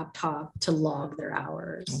their laptop to log their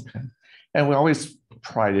hours. Okay. And we always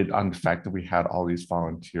prided on the fact that we had all these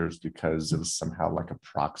volunteers because it was somehow like a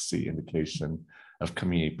proxy indication of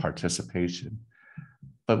community participation.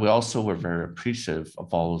 But we also were very appreciative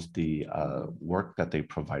of all of the work that they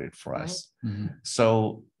provided for us. Mm-hmm.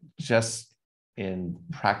 So just in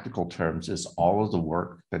practical terms, is all of the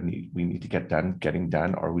work that we need to get done getting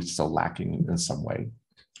done, or are we still lacking in some way?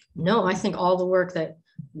 No, I think all the work that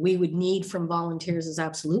we would need from volunteers is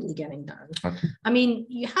absolutely getting done. Okay. I mean,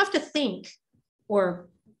 you have to think, or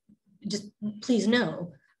just please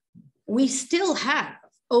know, we still have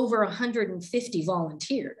over 150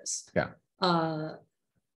 volunteers. Yeah.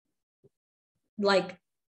 Like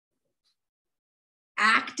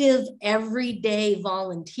active everyday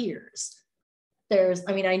volunteers.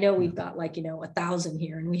 I know we've got 1,000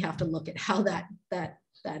 here, and we have to look at how that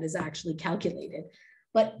is actually calculated,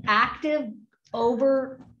 but active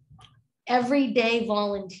over everyday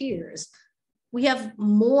volunteers, we have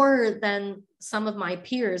more than some of my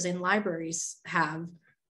peers in libraries have,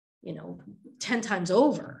 10 times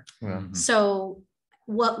over. Mm-hmm. So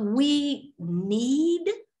what we need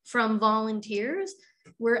from volunteers,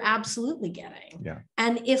 we're absolutely getting. Yeah.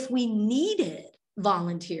 And if we needed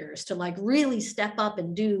volunteers to really step up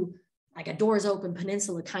and do a Doors Open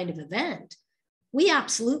Peninsula kind of event, we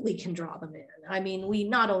absolutely can draw them in. I mean, we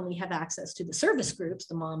not only have access to the service groups,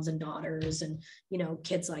 the moms and daughters and,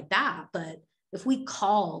 kids like that, but if we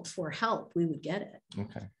called for help, we would get it.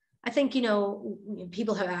 Okay. I think,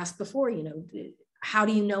 people have asked before, how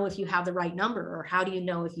do you know if you have the right number, or how do you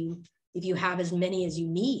know if you have as many as you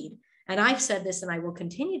need? And I've said this, and I will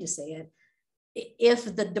continue to say it.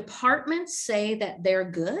 If the departments say that they're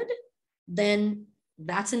good, then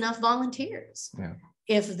that's enough volunteers. Yeah.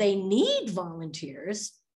 If they need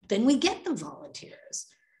volunteers, then we get them volunteers.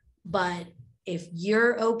 But if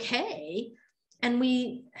you're okay, and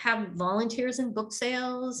we have volunteers in book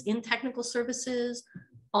sales, in technical services,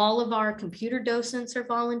 all of our computer docents are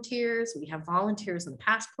volunteers. We have volunteers in the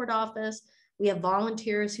passport office. We have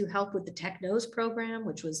volunteers who help with the Tech Knows program,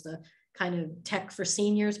 which was the kind of tech for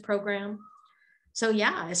seniors program. So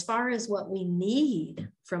yeah, as far as what we need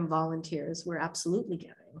from volunteers, we're absolutely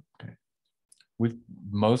getting. Okay. We've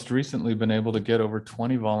most recently been able to get over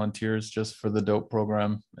 20 volunteers just for the DOPE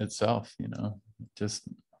program itself. Just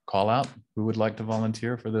call out who would like to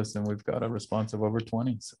volunteer for this, and we've got a response of over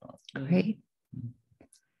 20. So great.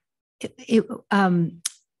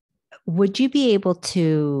 Would you be able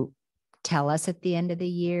to tell us at the end of the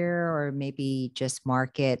year, or maybe just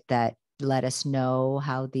mark it that let us know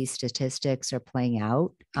how these statistics are playing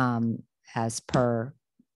out as per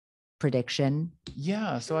prediction?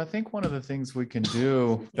 Yeah, so I think one of the things we can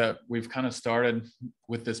do that we've kind of started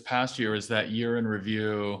with this past year is that year in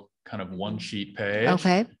review, kind of one sheet page.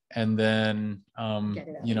 Okay. And then,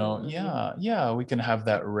 we can have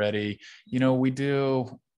that ready. We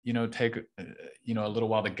do, take, a little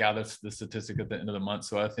while to gather the statistic at the end of the month.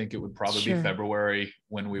 So I think it would probably be February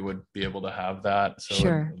when we would be able to have that. So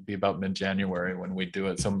it'd be about mid-January when we do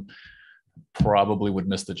it. Some probably would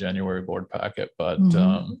miss the January board packet, but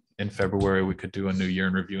in February we could do a new year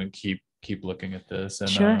in review and keep looking at this.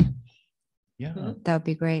 And that would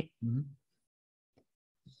be great. Mm-hmm.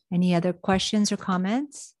 Any other questions or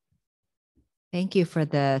comments? Thank you for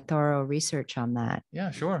the thorough research on that.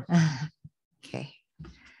 Yeah, sure. Okay.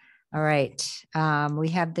 All right. We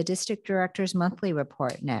have the district director's monthly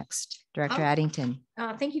report next. Director Addington.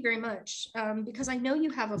 Thank you very much. Because I know you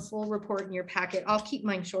have a full report in your packet. I'll keep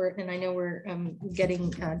mine short, and I know we're getting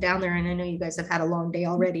down there, and I know you guys have had a long day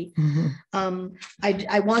already.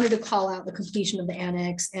 I wanted to call out the completion of the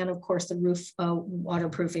annex, and of course the roof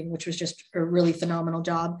waterproofing, which was just a really phenomenal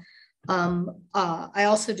job. I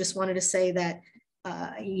also just wanted to say that,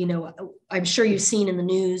 I'm sure you've seen in the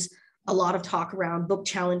news, a lot of talk around book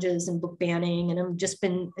challenges and book banning. And I've just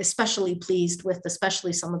been especially pleased with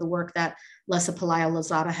especially some of the work that Lessa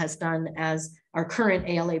Pelayo-Lozada has done as our current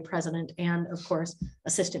ALA president and of course,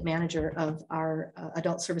 assistant manager of our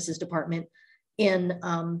adult services department in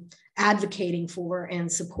advocating for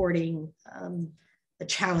and supporting the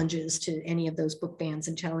challenges to any of those book bans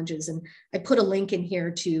and challenges. And I put a link in here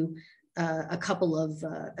to a couple of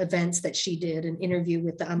events that she did, an interview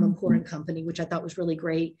with the Amanpour Company, which I thought was really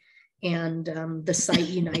great, and the site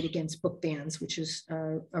Unite Against Book Bans, which is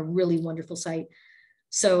a really wonderful site.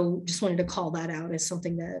 So just wanted to call that out as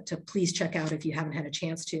something that to please check out if you haven't had a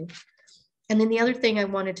chance to. And then the other thing I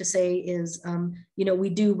wanted to say is, you know, we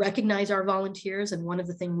do recognize our volunteers, and one of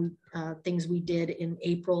the things we did in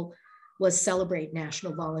April was celebrate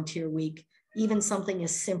National Volunteer Week. Even something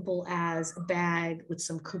as simple as a bag with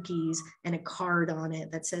some cookies and a card on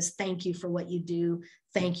it that says, thank you for what you do.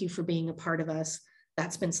 Thank you for being a part of us.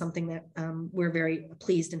 That's been something that we're very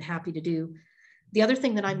pleased and happy to do. The other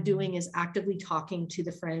thing that I'm doing is actively talking to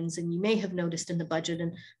the Friends, and you may have noticed in the budget,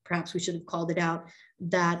 and perhaps we should have called it out,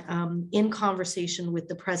 that in conversation with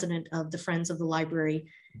the president of the Friends of the Library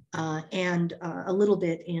and a little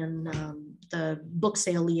bit in the book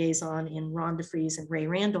sale liaison in Ron DeFries and Ray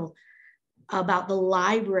Randall, about the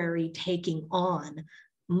library taking on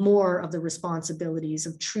more of the responsibilities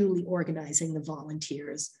of truly organizing the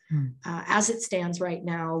volunteers. As it stands right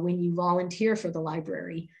now, when you volunteer for the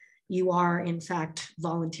library, you are in fact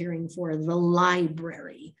volunteering for the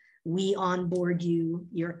library. We onboard you,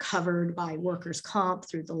 you're covered by workers' comp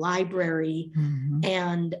through the library.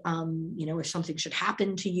 And you know, if something should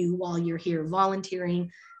happen to you while you're here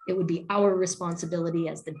volunteering, it would be our responsibility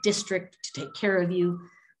as the district to take care of you.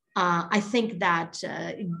 I think that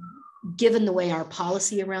given the way our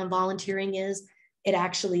policy around volunteering is, it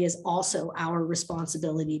actually is also our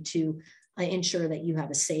responsibility to ensure that you have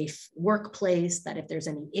a safe workplace, that if there's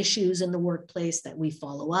any issues in the workplace that we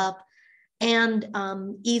follow up, and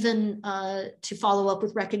even to follow up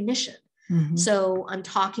with recognition. So I'm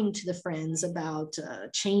talking to the Friends about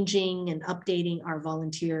changing and updating our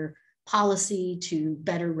volunteer policy to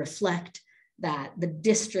better reflect that the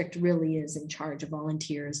district really is in charge of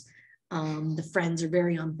volunteers. The Friends are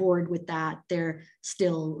very on board with that. They're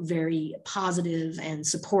still very positive and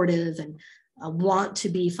supportive and want to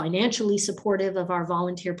be financially supportive of our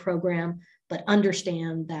volunteer program, but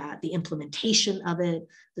understand that the implementation of it,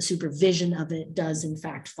 the supervision of it does in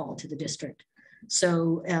fact fall to the district.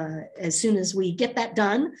 So as soon as we get that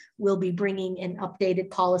done, we'll be bringing an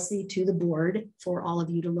updated policy to the board for all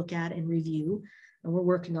of you to look at and review. And we're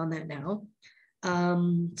working on that now.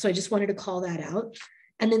 So I just wanted to call that out.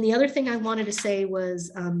 And then the other thing I wanted to say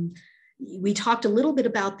was, we talked a little bit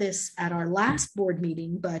about this at our last board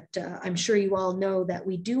meeting, but I'm sure you all know that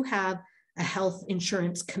we do have a health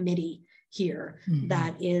insurance committee here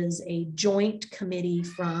that is a joint committee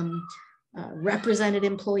from represented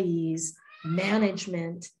employees,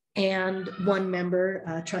 management, and one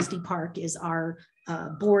member, Trustee Park, is our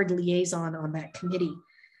board liaison on that committee.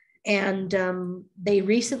 And they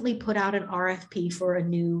recently put out an RFP for a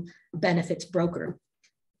new benefits broker.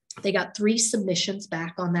 They got 3 submissions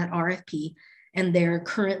back on that RFP, and they're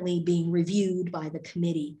currently being reviewed by the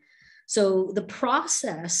committee. So the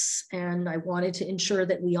process, and I wanted to ensure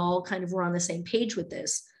that we all kind of were on the same page with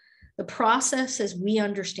this, the process as we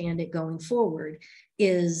understand it going forward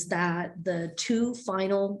is that the 2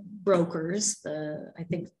 final brokers, I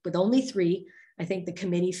think with only 3, I think the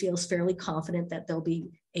committee feels fairly confident that they'll be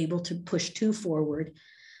able to push 2 forward.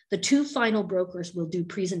 The 2 final brokers will do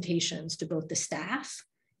presentations to both the staff,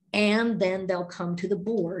 and then they'll come to the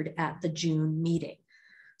board at the June meeting.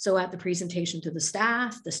 So at the presentation to the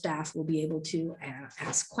staff will be able to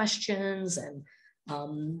ask questions and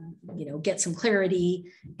you know, get some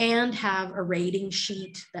clarity and have a rating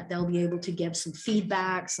sheet that they'll be able to give some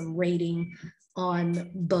feedback, some rating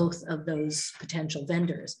on both of those potential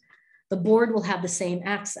vendors. The board will have the same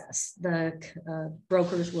access. The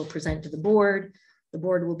brokers will present to the board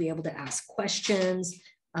will be able to ask questions,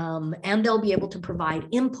 and they'll be able to provide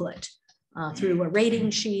input through a rating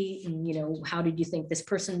sheet. And, you know, how did you think this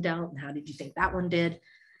person dealt? And how did you think that one did?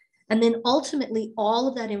 And then ultimately, all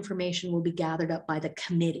of that information will be gathered up by the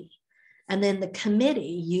committee. And then the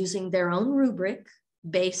committee, using their own rubric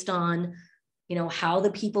based on, you know, how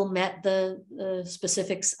the people met the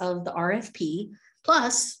specifics of the RFP,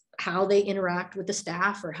 plus how they interact with the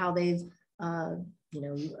staff or how they've,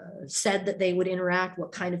 said that they would interact,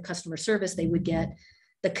 what kind of customer service they would get.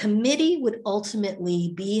 The committee would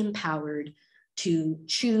ultimately be empowered to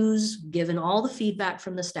choose, given all the feedback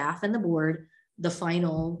from the staff and the board, the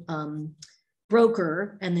final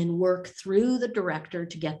broker and then work through the director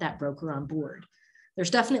to get that broker on board. There's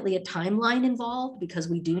definitely a timeline involved because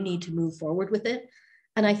we do need to move forward with it.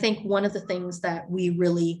 And I think one of the things that we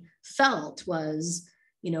really felt was,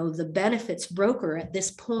 you know, the benefits broker at this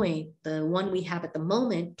point, the one we have at the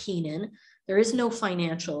moment, Keenan, there is no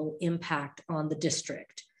financial impact on the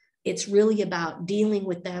district. It's really about dealing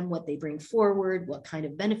with them, what they bring forward, what kind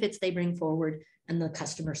of benefits they bring forward, and the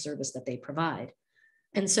customer service that they provide.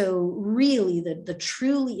 And so really the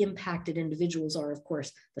truly impacted individuals are, of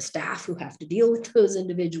course, the staff who have to deal with those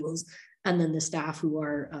individuals, and then the staff who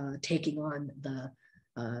are taking on the,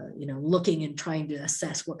 you know, looking and trying to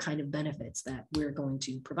assess what kind of benefits that we're going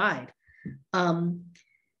to provide.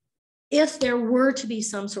 If there were to be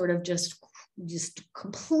some sort of just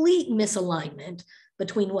complete misalignment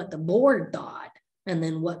between what the board thought and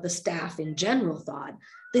then what the staff in general thought,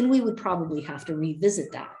 then we would probably have to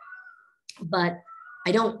revisit that. But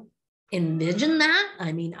I don't envision that.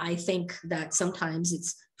 I mean, I think that sometimes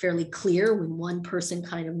it's fairly clear when one person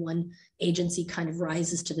one agency kind of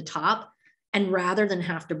rises to the top. And rather than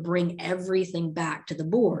have to bring everything back to the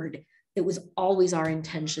board, it was always our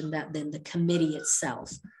intention that then the committee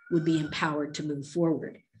itself would be empowered to move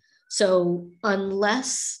forward. So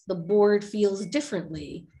unless the board feels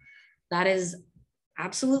differently, that is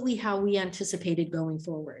absolutely how we anticipated going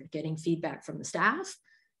forward, getting feedback from the staff,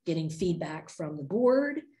 getting feedback from the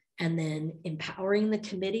board, and then empowering the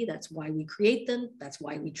committee. That's why we create them. That's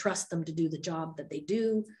why we trust them to do the job that they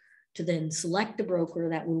do, to then select a broker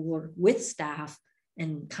that will work with staff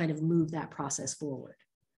and kind of move that process forward.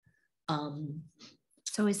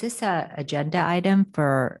 So is this a agenda item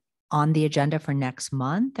on the agenda for next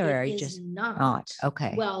month, or are you just not?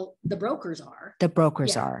 Okay. Well, the brokers are. The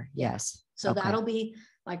brokers Yeah. are, yes. So Okay. that'll be,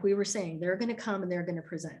 like we were saying, they're going to come and they're going to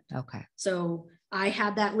present. Okay. So I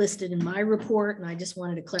had that listed in my report, and I just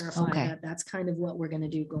wanted to clarify Okay. that that's kind of what we're going to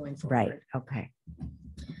do going forward. Right. Okay.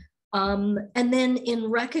 And then in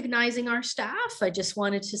recognizing our staff, I just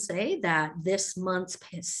wanted to say that this month's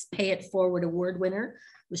Pay It Forward Award winner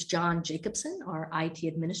was John Jacobson, our IT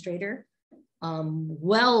administrator.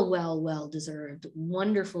 Well deserved.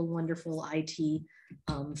 Wonderful, wonderful IT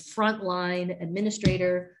frontline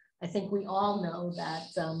administrator. I think we all know that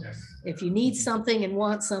if you need something and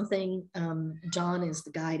want something, John is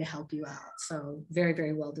the guy to help you out. So very,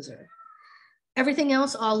 very well deserved. Everything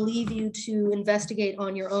else, I'll leave you to investigate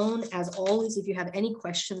on your own. As always, if you have any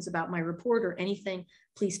questions about my report or anything,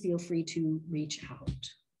 please feel free to reach out.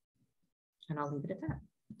 And I'll leave it at that.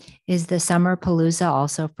 Is the Summer Palooza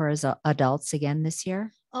also for adults again this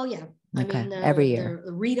year? Oh, yeah. Okay. I mean, Every year.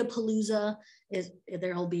 The Rita Palooza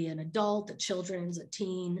there'll be an adult, a children's, a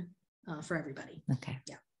teen, for everybody. Okay.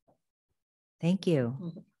 Yeah. Thank you.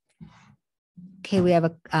 Mm-hmm. Okay, we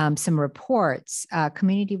have some reports.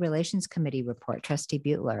 Community Relations Committee report, Trustee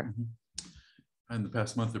Butler. In the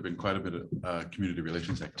past month, there have been quite a bit of community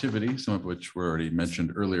relations activity, some of which were already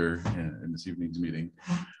mentioned earlier in this evening's meeting.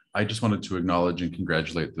 I just wanted to acknowledge and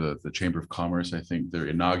congratulate the Chamber of Commerce. I think their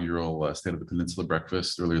inaugural State of the Peninsula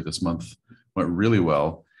breakfast earlier this month went really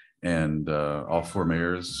well, and all four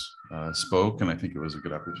mayors spoke, and I think it was a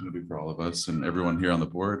good opportunity for all of us and everyone here on the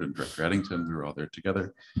board, and Director Addington. We were all there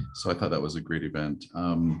together, so I thought that was a great event.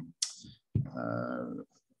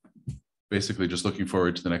 Basically just looking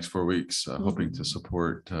forward to the next 4 weeks, hoping to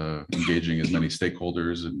support engaging as many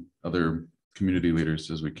stakeholders and other community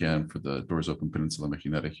leaders as we can for the Doors Open Peninsula,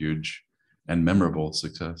 making that a huge and memorable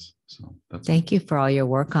success. So that's Thank you for all your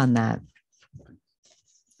work on that.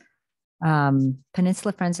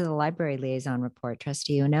 Peninsula Friends of the Library Liaison report,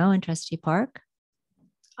 Trustee Uno and Trustee Park.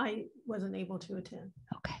 I wasn't able to attend.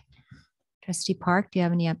 Okay. Trustee Park, do you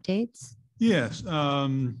have any updates? Yes.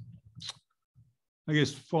 I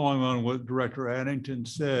guess following on what Director Addington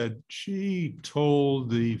said, she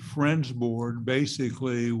told the Friends Board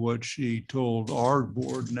basically what she told our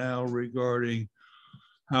board now regarding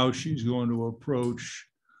how she's going to approach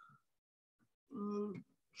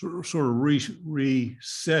sort of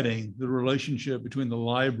resetting the relationship between the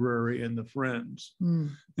library and the Friends.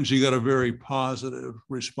 And she got a very positive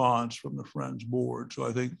response from the Friends Board. So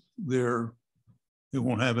I think they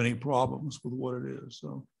won't have any problems with what it is.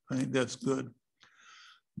 So I think that's good.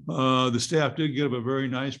 The staff did give a very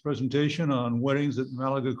nice presentation on weddings at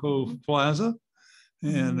Malaga Cove Plaza,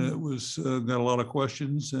 and it was got a lot of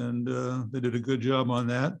questions, and they did a good job on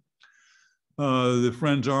that. The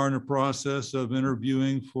Friends are in the process of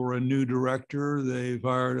interviewing for a new director. They've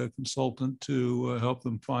hired a consultant to help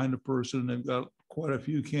them find a person. They've got quite a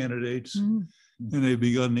few candidates, and they've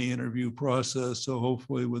begun the interview process. So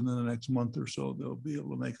hopefully within the next month or so, they'll be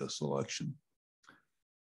able to make a selection.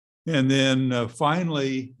 And then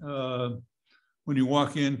finally, when you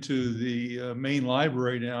walk into the main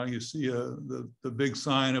library now, you see the big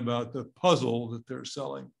sign about the puzzle that they're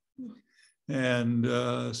selling. And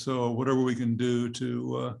so whatever we can do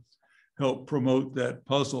to help promote that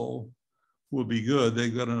puzzle will be good.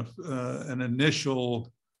 They've got an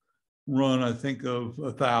initial run, I think, of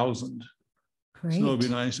 1,000. Great. So it'd be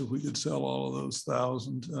nice if we could sell all of those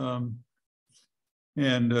 1,000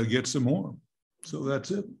 and get some more. So that's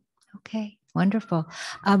it. Okay, wonderful.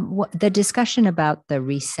 The discussion about the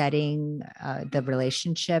resetting the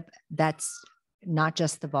relationship, that's not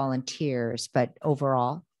just the volunteers, but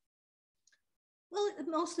overall? Well, it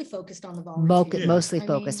mostly focused on the volunteers. Mostly I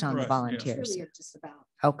focused mean, on the Right, volunteers. Really just about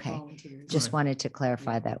Okay, volunteers. just Right. wanted to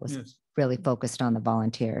clarify that was Yes. really focused on the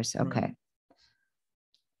volunteers. Right. Okay.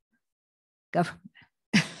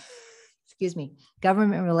 Excuse me,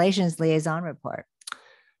 Government Relations Liaison Report.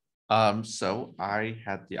 So I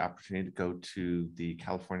had the opportunity to go to the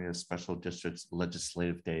California Special Districts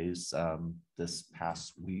Legislative Days this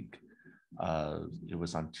past week. It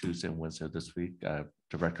was on Tuesday and Wednesday of this week.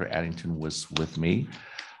 Director Addington was with me.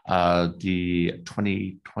 The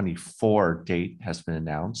 2024 date has been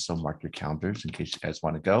announced, so mark your calendars in case you guys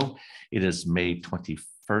want to go. It is May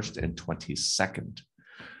 21st and 22nd.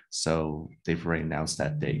 So they've already announced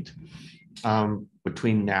that date.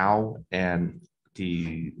 Between now and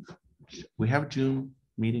we have a June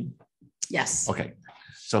meeting? Yes. Okay,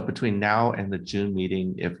 so between now and the June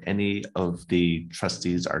meeting, if any of the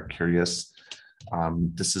trustees are curious,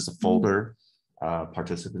 this is a folder,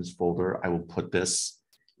 participants folder. I will put this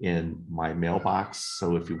in my mailbox.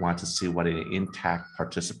 So if you want to see what an intact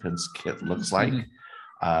participants kit looks like,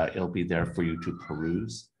 it'll be there for you to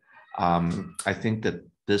peruse. I think that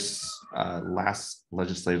this last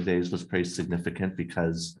legislative days was pretty significant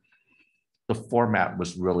because the format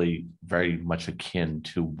was really very much akin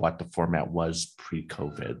to what the format was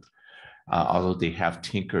pre-COVID, although they have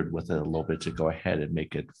tinkered with it a little bit to go ahead and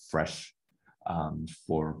make it fresh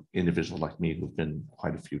for individuals like me who've been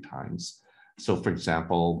quite a few times. So for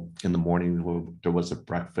example, in the morning, there was a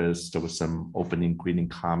breakfast, there was some opening greeting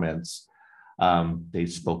comments. They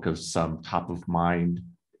spoke of some top of mind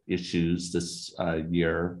issues this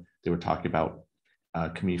year. They were talking about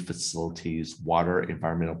community facilities, water,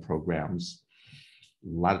 environmental programs. A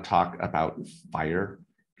lot of talk about fire,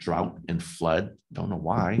 drought, and flood. Don't know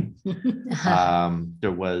why.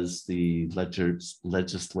 There was the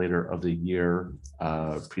Legislator of the Year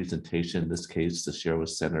presentation. In this case, this year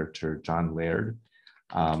was Senator John Laird.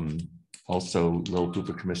 Also, Little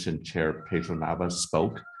Hoover Commission Chair Pedro Navas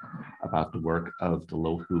spoke about the work of the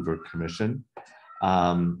Little Hoover Commission.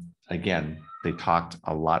 Again, they talked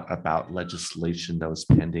a lot about legislation that was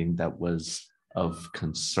pending that was of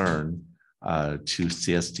concern to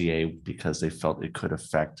CSDA because they felt it could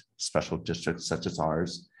affect special districts such as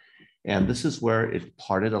ours. And this is where it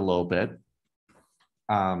parted a little bit.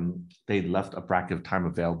 They left a bracket of time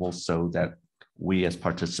available so that we as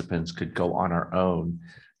participants could go on our own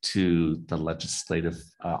to the legislative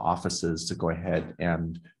offices to go ahead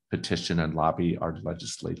and petition and lobby our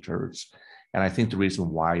legislators. And I think the reason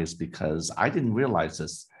why is because I didn't realize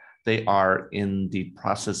this. They are in the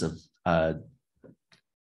process of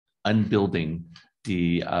unbuilding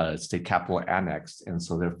the state capitol annex. And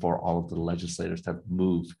so therefore all of the legislators have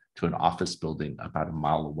moved to an office building about a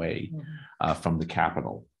mile away from the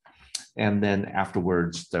Capitol. And then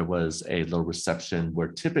afterwards, there was a little reception where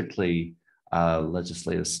typically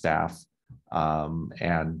legislative staff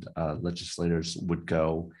and legislators would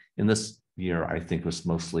go. In this year, I think it was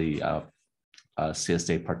mostly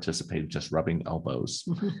CSA participated, just rubbing elbows.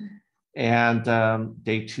 And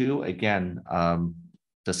day two, again,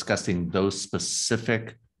 discussing those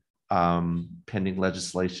specific pending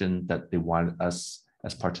legislation that they want us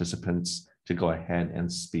as participants to go ahead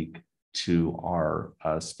and speak to our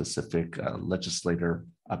specific legislator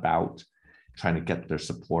about, trying to get their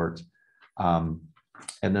support. And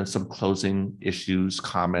then some closing issues,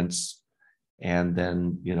 comments, and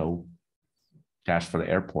then, dash for the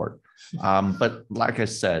airport. But like I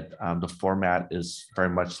said, the format is very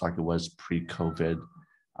much like it was pre-COVID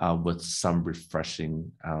with some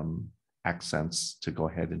refreshing accents to go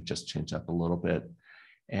ahead and just change up a little bit.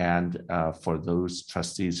 And for those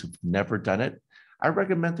trustees who've never done it, I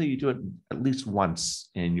recommend that you do it at least once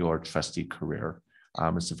in your trustee career.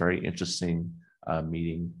 It's a very interesting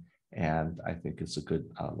meeting, and I think it's a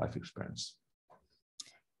good life experience.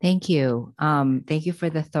 Thank you. Thank you for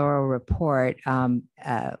the thorough report.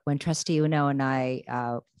 When Trustee Uno and I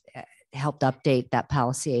helped update that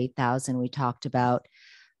policy 8000, we talked about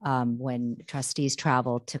when trustees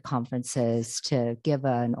travel to conferences to give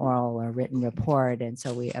an oral or written report. And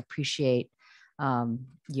so we appreciate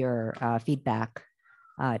your feedback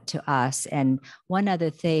to us. And one other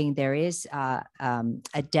thing, there is a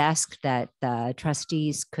desk that the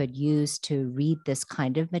trustees could use to read this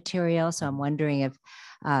kind of material. So I'm wondering if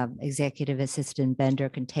Executive Assistant Bender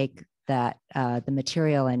can take that, the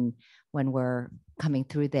material, and when we're coming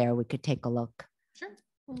through there, we could take a look. Sure,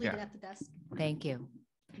 we'll leave it at the desk. Thank you.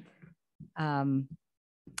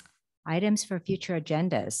 Items for future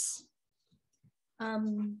agendas.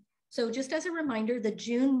 So just as a reminder, the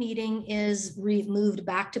June meeting is moved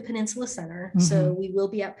back to Peninsula Center. So we will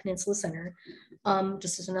be at Peninsula Center.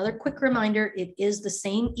 Just as another quick reminder, it is the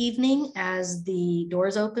same evening as the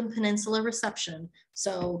Doors Open Peninsula reception.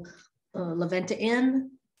 So La Venta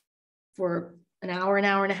Inn for an hour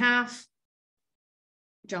and a half,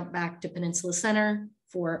 jump back to Peninsula Center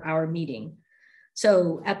for our meeting.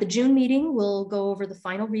 So at the June meeting, we'll go over the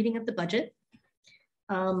final reading of the budget.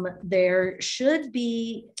 There should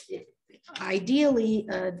be ideally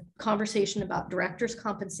a conversation about director's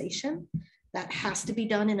compensation. That has to be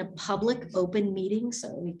done in a public open meeting,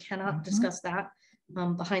 so we cannot discuss that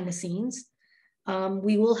behind the scenes.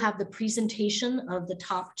 We will have the presentation of the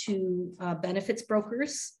top 2 benefits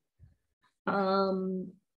brokers.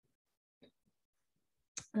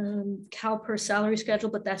 CalPERS salary schedule,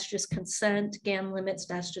 but that's just consent. GAN limits,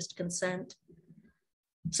 that's just consent.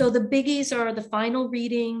 So the biggies are the final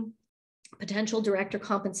reading, potential director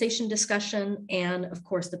compensation discussion, and of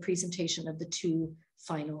course the presentation of the 2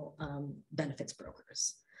 final benefits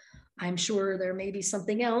brokers. I'm sure there may be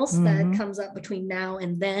something else that comes up between now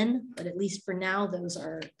and then, but at least for now, those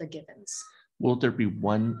are the givens. Will there be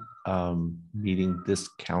one meeting this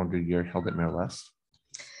calendar year held at Mayor Less?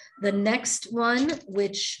 The next one,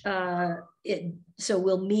 which so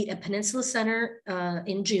we'll meet at Peninsula Center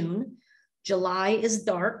in June. July is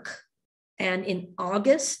dark. And in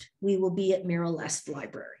August, we will be at Mira Lest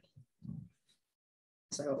Library.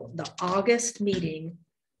 So the August meeting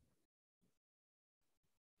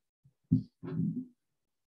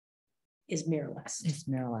is Mira Lest. It's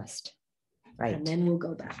Mira Lest, right? And then we'll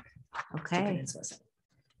go back. Okay.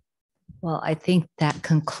 Well, I think that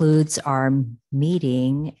concludes our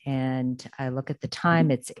meeting, and I look at the time,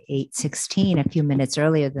 it's 8:16, a few minutes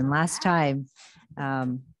earlier than last time.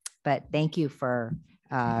 But thank you for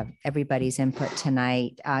everybody's input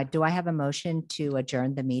tonight. Do I have a motion to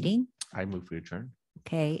adjourn the meeting? I move we adjourn.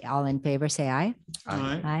 Okay, all in favor, say aye.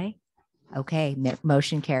 Aye. Aye. Okay,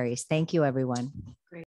 motion carries. Thank you, everyone.